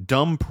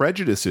dumb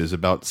prejudices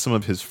about some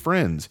of his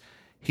friends.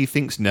 He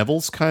thinks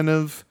Neville's kind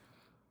of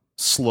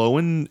slow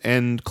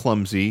and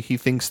clumsy. He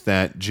thinks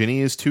that Ginny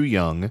is too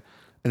young,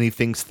 and he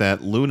thinks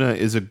that Luna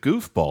is a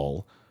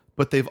goofball,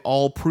 but they've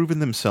all proven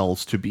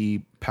themselves to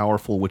be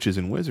powerful witches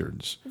and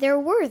wizards. They're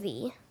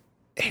worthy.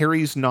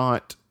 Harry's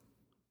not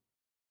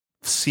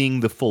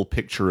seeing the full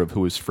picture of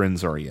who his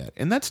friends are yet,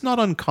 and that's not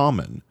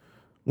uncommon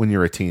when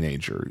you're a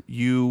teenager.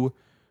 You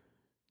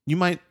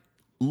might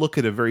look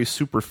at a very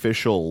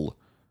superficial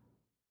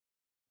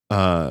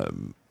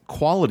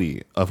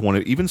quality of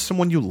even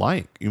someone you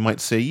like. You might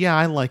say, yeah,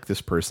 I like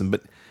this person,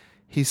 but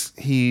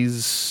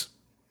he's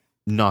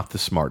not the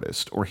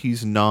smartest, or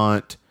he's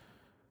not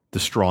the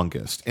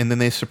strongest. And then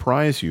they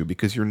surprise you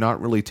because you're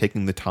not really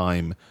taking the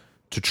time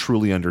to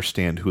truly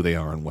understand who they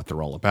are and what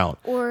they're all about.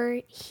 Or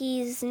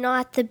he's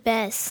not the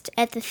best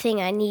at the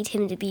thing I need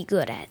him to be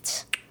good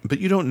at. But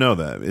you don't know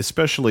that,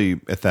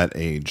 especially at that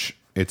age.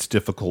 It's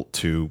difficult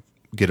to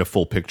get a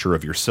full picture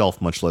of yourself,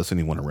 much less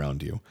anyone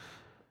around you.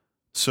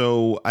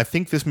 So I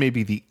think this may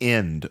be the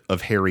end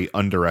of Harry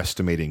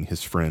underestimating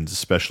his friends,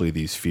 especially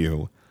these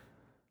few.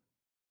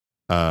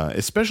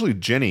 Especially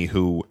Ginny,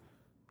 who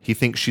he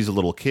thinks she's a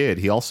little kid.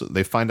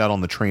 They find out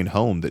on the train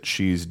home that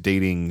she's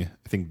dating,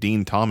 I think,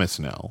 Dean Thomas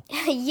now.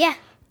 Yeah.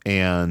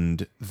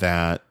 And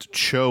that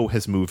Cho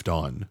has moved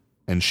on,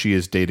 and she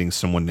is dating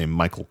someone named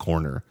Michael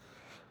Corner.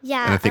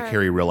 Yeah. And I think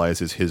Harry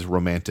realizes his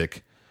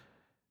romantic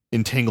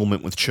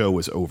entanglement with Cho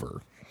is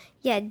over.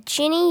 Yeah,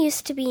 Ginny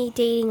used to be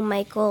dating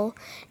Michael.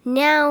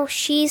 Now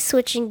she's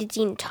switching to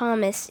Dean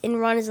Thomas,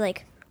 and Ron is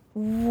like,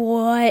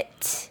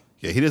 what?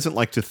 Yeah, he doesn't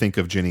like to think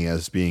of Ginny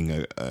as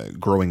being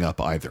growing up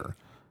either.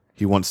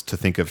 He wants to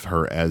think of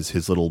her as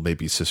his little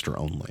baby sister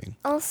only.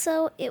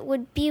 Also, it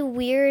would be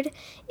weird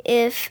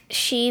if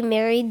she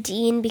married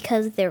Dean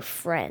because they're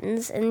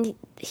friends, and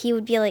he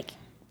would be like,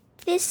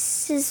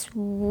 this is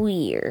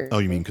weird. Oh,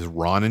 you mean because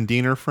Ron and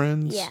Dean are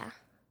friends? Yeah.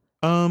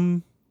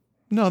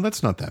 No,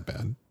 that's not that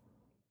bad.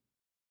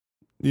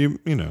 You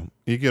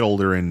get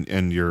older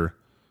and you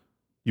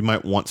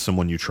might want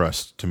someone you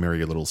trust to marry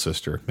your little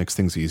sister. Makes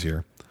things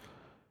easier.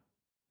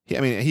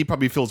 He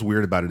probably feels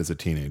weird about it as a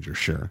teenager,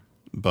 sure,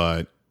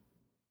 but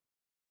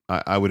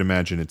I would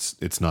imagine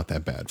it's not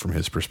that bad from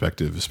his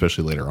perspective,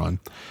 especially later on.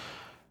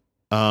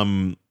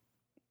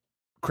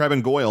 Crabbe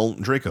and Goyle,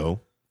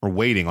 Draco, are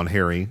waiting on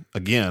Harry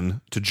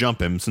again to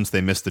jump him since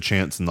they missed the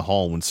chance in the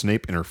hall when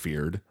Snape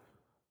interfered.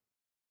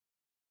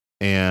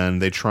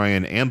 And they try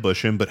and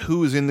ambush him, but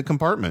who is in the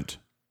compartment?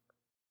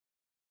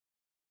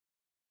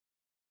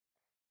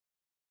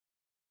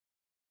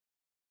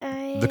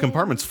 The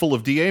compartment's full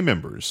of DA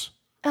members.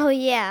 Oh,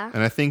 yeah.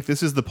 And I think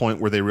this is the point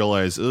where they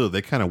realize,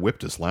 they kind of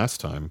whipped us last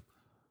time.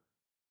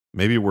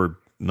 Maybe we're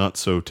not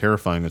so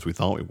terrifying as we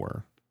thought we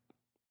were.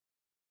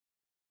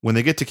 When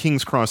they get to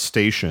King's Cross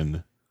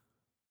Station,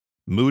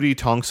 Moody,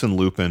 Tonks, and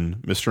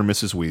Lupin, Mr. and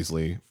Mrs.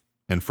 Weasley,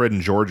 and Fred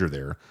and George are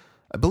there.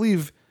 I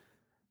believe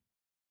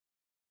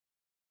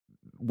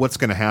what's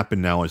going to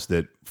happen now is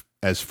that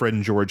as Fred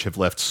and George have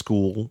left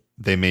school,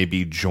 they may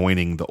be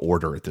joining the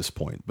Order at this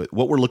point. But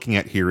what we're looking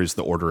at here is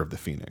the Order of the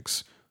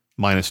Phoenix,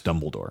 minus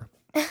Dumbledore.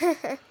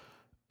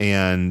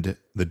 And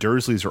the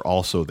Dursleys are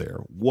also there.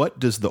 What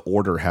does the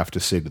Order have to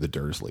say to the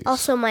Dursleys?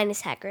 Also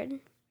minus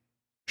Hagrid.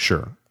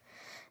 Sure.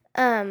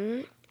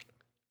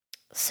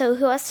 So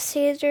who else to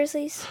say to the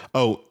Dursleys?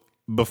 Oh,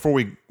 before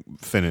we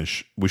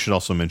finish, we should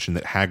also mention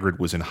that Hagrid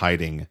was in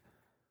hiding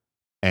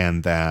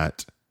and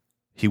that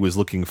he was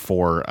looking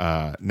for,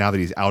 now that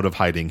he's out of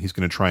hiding, he's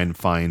going to try and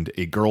find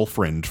a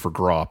girlfriend for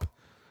Grop.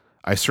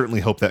 I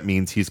certainly hope that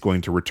means he's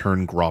going to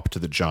return Grop to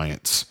the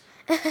Giants.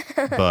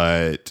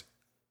 But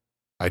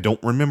I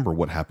don't remember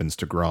what happens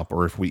to Grop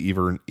or if we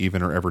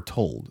even are ever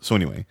told. So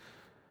anyway,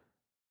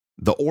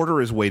 the Order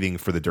is waiting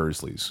for the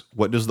Dursleys.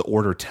 What does the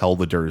Order tell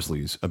the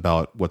Dursleys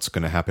about what's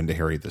going to happen to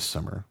Harry this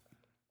summer?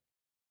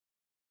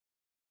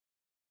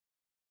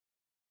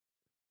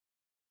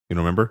 You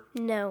don't remember?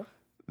 No.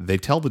 They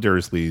tell the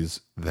Dursleys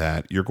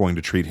that you're going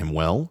to treat him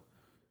well,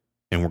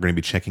 and we're going to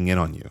be checking in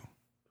on you.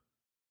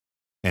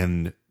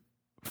 And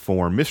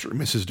for Mr. and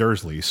Mrs.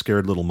 Dursley,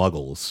 scared little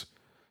muggles,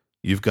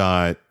 you've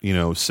got,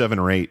 7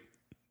 or 8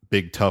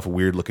 big, tough,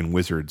 weird-looking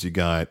wizards. You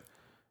got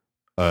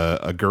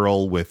a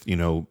girl with,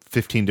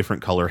 15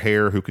 different color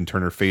hair who can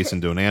turn her face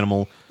into an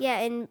animal. Yeah,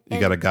 and you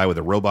got a guy with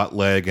a robot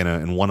leg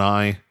and one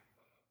eye.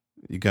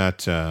 You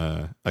got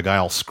a guy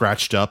all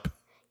scratched up.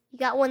 You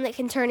got one that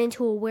can turn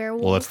into a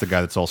werewolf. Well, that's the guy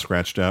that's all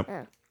scratched up.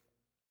 Oh.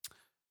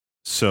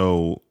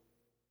 So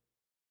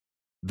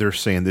they're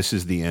saying this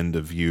is the end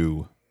of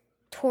you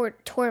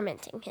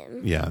tormenting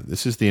him. Yeah,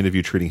 this is the end of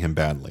you treating him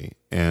badly,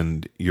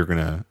 and you're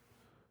gonna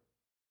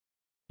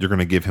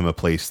give him a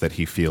place that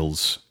he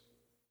feels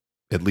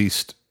at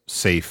least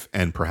safe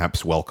and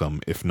perhaps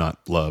welcome, if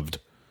not loved.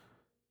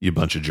 You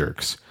bunch of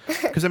jerks.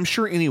 Because I'm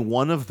sure any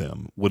one of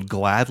them would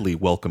gladly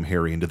welcome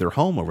Harry into their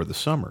home over the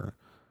summer.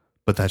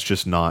 But that's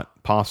just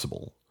not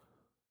possible.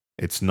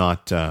 It's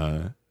not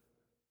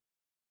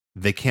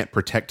they can't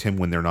protect him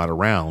when they're not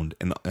around,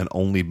 and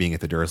only being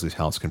at the Dursleys'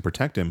 house can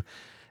protect him.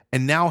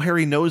 And now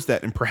Harry knows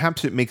that, and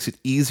perhaps it makes it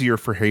easier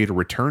for Harry to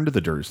return to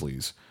the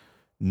Dursleys,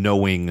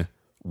 knowing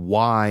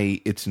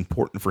why it's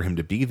important for him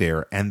to be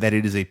there, and that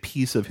it is a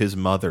piece of his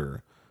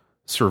mother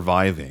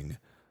surviving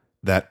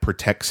that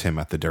protects him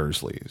at the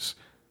Dursleys.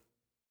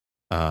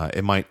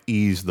 It might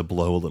ease the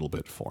blow a little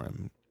bit for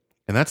him.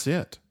 And that's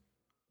it.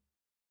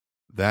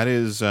 That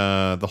is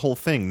the whole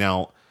thing.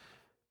 Now,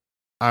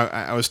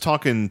 I was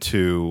talking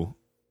to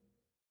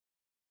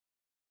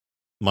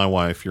my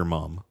wife, your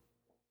mom,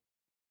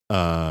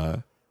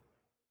 about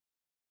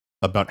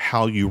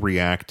how you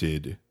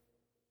reacted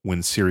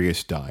when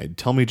Sirius died.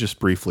 Tell me just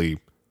briefly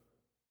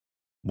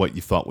what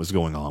you thought was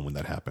going on when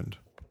that happened.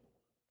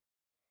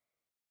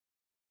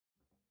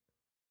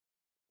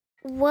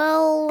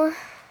 Well,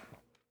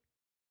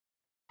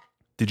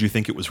 did you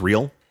think it was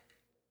real?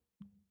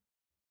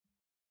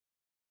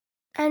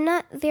 I'm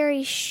not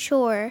very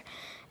sure.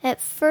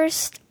 At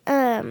first,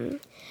 I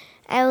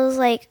was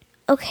like,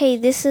 okay,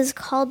 this is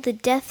called the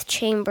Death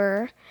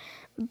Chamber,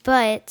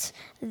 but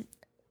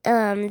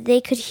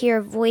they could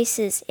hear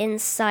voices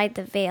inside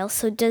the veil.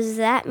 So does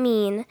that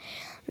mean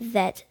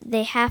that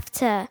they have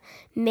to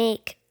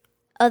make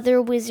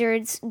other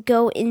wizards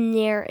go in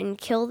there and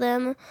kill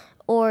them?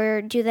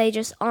 Or do they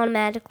just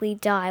automatically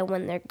die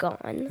when they're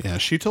gone? Yeah,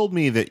 she told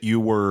me that you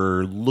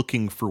were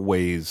looking for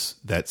ways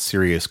that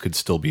Sirius could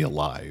still be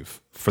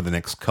alive for the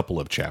next couple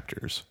of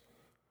chapters.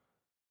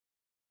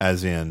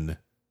 As in,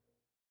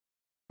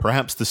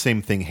 perhaps the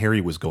same thing Harry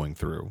was going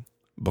through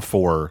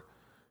before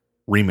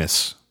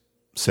Remus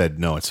said,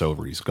 no, it's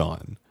over, he's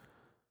gone.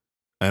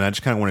 And I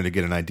just kind of wanted to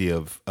get an idea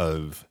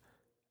of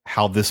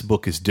how this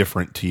book is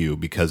different to you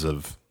because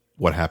of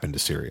what happened to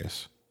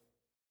Sirius.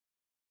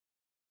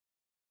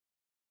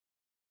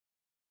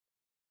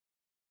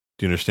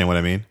 Do you understand what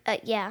I mean?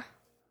 Yeah.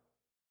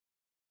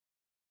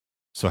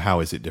 So how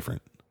is it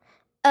different?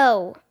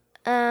 Oh,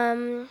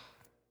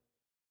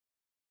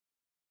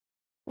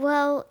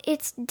 well,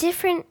 it's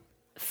different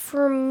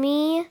for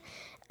me.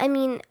 I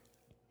mean,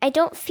 I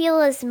don't feel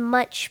as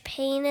much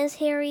pain as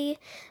Harry,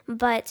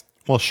 but...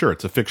 Well, sure,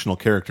 it's a fictional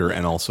character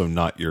and also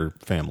not your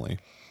family.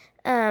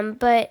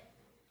 But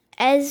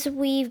as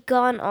we've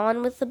gone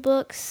on with the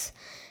books,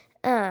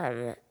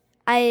 I've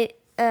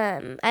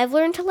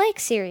learned to like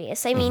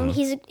Sirius. I mean,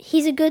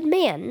 he's a good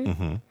man.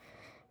 Mm-hmm.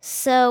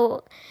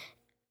 So,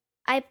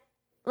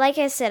 like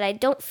I said, I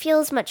don't feel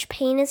as much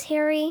pain as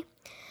Harry,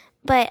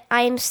 but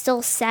I am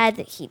still sad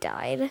that he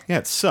died. Yeah,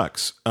 it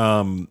sucks.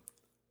 And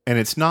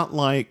it's not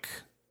like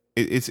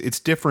it's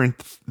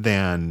different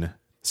than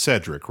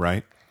Cedric,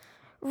 right?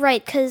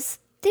 Right, because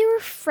they were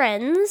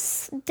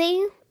friends.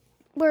 They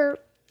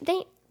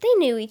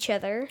knew each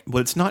other. But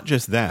it's not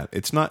just that.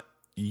 It's not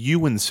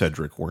you and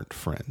Cedric weren't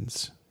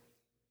friends.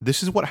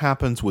 This is what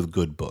happens with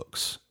good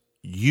books.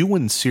 You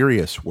and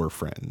Sirius were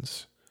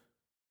friends.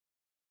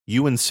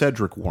 You and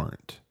Cedric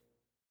weren't.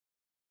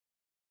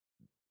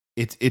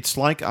 It's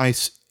like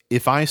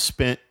if I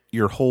spent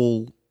your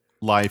whole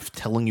life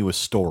telling you a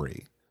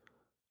story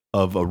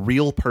of a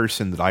real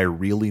person that I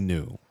really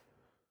knew,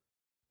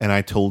 and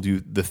I told you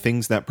the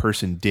things that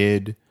person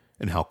did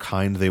and how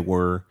kind they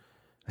were,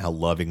 how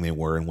loving they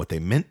were, and what they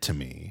meant to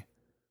me,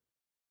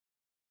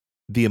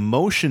 the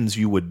emotions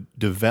you would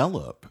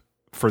develop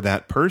for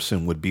that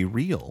person would be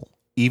real,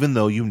 even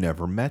though you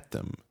never met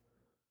them.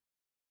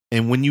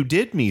 And when you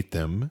did meet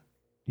them,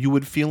 you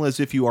would feel as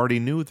if you already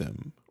knew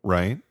them,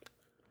 right?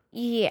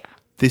 Yeah.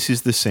 This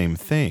is the same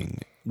thing.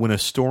 When a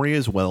story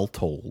is well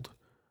told,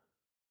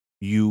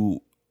 the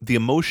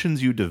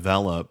emotions you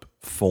develop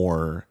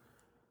for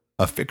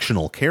a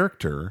fictional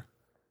character,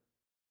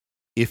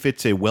 if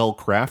it's a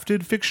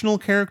well-crafted fictional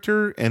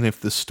character, and if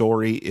the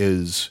story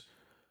is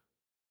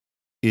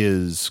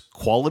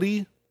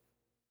quality,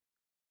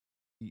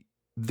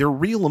 they're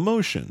real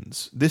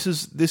emotions. This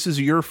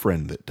is your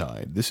friend that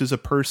died. This is a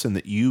person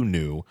that you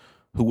knew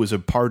who was a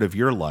part of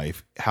your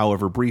life,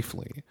 however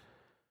briefly.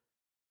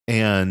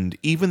 And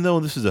even though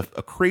this is a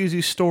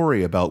crazy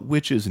story about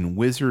witches and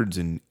wizards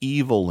and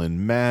evil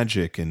and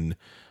magic and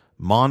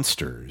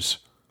monsters,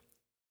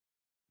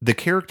 the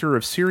character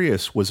of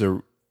Sirius was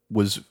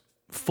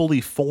fully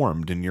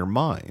formed in your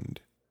mind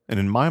and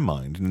in my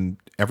mind and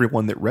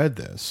everyone that read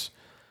this.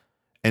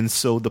 And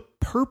so the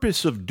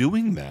purpose of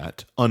doing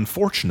that,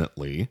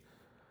 unfortunately,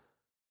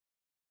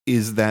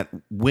 is that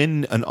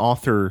when an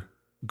author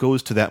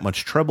goes to that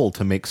much trouble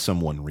to make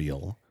someone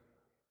real,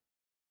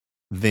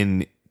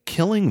 then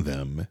killing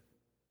them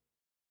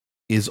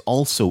is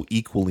also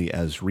equally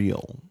as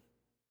real.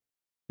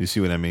 You see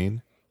what I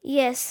mean?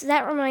 Yes,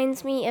 that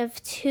reminds me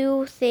of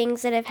two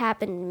things that have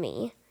happened to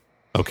me.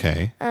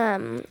 Okay.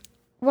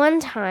 One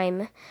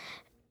time,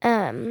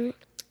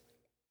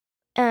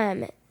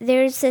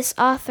 there's this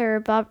author,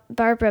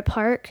 Barbara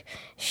Park.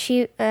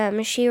 She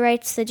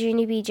writes the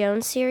Junie B.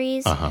 Jones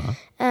series.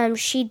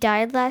 She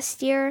died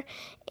last year,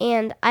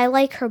 and I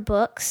like her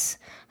books.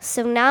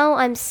 So now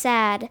I'm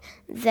sad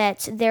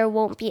that there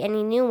won't be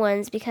any new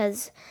ones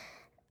because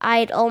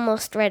I'd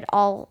almost read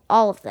all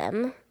of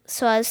them.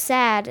 so I was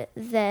sad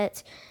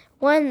that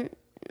one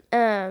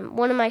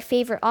of my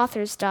favorite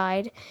authors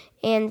died,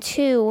 and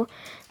two,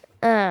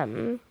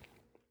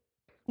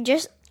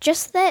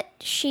 just that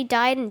she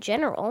died in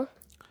general.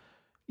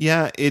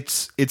 Yeah,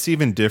 it's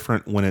even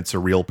different when it's a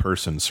real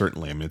person.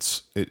 Certainly, I mean,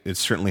 it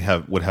certainly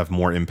would have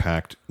more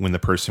impact when the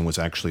person was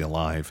actually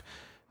alive.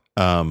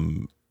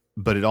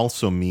 But it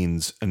also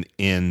means an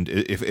end.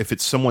 If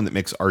it's someone that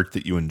makes art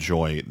that you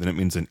enjoy, then it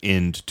means an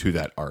end to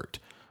that art,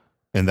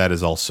 and that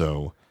is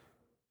also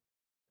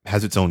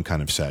has its own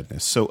kind of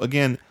sadness. So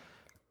again,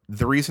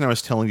 the reason I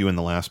was telling you in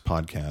the last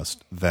podcast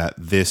that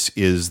this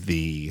is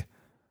the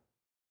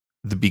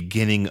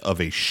beginning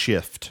of a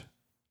shift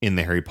in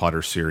the Harry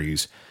Potter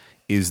series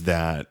is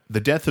that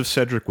the death of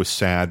Cedric was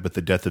sad, but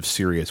the death of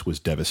Sirius was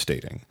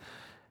devastating.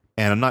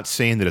 And I'm not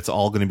saying that it's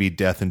all going to be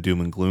death and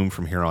doom and gloom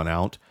from here on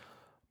out,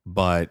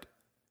 but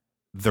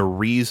the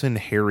reason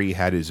Harry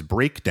had his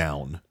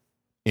breakdown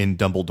in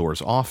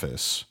Dumbledore's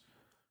office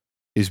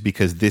is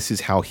because this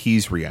is how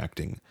he's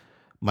reacting.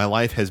 My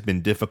life has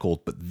been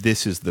difficult, but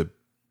this is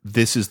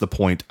the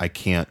point I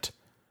can't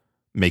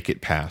make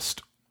it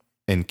past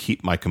and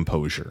keep my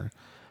composure.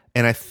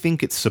 And I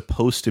think it's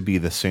supposed to be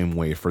the same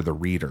way for the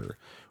reader,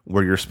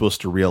 where you're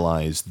supposed to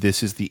realize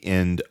this is the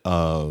end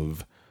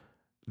of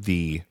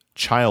the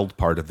child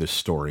part of this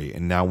story,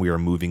 and now we are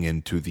moving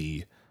into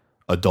the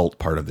adult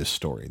part of this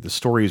story. The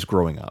story is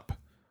growing up.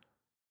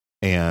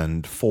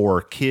 And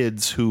for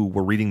kids who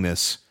were reading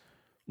this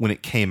when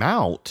it came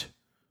out,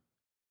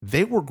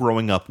 they were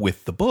growing up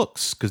with the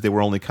books because they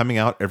were only coming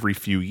out every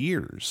few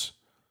years.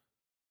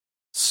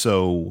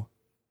 So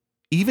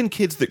even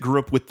kids that grew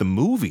up with the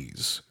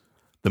movies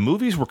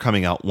were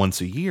coming out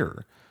once a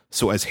year.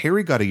 So as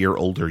Harry got a year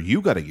older,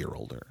 you got a year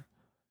older.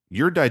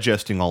 You're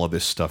digesting all of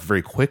this stuff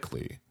very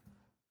quickly.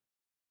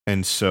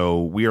 And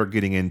so we are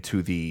getting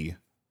into the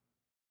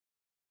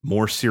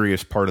more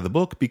serious part of the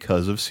book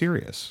because of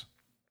Sirius.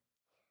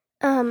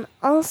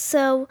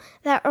 Also,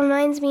 that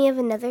reminds me of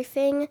another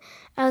thing.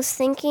 I was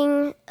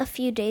thinking a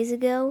few days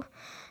ago,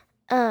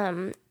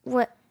 when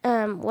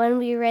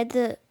we read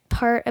the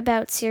part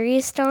about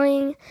Sirius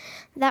dying,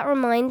 that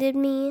reminded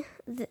me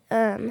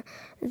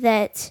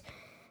that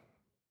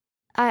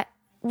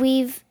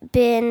we've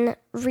been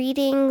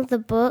reading the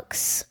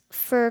books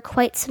for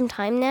quite some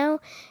time now,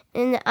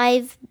 and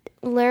I've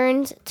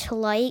learned to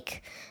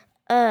like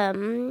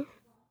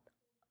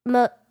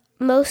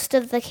most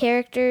of the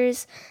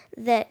characters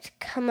that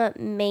come up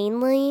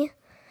mainly,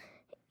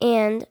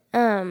 and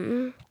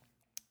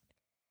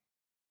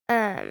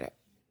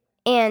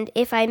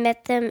if I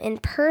met them in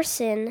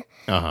person,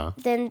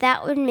 then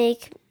that would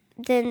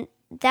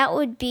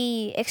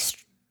be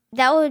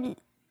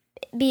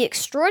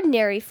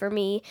extraordinary for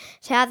me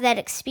to have that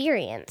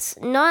experience,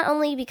 not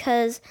only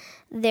because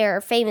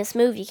they're famous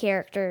movie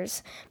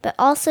characters, but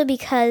also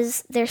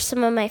because they're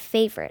some of my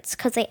favorites,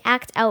 because they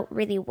act out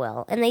really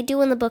well, and they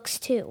do in the books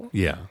too.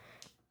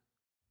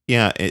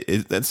 Yeah,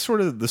 that's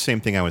sort of the same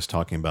thing I was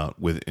talking about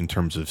in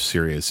terms of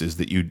Sirius, is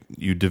that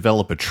you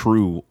develop a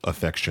true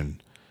affection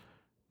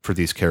for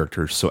these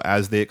characters. So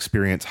as they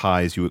experience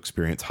highs, you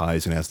experience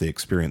highs, and as they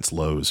experience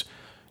lows,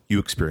 you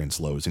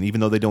experience lows. And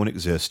even though they don't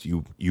exist,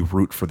 you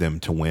root for them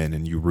to win,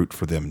 and you root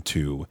for them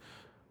to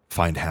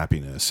find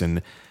happiness.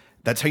 And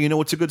that's how you know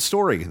it's a good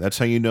story. That's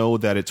how you know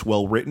that it's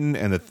well written,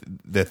 and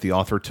that the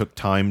author took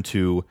time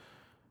to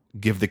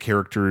give the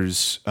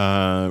characters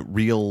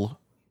real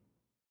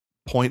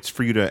points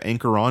for you to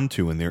anchor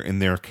onto in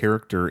their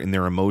character, in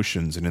their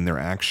emotions, and in their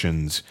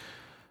actions,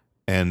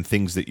 and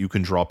things that you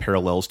can draw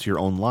parallels to your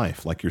own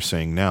life, like you're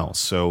saying now.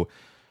 So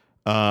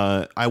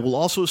I will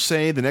also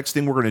say the next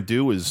thing we're going to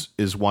do is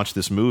watch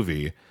this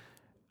movie.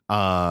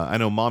 I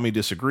know Mommy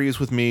disagrees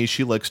with me.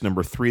 She likes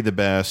number 3 the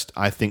best.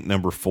 I think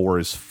number 4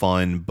 is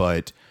fun,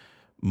 but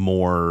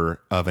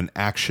more of an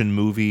action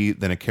movie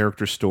than a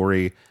character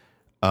story.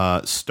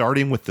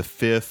 Starting with the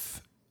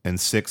 5th and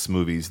 6th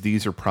movies,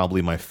 these are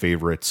probably my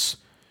favorites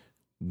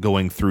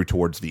going through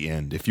towards the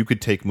end. If you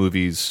could take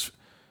movies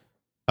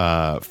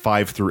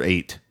 5 through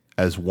 8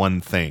 as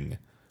one thing,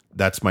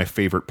 that's my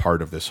favorite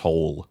part of this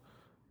whole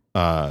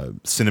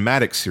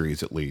cinematic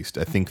series, at least.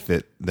 I think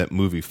that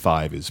movie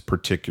 5 is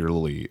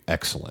particularly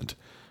excellent,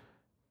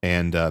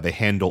 and they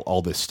handle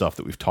all this stuff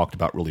that we've talked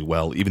about really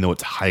well, even though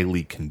it's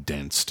highly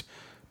condensed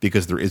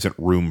because there isn't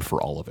room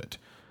for all of it.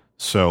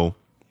 So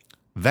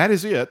that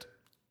is it.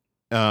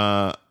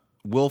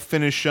 We'll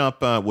finish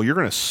up. You're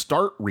going to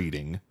start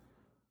reading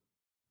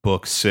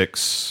book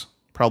 6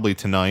 probably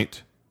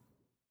tonight,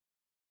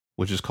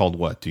 which is called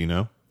what? Do you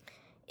know?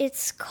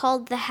 It's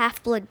called The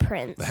Half-Blood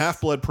Prince. The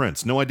Half-Blood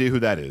Prince. No idea who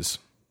that is.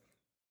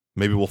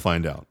 Maybe we'll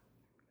find out.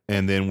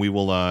 And then we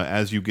will,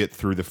 as you get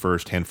through the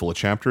first handful of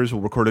chapters,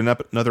 we'll record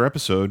another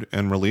episode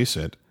and release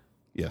it.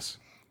 Yes.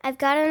 I've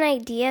got an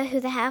idea who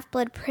the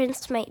Half-Blood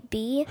Prince might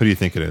be. Who do you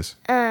think it is?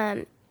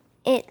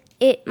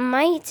 It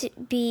might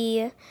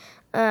be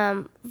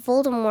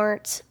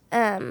Voldemort,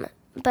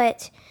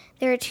 but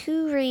there are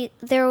two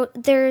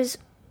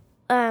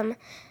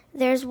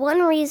There's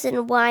one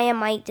reason why I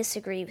might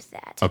disagree with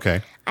that.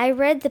 Okay. I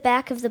read the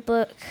back of the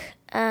book,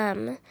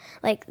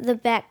 like the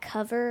back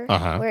cover,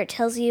 where it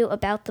tells you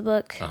about the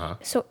book,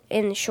 so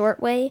in a short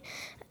way,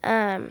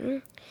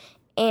 and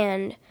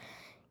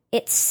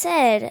it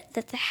said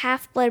that the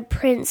Half-Blood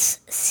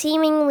Prince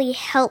seemingly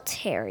helped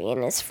Harry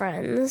and his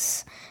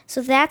friends.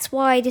 So that's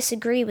why I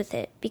disagree with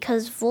it,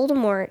 because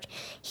Voldemort,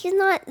 he's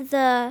not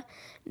the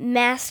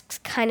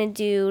masked kind of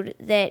dude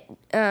that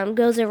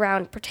goes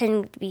around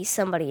pretending to be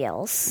somebody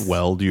else.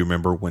 Well, do you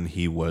remember when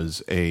he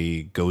was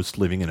a ghost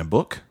living in a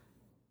book?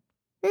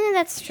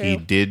 That's true. He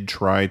did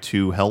try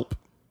to help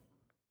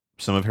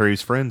some of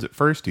Harry's friends at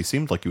first. He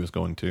seemed like he was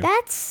going to.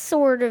 That's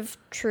sort of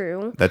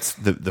true. That's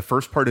the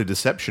first part of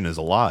deception is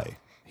a lie.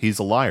 He's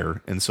a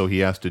liar, and so he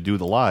has to do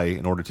the lie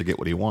in order to get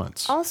what he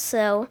wants.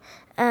 Also,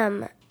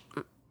 I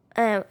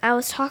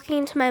was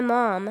talking to my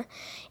mom,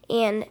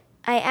 and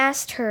I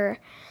asked her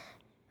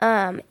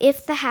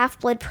if the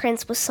Half-Blood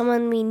Prince was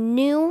someone we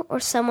knew or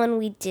someone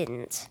we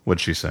didn't.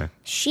 What'd she say?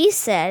 She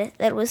said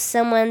that it was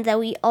someone that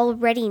we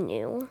already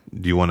knew.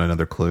 Do you want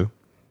another clue?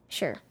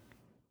 Sure.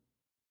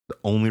 The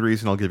only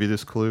reason I'll give you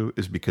this clue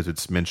is because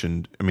it's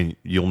mentioned. I mean,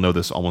 you'll know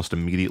this almost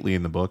immediately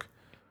in the book.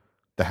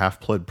 The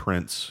Half-Blood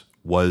Prince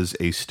was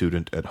a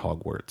student at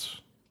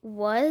Hogwarts.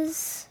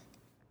 Was?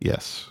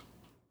 Yes.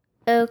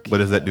 Okay. What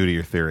does that do to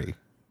your theory?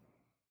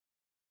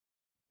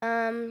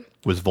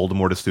 Was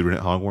Voldemort a student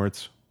at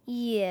Hogwarts?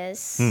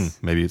 Yes.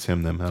 Maybe it's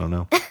him then. I don't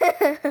know.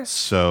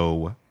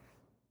 So,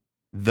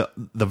 the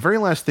very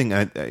last thing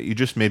you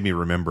just made me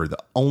remember,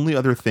 the only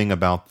other thing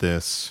about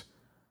this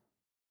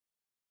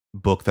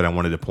book that I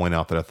wanted to point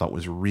out that I thought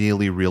was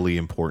really, really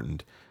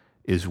important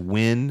is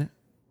when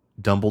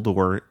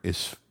Dumbledore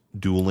is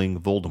dueling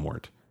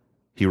Voldemort,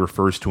 he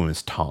refers to him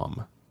as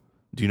Tom.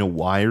 Do you know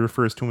why he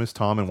refers to him as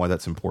Tom and why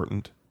that's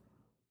important?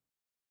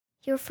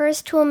 He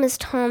refers to him as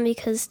Tom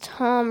because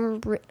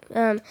Tom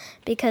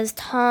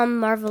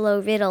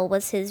Marvolo Riddle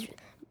was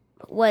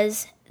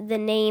the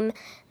name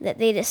that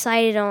they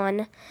decided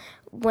on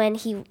when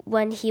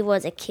he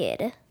was a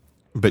kid.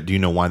 But do you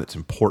know why that's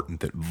important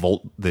that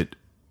that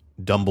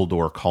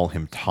Dumbledore call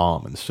him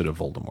Tom instead of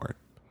Voldemort?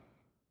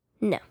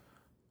 No.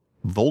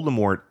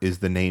 Voldemort is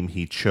the name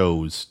he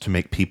chose to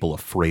make people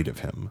afraid of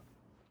him.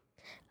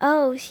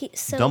 Oh,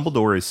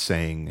 Dumbledore is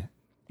saying,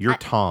 "You're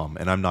Tom,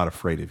 and I'm not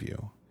afraid of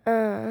you.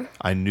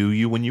 I knew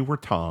you when you were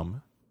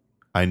Tom.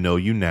 I know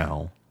you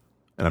now,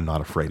 and I'm not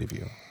afraid of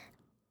you."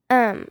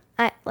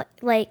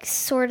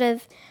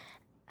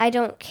 I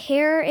don't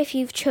care if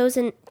you've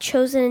chosen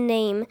a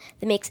name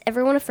that makes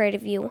everyone afraid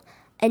of you.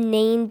 A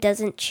name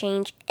doesn't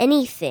change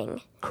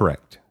anything.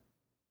 Correct.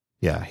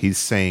 Yeah, he's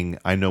saying,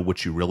 I know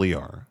what you really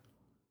are,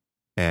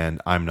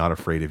 and I'm not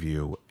afraid of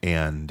you,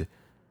 and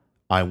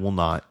I will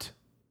not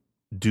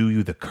do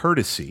you the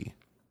courtesy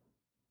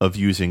of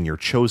using your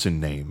chosen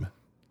name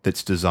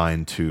that's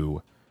designed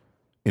to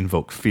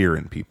invoke fear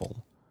in people.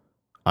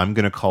 I'm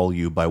going to call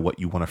you by what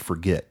you want to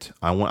forget.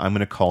 I'm going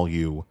to call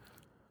you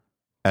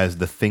as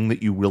the thing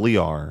that you really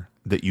are,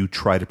 that you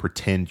try to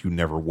pretend you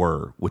never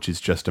were, which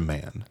is just a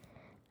man.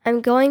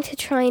 I'm going to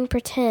try and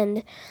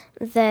pretend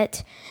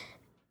that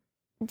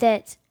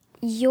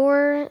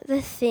you're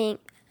the thing,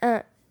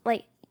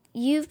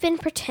 you've been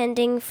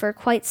pretending for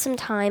quite some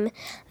time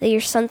that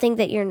you're something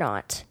that you're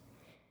not.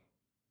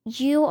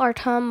 You are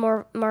Tom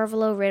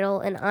Marvolo Riddle,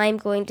 and I'm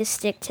going to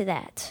stick to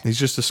that. He's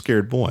just a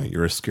scared boy.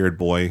 You're a scared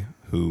boy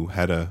who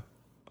had a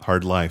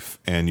hard life,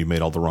 and you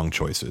made all the wrong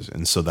choices.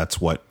 And so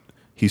that's what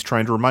he's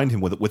trying to remind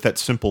him with that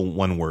simple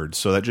one word.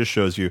 So that just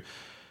shows you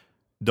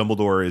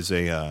Dumbledore is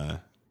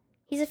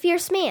he's a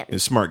fierce man. He's a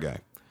smart guy.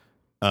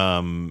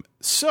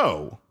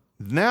 So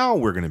now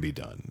we're going to be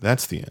done.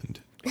 That's the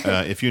end.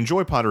 If you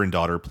enjoy Potter and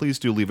Daughter, please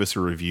do leave us a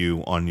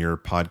review on your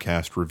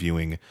podcast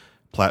reviewing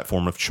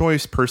platform of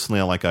choice. Personally,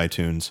 I like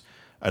iTunes.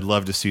 I'd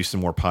love to see some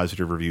more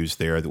positive reviews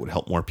there that would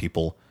help more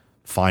people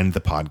find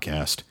the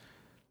podcast.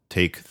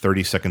 Take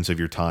 30 seconds of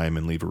your time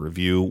and leave a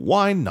review.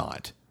 Why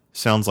not?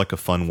 Sounds like a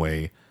fun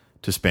way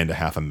to spend a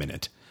half a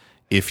minute.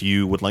 If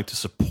you would like to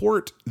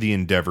support the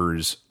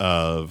endeavors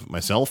of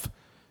myself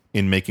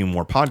in making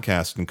more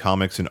podcasts and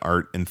comics and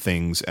art and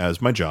things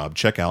as my job,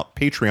 check out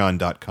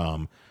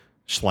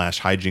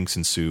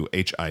patreon.com/hijinksensue,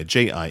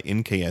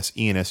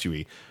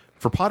 HIJINKSENSUE.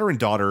 For Potter and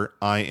Daughter,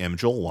 I am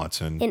Joel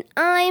Watson. And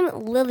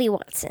I'm Lily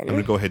Watson. I'm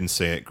going to go ahead and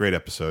say it. Great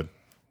episode.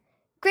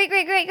 Great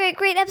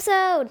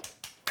episode.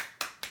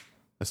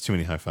 That's too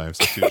many high fives.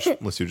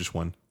 Let's do just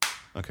one.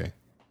 Okay.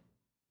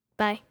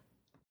 Bye.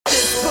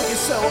 This book is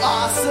so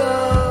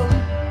awesome.